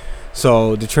 damn.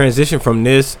 So the transition from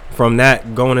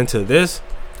that going into this,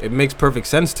 it makes perfect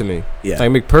sense to me. Yeah, like, it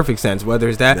makes perfect sense. Whether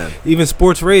it's that, even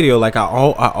sports radio, like I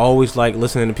always like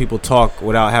listening to people talk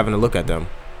without having to look at them.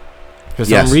 For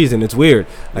some reason, it's weird.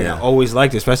 Like, I always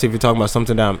liked it, especially if you're talking about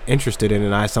something that I'm interested in,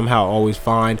 and I somehow always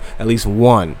find at least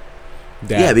one.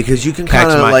 Because you can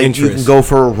kind of like interest. You can go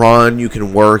for a run, you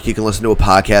can work, you can listen to a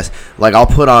podcast. Like, I'll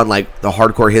put on like the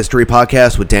Hardcore History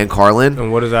podcast with Dan Carlin.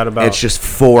 And what is that about? It's just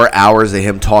 4 hours of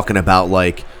him talking about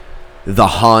like the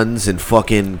Huns and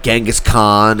fucking Genghis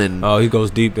Khan, and he goes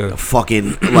deep there.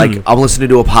 Fucking like, I'm listening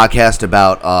to a podcast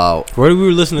about what we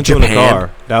were listening to in the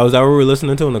car. That what we were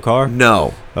listening to in the car?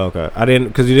 No. Okay, I didn't,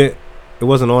 because it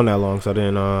wasn't on that long, so I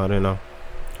didn't know.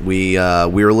 We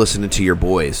were listening to your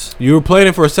boys. You were playing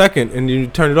it for a second, and you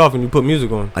turned it off, and you put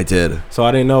music on. I did. So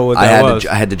I didn't know what that was.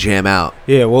 I had to jam out.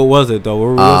 Yeah, what was it though? What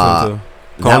were we listening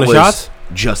to? Calling the shots?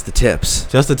 Just the tips.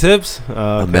 Just the tips?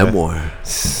 A memoir.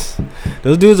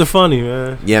 Those dudes are funny,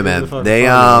 man. Yeah,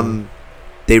 man.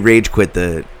 They rage quit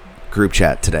the group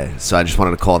chat today, so I just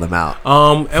wanted to call them out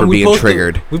for being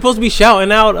triggered. We're supposed to be shouting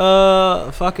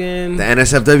out fucking the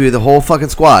NSFW, the whole fucking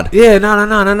squad. Yeah,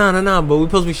 no. But we're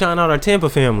supposed to be shouting out our Tampa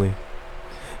family.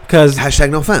 Cause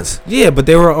 #no offense. Yeah, but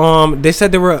they were they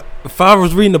said they were, if I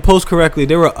was reading the post correctly,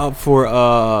 they were up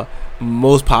for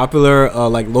most popular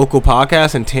like local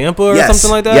podcast in Tampa or something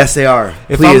like that. Yes, they are.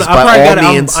 Please, by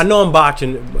all means. I know I'm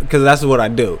botching because that's what I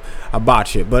do. I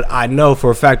botch it, but I know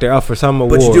for a fact they're up for some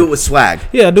award. But you do it with swag.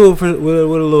 Yeah, I do it with a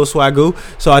little swagoo.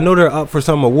 So I know they're up for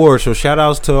some award. So shout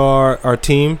outs to our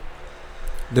team,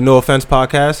 the No Offense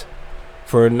podcast,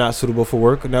 for Not Suitable for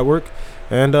Work Network,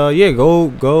 and go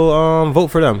vote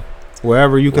for them.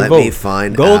 Wherever you can vote. Let me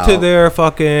find out. Go to their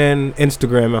fucking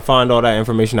Instagram and find all that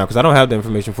information out, because I don't have the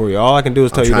information for you. All I can do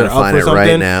is tell you they're up for something,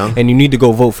 right now, and you need to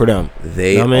go vote for them.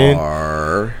 They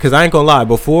are. Because I ain't gonna lie,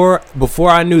 before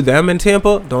I knew them in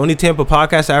Tampa, the only Tampa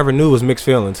podcast I ever knew was Mixed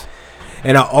Feelings,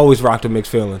 and I always rocked with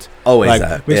Mixed Feelings. Always like,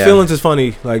 that. Mixed Feelings is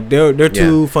funny. Like, they're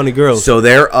two funny girls. So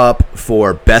they're up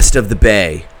for Best of the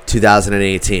Bay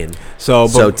 2018.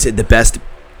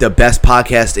 The best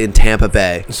podcast in Tampa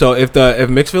Bay. So if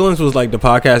Mixed Feelings was like the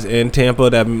podcast in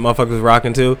Tampa that motherfuckers was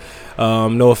rocking to,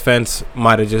 No Offense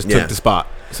might have just took the spot.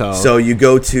 So you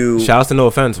go to shouts to No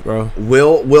Offense, bro.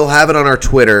 We'll have it on our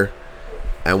Twitter,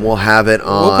 and we'll have it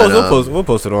on. We'll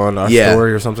post it on our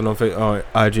story or something on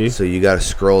IG. So you got to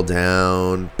scroll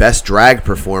down. Best drag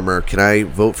performer. Can I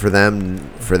vote for them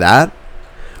for that?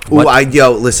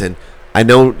 Listen. I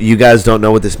know you guys don't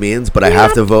know what this means, but I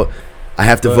have to vote. I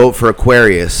have to vote for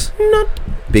Aquarius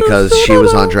because she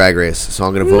was on Drag Race. So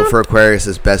I'm going to vote for Aquarius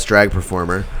as best drag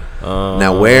performer.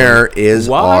 Now, where is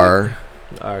our...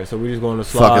 All right, so we're just going to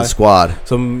fucking squad.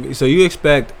 So you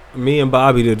expect me and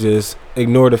Bobby to just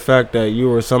ignore the fact that you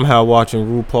were somehow watching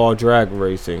RuPaul drag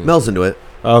racing? Mel's into it.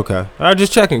 Okay, I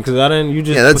just checking because I didn't. You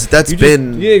just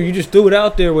you just threw it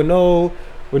out there with no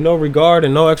regard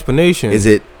and no explanation. Is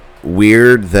it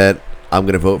weird that I'm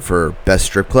gonna vote for best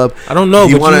strip club? I don't know,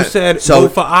 but you said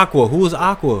vote for Aqua. Who was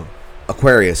Aqua?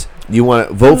 Aquarius. You want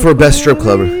to vote for best strip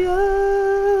club?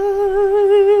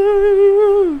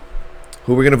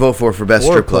 Who we're gonna vote for best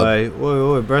strip club?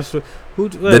 Wait, best strip.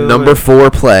 Number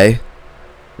 4 play.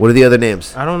 What are the other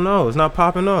names? I don't know. It's not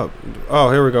popping up.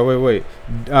 Oh, here we go. Wait.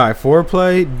 All right,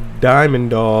 Foreplay, Diamond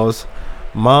Dolls,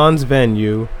 Mon's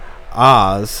Venue,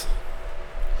 Oz,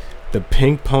 the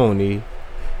Pink Pony,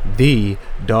 the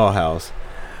Dollhouse.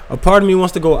 A part of me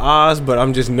wants to go Oz, but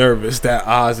I'm just nervous that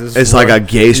Oz is. It's like a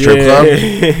gay strip club.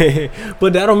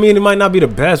 But that don't mean it might not be the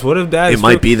best. What if that? It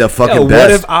might be the fucking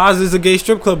best. What if Oz is a gay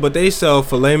strip club, but they sell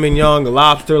filet mignon,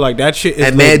 lobster, like that shit is.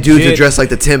 And mad dudes are dressed like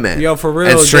the Tin Man. Yo, for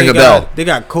real. And string a bell. They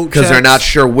got coat checks because they're not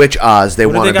sure which Oz they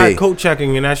want to be. They got coat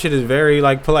checking, and that shit is very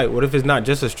like polite. What if it's not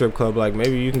just a strip club? Like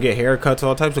maybe you can get haircuts,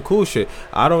 all types of cool shit.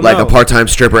 I don't know. Like a part-time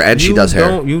stripper, and she does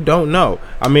hair. You don't know.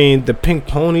 I mean, the Pink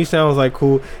Pony sounds like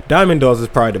cool. Diamond Dolls is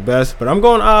probably the best, but I'm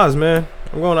going Oz, man.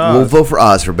 I'm going Oz. We'll vote for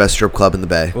Oz for best strip club in the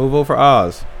Bay. We'll vote for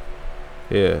Oz.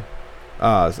 Yeah,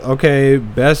 Oz. Okay,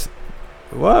 best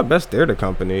theater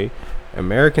company,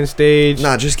 American Stage.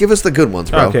 Nah, just give us the good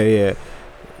ones, bro. Okay, yeah.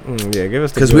 Yeah, give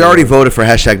us the because we already voted for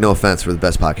 #No Offense for the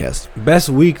best podcast. Best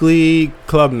weekly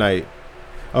club night.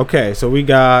 Okay, so we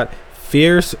got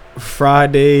Fierce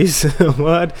Fridays.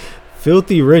 What?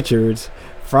 Filthy Richards.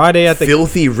 Friday at the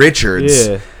Filthy Richards.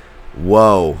 Yeah.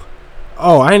 Whoa.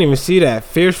 Oh, I didn't even see that.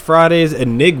 Fierce Fridays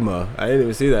Enigma. I didn't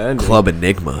even see that. Club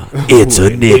Enigma. It's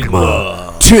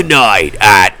Enigma. Tonight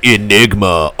at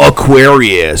Enigma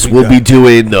Aquarius, we'll be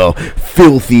doing the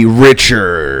Filthy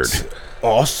Richards.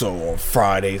 Also on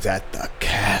Fridays at the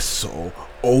Castle.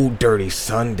 Old Dirty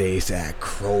Sundays at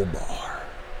Crowbar.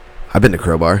 I've been to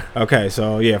Crowbar. Okay,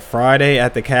 so yeah, Friday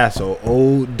at the Castle.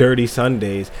 Old Dirty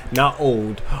Sundays. Not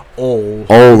old. Old.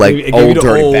 Oh, like old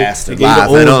dirty bastard. Live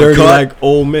old dirty like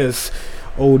Ole Miss.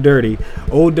 Old Dirty.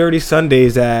 Old Dirty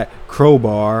Sundays at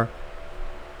Crowbar.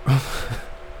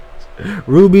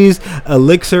 Ruby's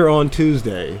Elixir on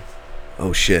Tuesday.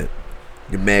 Oh shit.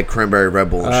 Your mad cranberry Red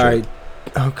Bull and shit.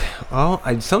 Alright. Okay.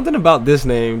 Oh, something about this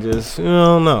name just I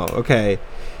don't know. Okay.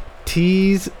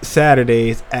 Tease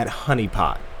Saturdays at Honey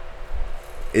Pot.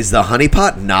 Is the Honey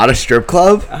Pot not a strip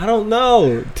club? I don't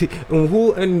know.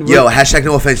 Yo,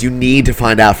 #No Offense. You need to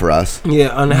find out for us. Yeah,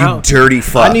 on how dirty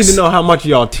fucks. I need to know how much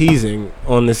y'all teasing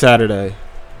on this Saturday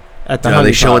at the Honey Pot. Are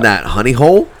they showing that honey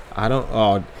hole? I don't.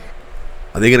 Oh,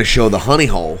 are they gonna show the honey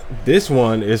hole? This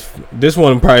one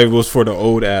probably was for the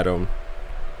old Adam.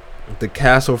 The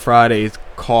Castle Fridays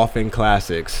Coffin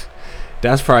Classics.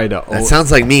 That's probably the old. That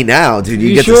sounds like me now, dude.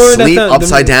 You get to sleep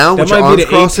upside down with your arms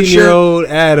crossed and shit. That might be the 18-year-old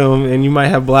Adam, and you might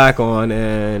have black on,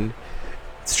 and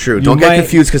it's true. Don't get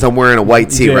confused because I'm wearing a white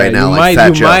tee right now, like Fat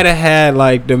Joe. You might have had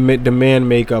like the man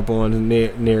makeup on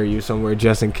near you somewhere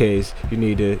just in case you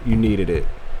needed it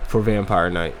for Vampire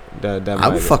Night. I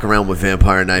would fuck around with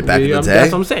Vampire Night back in the day.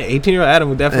 That's what I'm saying. 18-year-old Adam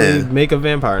would definitely make a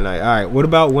Vampire Night. All right. What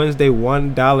about Wednesday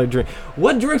 $1 drink?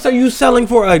 What drinks are you selling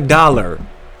for $1?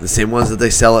 The same ones that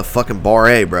they sell at fucking Bar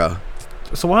A, bro.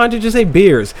 So why don't you just say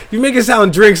beers? You make it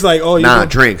sound drinks like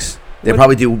drinks. They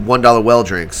probably do $1 well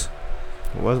drinks.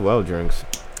 What's well drinks?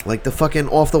 Like the fucking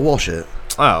off the wall shit.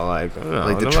 Oh, like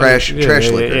the trash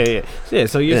liquor. Yeah.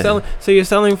 So you're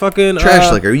selling fucking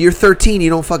trash liquor. You're 13. You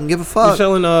don't fucking give a fuck. You're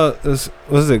selling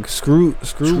what's it?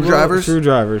 Screwdrivers.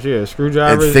 Screwdrivers. Yeah,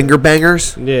 screwdrivers. And finger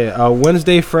bangers. Yeah.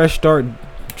 Wednesday fresh start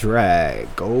drag.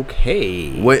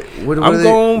 Okay. Where's I'm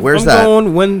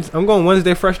that? I'm going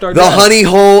Wednesday fresh start. The drag. Honey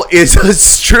Hole is a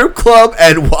strip club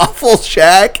and waffle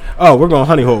shack. Oh, we're going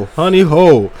Honey Hole. Honey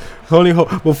Hole.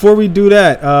 Before we do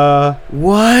that,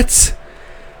 what?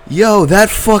 Yo, that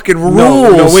fucking rules.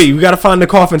 No, wait. We gotta find the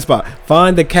coffin spot.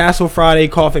 Find the Castle Friday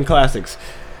Coffin Classics.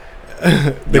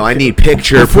 Yo, I need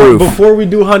picture proof before we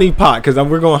do Honey Pot, because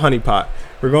we're going Honey Pot.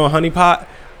 We're going Honey Pot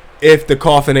if the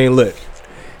coffin ain't lit.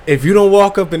 If you don't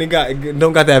walk up and it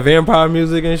don't got that vampire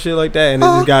music and shit like that, and it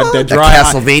just got that dry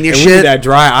Castlevania shit, that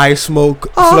dry ice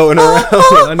smoke floating around,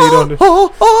 I need on the.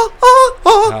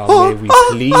 How may we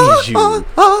please you?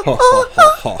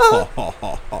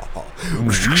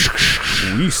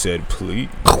 We said please.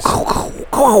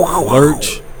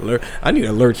 Lurch. I need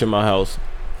a lurch in my house,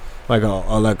 like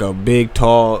a big,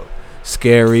 tall,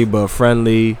 scary but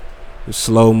friendly,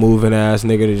 slow moving ass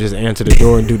nigga to just answer the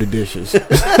door and do the dishes.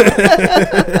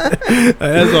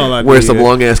 That's all I need. Wear some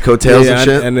long ass coattails and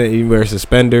shit. And then he wears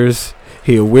suspenders.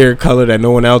 He a weird color that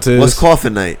no one else is. What's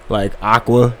coffin night? Like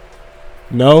aqua.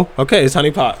 No? Okay, it's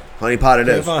Honey Pot. Honey Pot it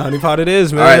is. Honey Pot it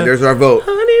is, man. All right, there's our vote.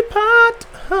 Honey Pot.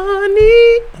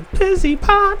 honey, a busy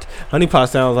pot. Honey pot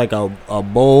sounds like a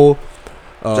bowl.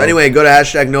 So anyway, go to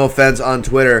hashtag no offense on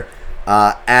Twitter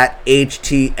at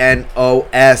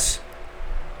HTNOS.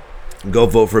 Go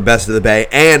vote for Best of the Bay,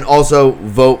 and also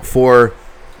vote for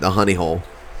the Honey Hole.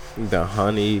 The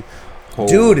Honey Hole.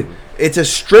 Dude, it's a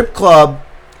strip club.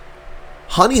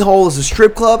 Honey Hole is a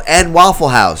strip club and Waffle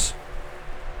House.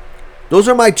 Those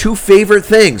are my two favorite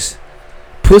things.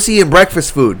 Pussy and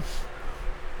breakfast food.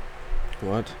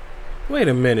 What? Wait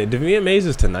a minute. The VMAs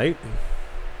is tonight?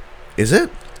 Is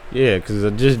it? Yeah,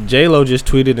 because just J-Lo just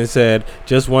tweeted and said,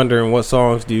 just wondering what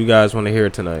songs do you guys want to hear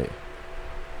tonight?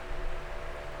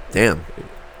 Damn.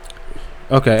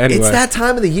 Okay, anyway. It's that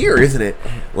time of the year, isn't it?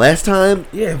 Last time...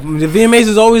 Yeah, the VMAs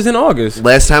is always in August.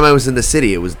 Last time I was in the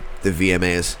city, it was the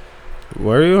VMAs.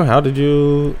 Were you? How did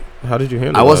you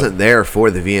handle I wasn't there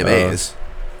for the VMAs.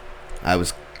 I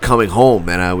was coming home,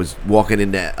 and I was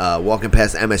walking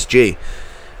past MSG,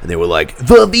 and they were like,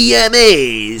 the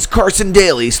VMAs, Carson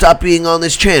Daly stopped being on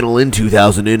this channel in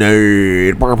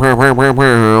 2008.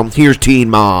 Here's Teen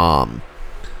Mom.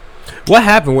 What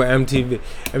happened with MTV?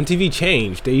 MTV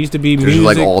changed. They used to be There's music.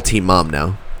 like all Teen Mom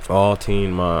now. All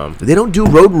Teen Mom. They don't do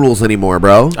Road Rules anymore,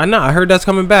 bro. I know. I heard that's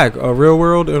coming back. Real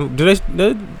World. Do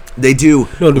they do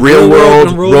no, the Real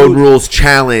World Road Rules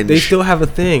Challenge. They still have a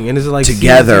thing, and it's like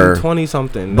together 20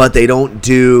 something. But they don't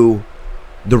do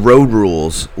the Road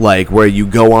Rules, like where you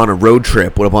go on a road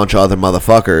trip with a bunch of other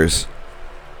motherfuckers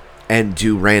and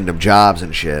do random jobs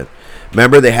and shit.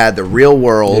 Remember, they had the Real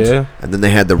World, and then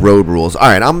they had the Road Rules. All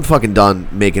right, I'm fucking done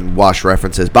making wash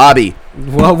references. Bobby,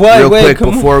 real quick,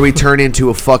 before we turn into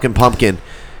a fucking pumpkin,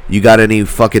 you got any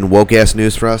fucking woke-ass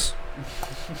news for us?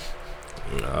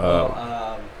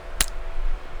 Have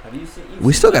you seen,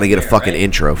 we still got to get a fucking right?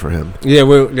 intro for him. Yeah,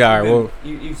 all right, well.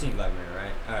 You've seen Black Mirror,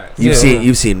 right? All right.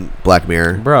 You've seen Black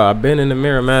Mirror. Bro, I've been in the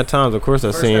mirror mad times. Of course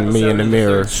I've seen me in the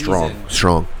mirror.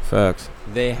 Strong. Facts.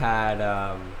 They had...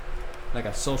 like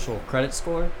a social credit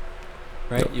score,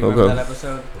 right? You remember that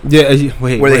episode? Yeah,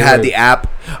 wait. Where they had the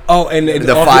app. Oh, and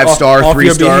the 5-star,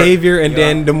 3-star behavior, and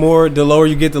then the lower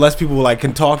you get, the less people like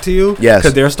can talk to you. Yes,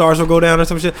 because their stars will go down or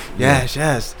some shit. Yes.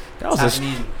 That was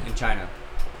happening in China,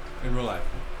 in real life.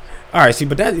 All right, see,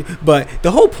 but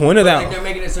the whole point of that, like they're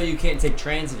making it so you can't take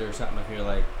transit or something if you're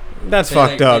like. That's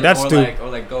fucked up. That's stupid. Or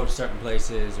like go to certain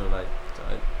places or like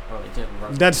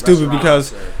different that's stupid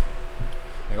because.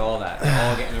 Like all that,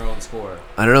 all getting their own score.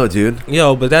 I don't know, dude.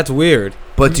 Yo, but that's weird.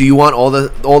 But do you want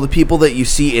all the people that you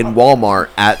see in Walmart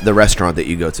at the restaurant that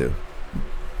you go to?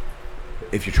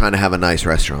 If you're trying to have a nice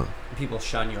restaurant. People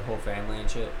shun your whole family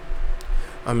and shit.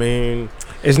 I mean,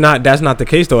 that's not the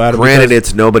case though, Adam. Granted,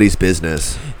 it's nobody's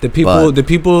business. The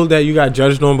people that you got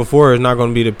judged on before is not going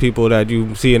to be the people that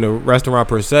you see in the restaurant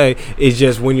per se. It's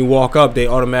just when you walk up,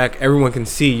 everyone can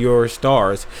see your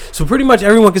stars. So pretty much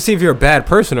everyone can see if you're a bad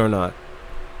person or not.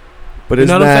 But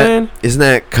isn't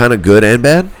that kind of good and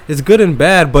bad? It's good and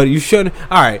bad, but you shouldn't.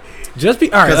 All right, just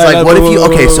be all right. Like, what if you?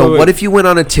 Okay, so what if you went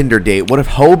on a Tinder date? What if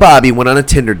Ho Bobby went on a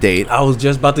Tinder date? I was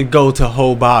just about to go to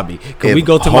Ho Bobby. Can if we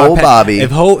go to Ho Bobby?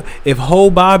 If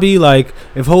Ho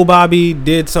Bobby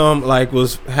did some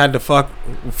had to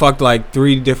fucked like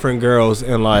 3 different girls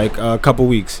in like a couple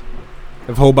weeks.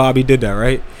 If Ho Bobby did that,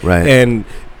 right? Right. And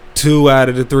 2 out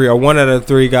of the 3 or 1 out of the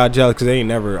 3 got jealous because they ain't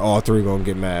never all 3 gonna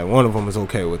get mad. One of them is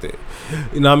okay with it.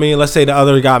 You know what I mean? Let's say the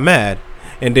other got mad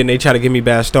and then they try to give me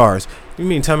bad stars. You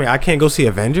mean tell me I can't go see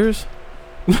Avengers?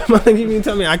 You mean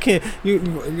tell me I can't? You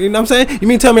know what I'm saying? You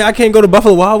mean tell me I can't go to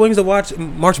Buffalo Wild Wings to watch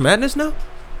March Madness now?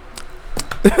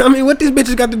 I mean, what these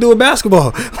bitches got to do with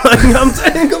basketball? Like, you know what I'm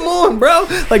saying? Come on, bro.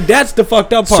 Like, that's the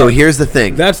fucked up part. So here's the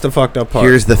thing. That's the fucked up part.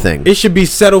 Here's the thing. It should be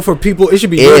settled for people. It should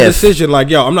be your decision. Like,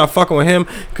 yo, I'm not fucking with him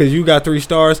because you got 3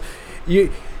 stars.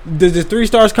 Does the 3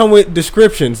 stars come with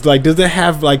descriptions? Like, does it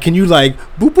have like? Can you like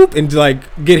boop boop and like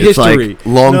get it's history? Like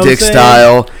long dick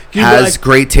style, has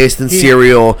great taste in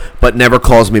cereal, but never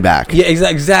calls me back. Yeah,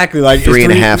 exactly. Like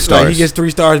 3.5 stars. Like, he gets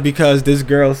 3 stars because this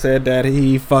girl said that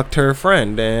he fucked her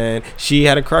friend and she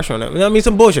had a crush on him. You know what I mean?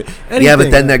 Some bullshit. Anything. Yeah,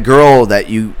 but then that girl that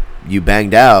you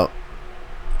banged out.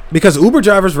 Because Uber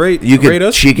drivers rate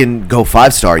us. She can go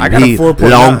 5-star. I got a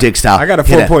 4.9. Long dick style. I got a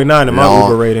 4.9 in my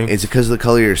Uber rating. Is it because of the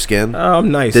color of your skin? Oh,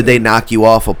 I'm nice. Did they knock you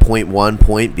off a 0.1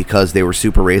 point because they were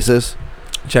super racist?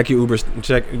 Check your Uber.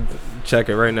 Check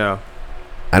it right now.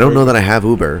 I don't know that I have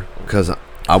Uber because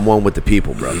I'm one with the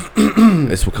people, bro.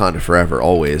 It's Wakanda forever,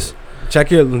 always.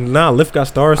 Check your Lyft got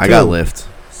stars too. I got Lyft.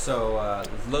 So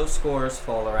low scores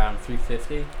fall around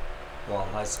 350, while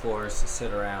high scores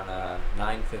sit around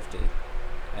 950.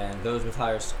 And those with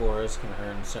higher scores can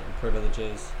earn certain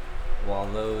privileges, while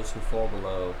those who fall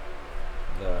below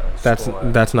the score.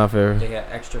 That's not fair. They get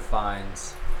extra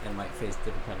fines and might face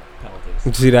different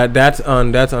penalties. See that's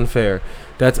unfair.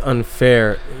 That's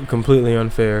unfair. Completely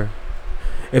unfair.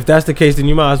 If that's the case, then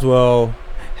you might as well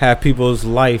have people's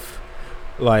life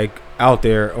like out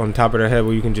there on top of their head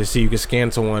where you can just see, you can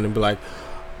scan someone and be like,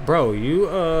 bro, you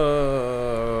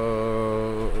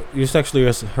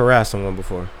sexually harassed someone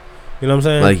before. You know what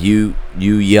I'm saying? Like you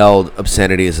yelled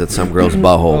obscenities at some girl's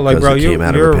butthole. Oh, like, bro, it came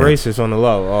out you're of her a pants. racist on the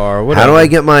low or whatever. How do I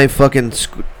get my fucking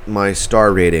my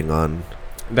star rating on?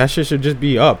 That shit should just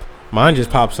be up. Mine just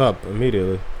pops up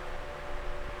immediately.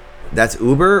 That's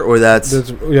Uber or that's This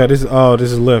is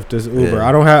Lyft. This is Uber. Yeah.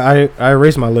 I don't have. I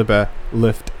erased my Lyft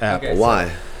app. Okay,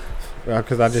 why?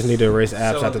 Because I just need to erase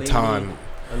apps So at the a lady- time.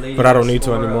 a lady But I don't had a need to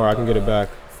score anymore. of, I can get it back.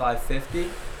 550.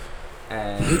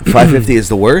 And 550 is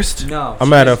the worst? no, I'm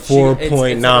she at a was- she- it's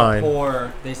 4.9. like a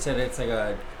poor, they said it's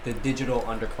like the digital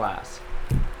underclass,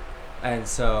 and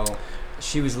so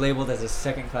she was labeled as a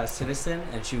second-class citizen,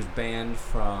 and she was banned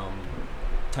from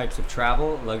types of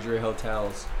travel, luxury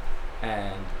hotels,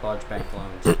 and large bank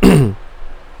loans.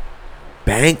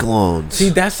 Bank loans. See,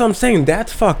 that's what I'm saying.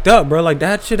 That's fucked up, bro. Like,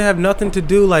 that should have nothing to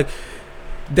do. Like,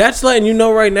 that's letting you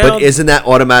know right now. But isn't that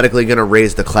automatically gonna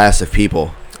raise the class of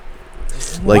people?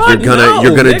 Like What? you're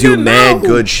No, gonna do nigga, mad no.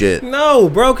 good shit. No,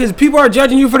 bro, because people are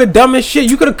judging you for the dumbest shit.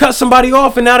 You could have cut somebody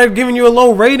off, and now they're giving you a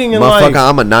low rating in life. Motherfucker,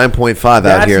 I'm a 9.5 out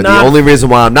That's here. The not- only reason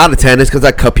why I'm not a 10 is because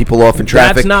I cut people off in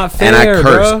traffic. That's not and I fair,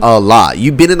 curse bro. a lot.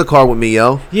 You've been in the car with me,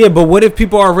 yo. Yeah, but what if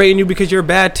people are rating you because you're a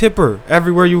bad tipper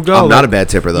everywhere you go? I'm not a bad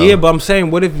tipper though. Yeah, but I'm saying,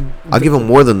 what if I'll give them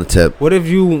more than the tip. What if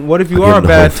you I'll are a give 'em the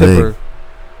bad whole thing. tipper?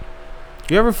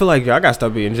 You ever feel like, yo, I gotta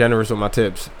stop being generous with my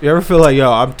tips? You ever feel like, yo,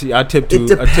 I tip too,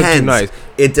 It I tip too depends. nice?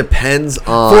 It depends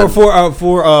on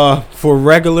For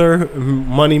regular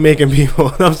money making people.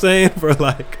 You know what I'm saying, for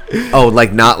like,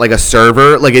 like not like a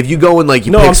server. Like if you go and like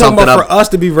you no, pick I'm talking something about up. for us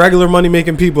to be regular money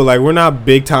making people. Like, we're not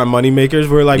big time money makers.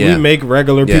 We're like, Yeah. we make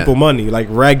regular Yeah. people money, like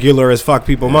regular as fuck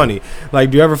people money.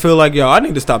 Like, do you ever feel like, yo, I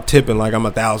need to stop tipping like I'm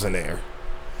a thousandaire?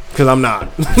 Because I'm not.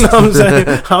 You know what I'm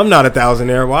saying? I'm not a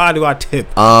thousandaire. Why do I tip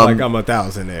like I'm a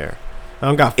thousandaire? I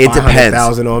don't got It depends.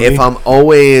 500,000 on me. If I'm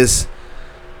always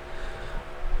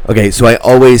okay, so I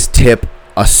always tip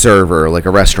a server, like a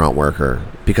restaurant worker,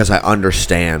 because I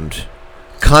understand.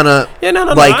 Kind of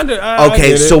like I okay,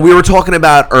 get it. so we were talking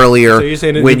about earlier So you're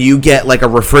saying it- when you get like a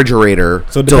refrigerator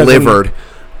So it depends on delivered.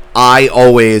 I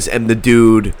always am the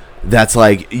dude that's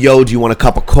like, yo, do you want a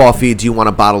cup of coffee? Do you want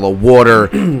a bottle of water?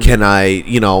 Can I,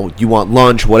 you want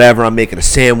lunch? Whatever. I'm making a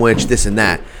sandwich, this and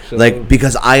that. Like,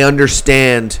 because I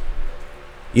understand,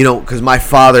 because my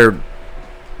father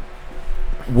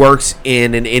works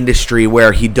in an industry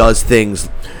where he does things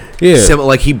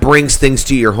like he brings things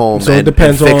to your home So and, it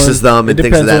depends and fixes them and it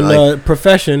things of depends that. on Like, the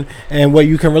profession and what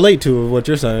you can relate to. What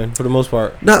you're saying, for the most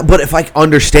part. no, but if I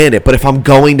understand it, but if I'm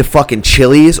going to fucking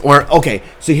Chili's or okay,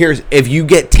 so here's if you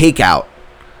get takeout,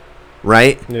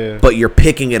 right? Yeah. But you're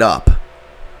picking it up.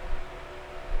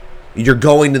 You're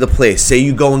going to the place. Say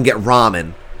you go and get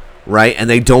ramen, right? And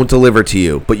they don't deliver to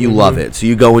you, but you love it. So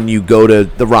you go and you go to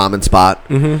the ramen spot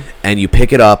and you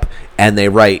pick it up and they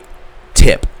write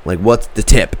tip. Like, what's the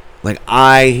tip? Like,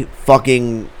 I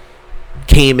fucking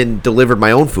came and delivered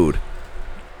my own food.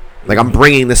 Like, I'm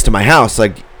bringing this to my house.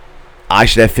 Like, I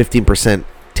should have 15%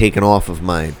 taken off of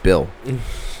my bill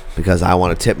because I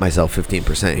want to tip myself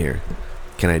 15% here.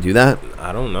 Can I do that?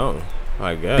 I don't know.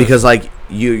 I guess. Because, like,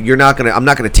 I'm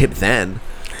not gonna tip then.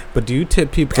 But do you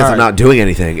tip people? Because I'm not doing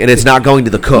anything. And it's not going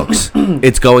to the cooks.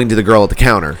 It's going to the girl at the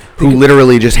counter who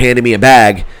literally just handed me a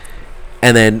bag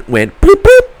and then went boop,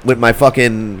 boop, with my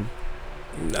fucking...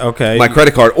 Okay. my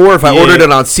credit card. Or if I ordered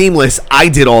it on Seamless, I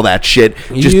did all that shit.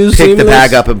 You Just use pick the bag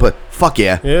Seamless? up and put... Fuck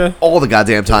yeah. Yeah. All the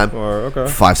goddamn time. Okay.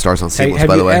 5 stars on Seamless, Have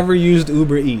by the you way. ever used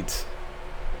Uber Eats?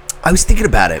 I was thinking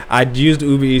about it. I used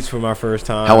Uber Eats for my first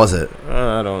time. How was it?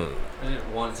 I don't. I did it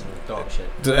once and it was dog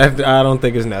shit. I don't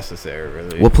think it's necessary,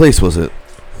 really. What place was it?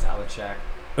 Salad Shack.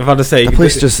 If I to say The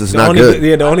place just is the not only, good.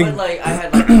 Yeah, the only. I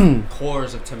had like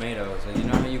cores of tomatoes. Like, you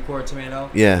know how you core a tomato?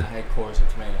 Yeah. I had cores of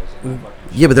tomatoes. And fucking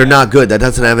Yeah, but they're not good. That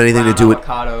doesn't have anything to do with...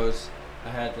 avocados. I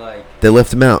had like. They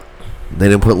left them out. They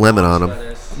didn't put lemon on them.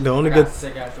 lettuce. The only I good. got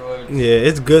sick afterwards. Yeah,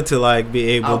 it's good to like be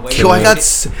able to. Yo, I got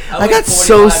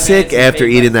so sick after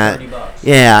eating that.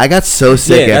 Yeah, I got so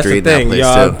sick yeah, after that's eating the that thing. place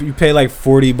Y'all, too. you pay like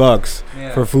 $40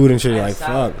 Yeah. for food and shit. You're I like, had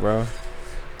salad. fuck, bro.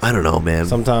 I don't know, man.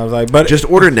 Sometimes like, but Just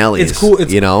order Nelly's. It's cool.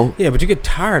 It's, you know. Yeah, but you get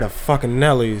tired of fucking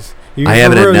Nelly's. I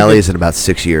haven't had Nelly's in about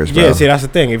 6 years, bro. Yeah, see, that's the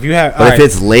thing. If you have, but if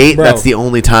it's late, that's the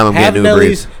only time I'm getting Uber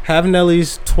Eats. Have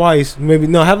Nelly's twice,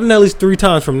 have Nelly's 3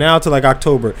 times from now to like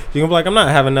October. You're gonna be like, I'm not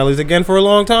having Nelly's again for a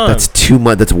long time. That's too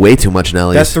much. That's way too much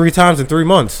Nelly's. That's 3 times in 3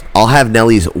 months. I'll have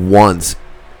Nelly's once.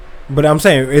 But I'm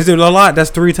saying, is it a lot? That's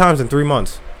 3 times in 3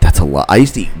 months. That's a lot. I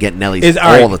used to get Nelly's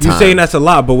all the time. You're saying that's a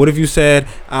lot, but what if you said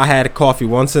I had coffee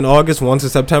once in August, once in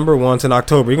September, once in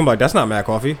October? You're gonna be like, that's not mad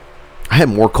coffee. I had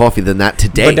more coffee than that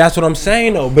today. But that's what I'm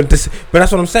saying, though. But that's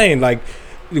what I'm saying. Like,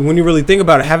 when you really think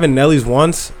about it, having Nelly's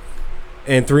once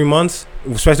in 3 months,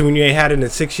 especially when you ain't had it in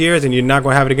 6 years and you're not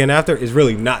gonna have it again after, is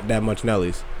really not that much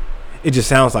Nelly's. It just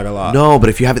sounds like a lot. No, but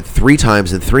if you have it 3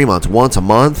 times in 3 months, once a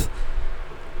month,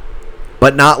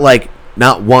 but not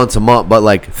once a month, but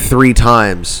like 3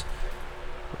 times,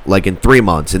 like in 3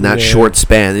 months, in that short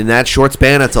span. In that short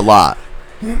span, that's a lot.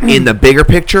 In the bigger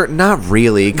picture, not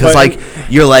really, because like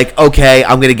you're like, okay,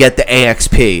 I'm gonna get the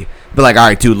AXP, but like, all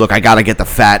right, dude, look, I gotta get the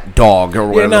fat dog or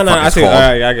whatever the fuck it's called.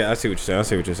 I see what you're saying. I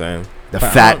see what you're saying. The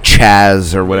fat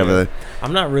Chaz or whatever.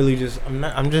 I'm not really just.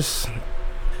 I'm just.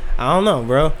 I don't know,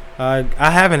 bro. I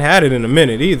haven't had it in a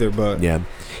minute either, but yeah.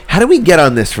 How do we get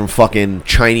on this from fucking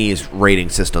Chinese rating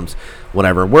systems?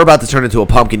 Whatever. We're about to turn into a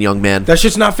pumpkin, young man. That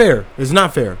shit's not fair. It's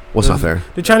not fair. What's not fair?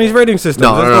 The Chinese rating system.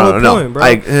 That's the whole point, bro.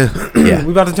 Yeah.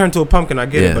 We about to turn into a pumpkin. I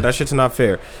get it, but that shit's not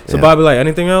fair. So, Bobby, like,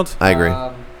 anything else? I agree.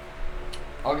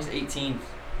 August 18th,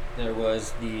 there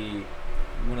was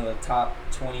one of the top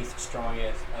 20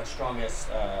 strongest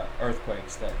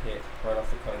earthquakes that hit right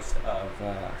off the coast of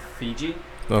Fiji.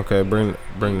 Okay, bring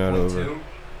that over.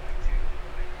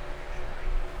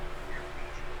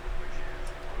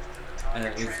 And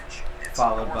it was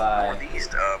followed by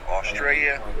northeast of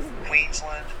Australia,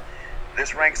 Queensland.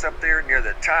 This ranks up there near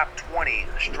the top 20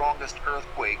 strongest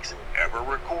earthquakes ever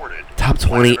recorded. Top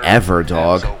 20 ever,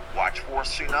 dog. So watch for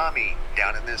tsunami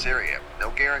down in this area.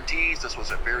 No guarantees. This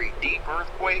was a very deep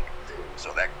earthquake,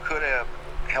 so that could have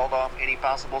held off any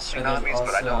possible tsunamis,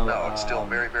 but I don't know. It's still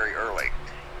very, very early.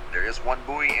 There is one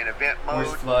buoy in event mode.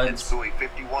 It's buoy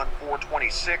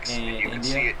 51426, and you can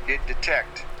see it did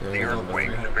detect the earthquake,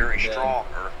 the very strong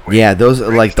earthquake. Yeah, those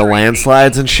are like the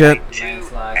landslides and shit.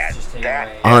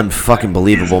 Unfucking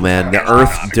believable, man. The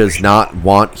Earth does not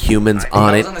want humans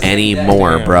on it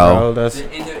anymore, bro.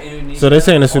 So they're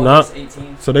saying a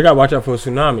tsunami. So they gotta watch out for a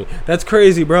tsunami. That's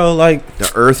crazy, bro. Like, the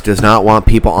Earth does not want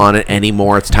people on it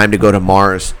anymore. It's time to go to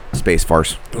Mars. Space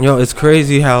farce. Yo, it's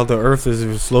crazy how the Earth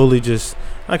is slowly just.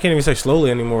 I can't even say slowly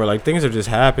anymore. Like, things are just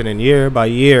happening year by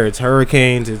year. It's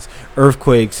hurricanes. It's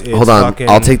earthquakes. It's Hold on.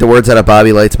 I'll take the words out of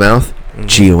Bobby Light's mouth.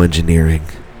 Geoengineering.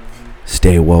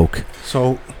 Stay woke.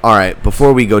 So. All right.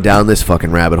 Before we go down this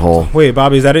fucking rabbit hole. Wait,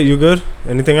 Bobby, is that it? You good?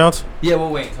 Anything else? Yeah,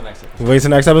 we'll wait until next episode. Wait till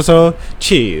next episode?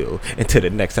 Chill until the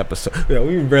next episode. Yeah,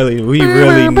 we really need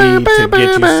to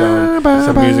get you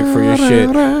some music for your shit.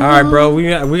 All right, bro. We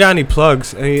got any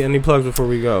plugs? Any plugs before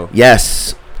we go?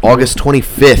 Yes. August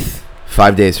 25th.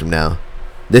 5 days from now,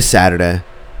 this Saturday,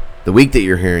 the week that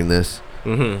you're hearing this,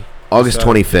 August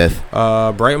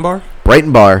 25th. Brighton Bar?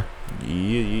 Brighton Bar.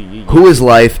 Who is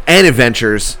Life and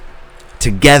Adventures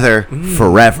together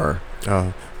forever.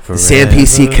 Forever. Sam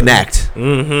PC Connect.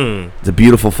 It's a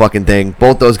beautiful fucking thing.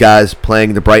 Both those guys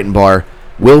playing the Brighton Bar.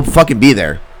 We'll fucking be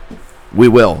there. We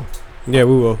will. Yeah,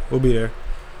 we will. We'll be there.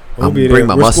 I'll bring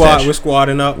my mustache. We're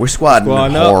squadding up. We're squadding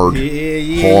hard.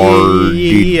 Hard.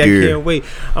 I can't wait.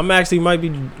 I'm actually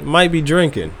might be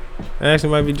drinking.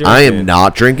 I am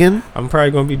not drinking. I'm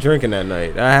probably gonna be drinking that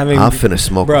night. I'm finna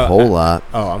smoke a whole lot.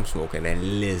 I'm smoking that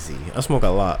Lizzie. I smoke a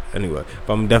lot anyway,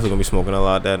 but I'm definitely gonna be smoking a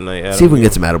lot that night. See if we can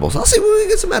get some edibles. I'll see if we can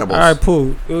get some edibles. All right,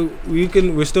 cool.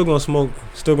 We're still gonna smoke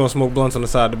blunts on the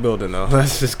side of the building though.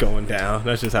 That's just going down.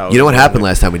 That's just how. You know what happened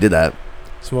last time we did that?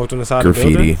 Smoked on the side of the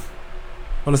building. Graffiti.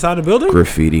 On the side of the building?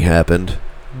 Graffiti happened.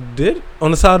 Did? On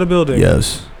the side of the building?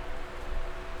 Yes.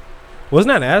 Wasn't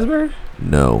that Asbury?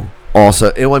 No.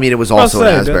 Also, it was also in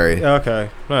Asbury.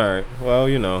 Okay. All right.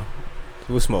 Well,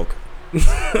 we'll smoke.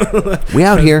 We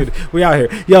out here. We out here.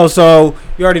 Yo, so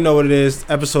you already know what it is.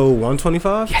 Episode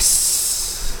 125?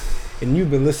 Yes. And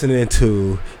you've been listening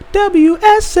to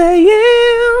WSAM.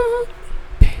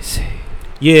 PC.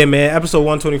 Yeah, man. Episode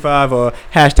 125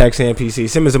 hashtag SamPC.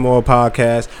 Simmons and Moore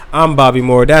podcast. I'm Bobby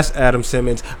Moore. That's Adam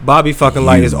Simmons. Bobby fucking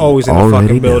Light is always in the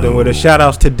fucking building with us. Shout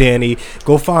outs to Danny.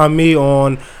 Go find me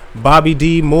on Bobby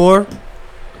D Moore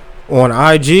on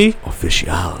IG. Official.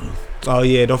 Oh,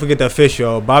 yeah. Don't forget the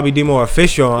official. Bobby D Moore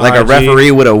official on like IG. A referee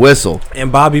with a whistle.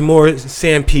 And Bobby Moore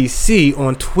Sam PC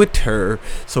on Twitter.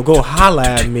 So go holla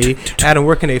at me. Adam,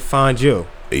 where can they find you?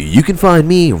 You can find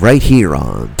me right here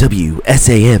on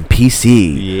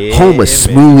WSAMPC, Yeah, home of man.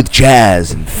 smooth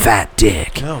jazz and fat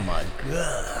dick. Oh my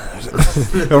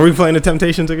god. Are we playing the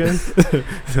Temptations again?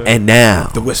 And now,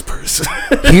 The Whispers.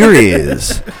 here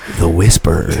is The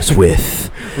Whispers with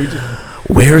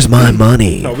Where's My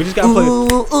Money? No, we just gotta play.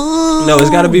 No, it's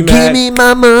gotta be Give mad. me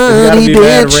my It's gotta money, be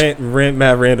mad, bitch.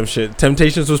 mad random shit.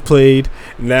 Temptations was played.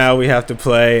 Now we have to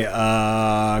play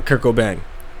Kurt Cobain.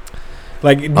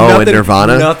 Like and nothing,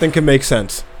 Nirvana? Nothing can make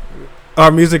sense.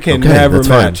 Our music can Okay, never that's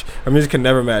fine. match. Our music can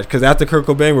never match because after Kurt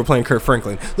Cobain, we're playing Kurt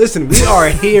Franklin. Listen, we are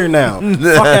here now.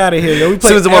 Fuck out of here, yo. We play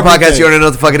Simmons and More everything. Podcast. You already know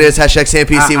what the fuck it is. Hashtag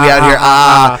SamPC. We out here.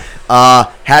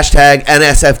 Hashtag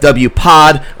NSFW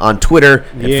Pod on Twitter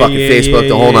and Yeah, fucking yeah, Facebook. yeah,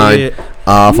 the whole yeah, nine.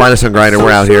 yeah. Find us on Grindr. We're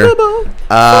out here.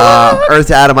 Earth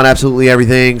to Adam on absolutely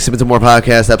everything. Simmons and More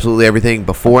Podcast. Absolutely everything.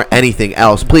 Before anything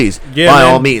else, please, by man.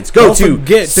 all means, go Don't to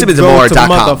forget to go to SimmonsandMore.com.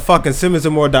 motherfucking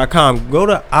SimmonsandMore.com. Go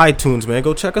to iTunes, man.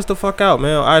 Go check us the fuck out,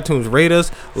 man. On iTunes, rate us,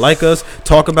 like us,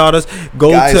 talk about us.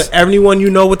 Go Guys. to everyone you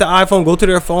know with the iPhone. Go to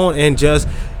their phone and just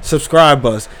subscribe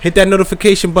us. Hit that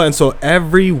notification button so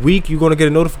every week you're gonna get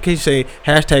a notification say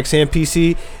hashtag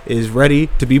SamPC is ready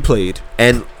to be played.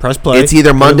 And press play. it's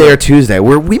either Monday or Tuesday.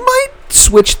 Where we might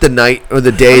switch the night or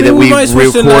the day that we might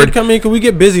switch the record. night. I mean, 'cause we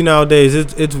get busy nowadays.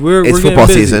 We're getting football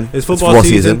busy. season. It's football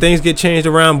season. Things get changed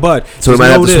around, but So we just might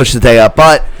have know to switch this. the day up.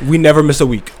 But We never miss a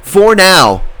week. for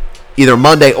now, either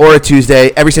Monday or a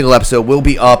Tuesday, every single episode will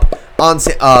be up on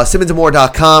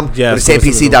SimmonsandMore.com. Yes, go go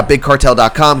to to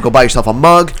SamPC.BigCartel.com. Go buy yourself a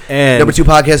mug. And number 2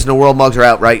 podcasts in the world mugs are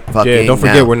out right fucking yeah, don't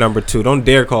forget now. we're number 2. Don't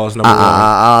dare call us number 1.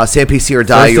 SamPC or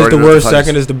die. First You is already the know what worst, fuck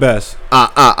second is the best.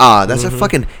 That's a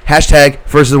fucking hashtag.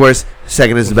 First is the worst,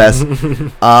 second is the best.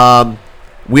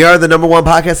 We are the number 1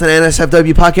 podcast on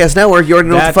NSFW Podcast Network. You already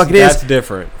know what the fuck it is. That's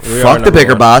different. We are Fuck the number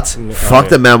bigger 1. bots. Oh, Fuck yeah.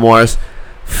 the memoirs.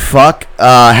 Fuck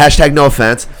hashtag no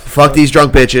offense. Fuck these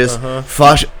drunk bitches.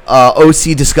 Fuck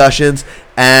OC discussions.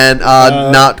 And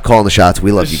not calling the shots.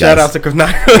 We love you guys. Shout out to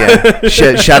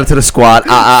yeah. Shout out to the squad.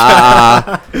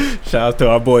 Shout out to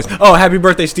our boys. Oh, happy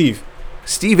birthday, Steve.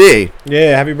 Stevie.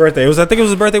 Yeah, happy birthday. I think it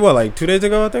was his birthday. What, like 2 days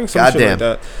ago? I think. Some shit Goddamn. like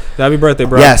that. Happy birthday,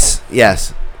 bro.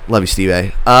 Yes. Love you,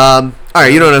 Steve. All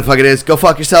right, you know what the fuck it is. Go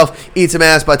fuck yourself. Eat some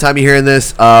ass by the time you're hearing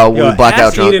this. We'll be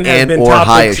blackout drunk and or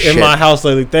high as shit. in my house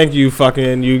lately. Thank you,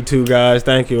 fucking you two guys.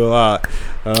 Thank you a lot.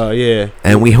 Yeah.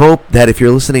 And we hope that if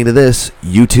you're listening to this,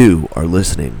 you too are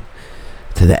listening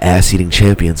to the ass-eating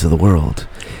champions of the world.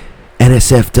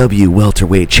 NSFW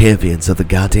welterweight champions of the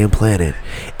goddamn planet.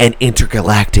 And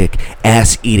intergalactic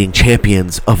ass-eating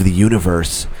champions of the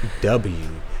universe.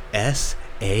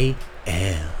 WSAM.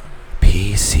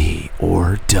 PC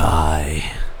or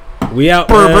die. We out,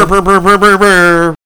 Brr, man. brr, brr, brr, brr, brr.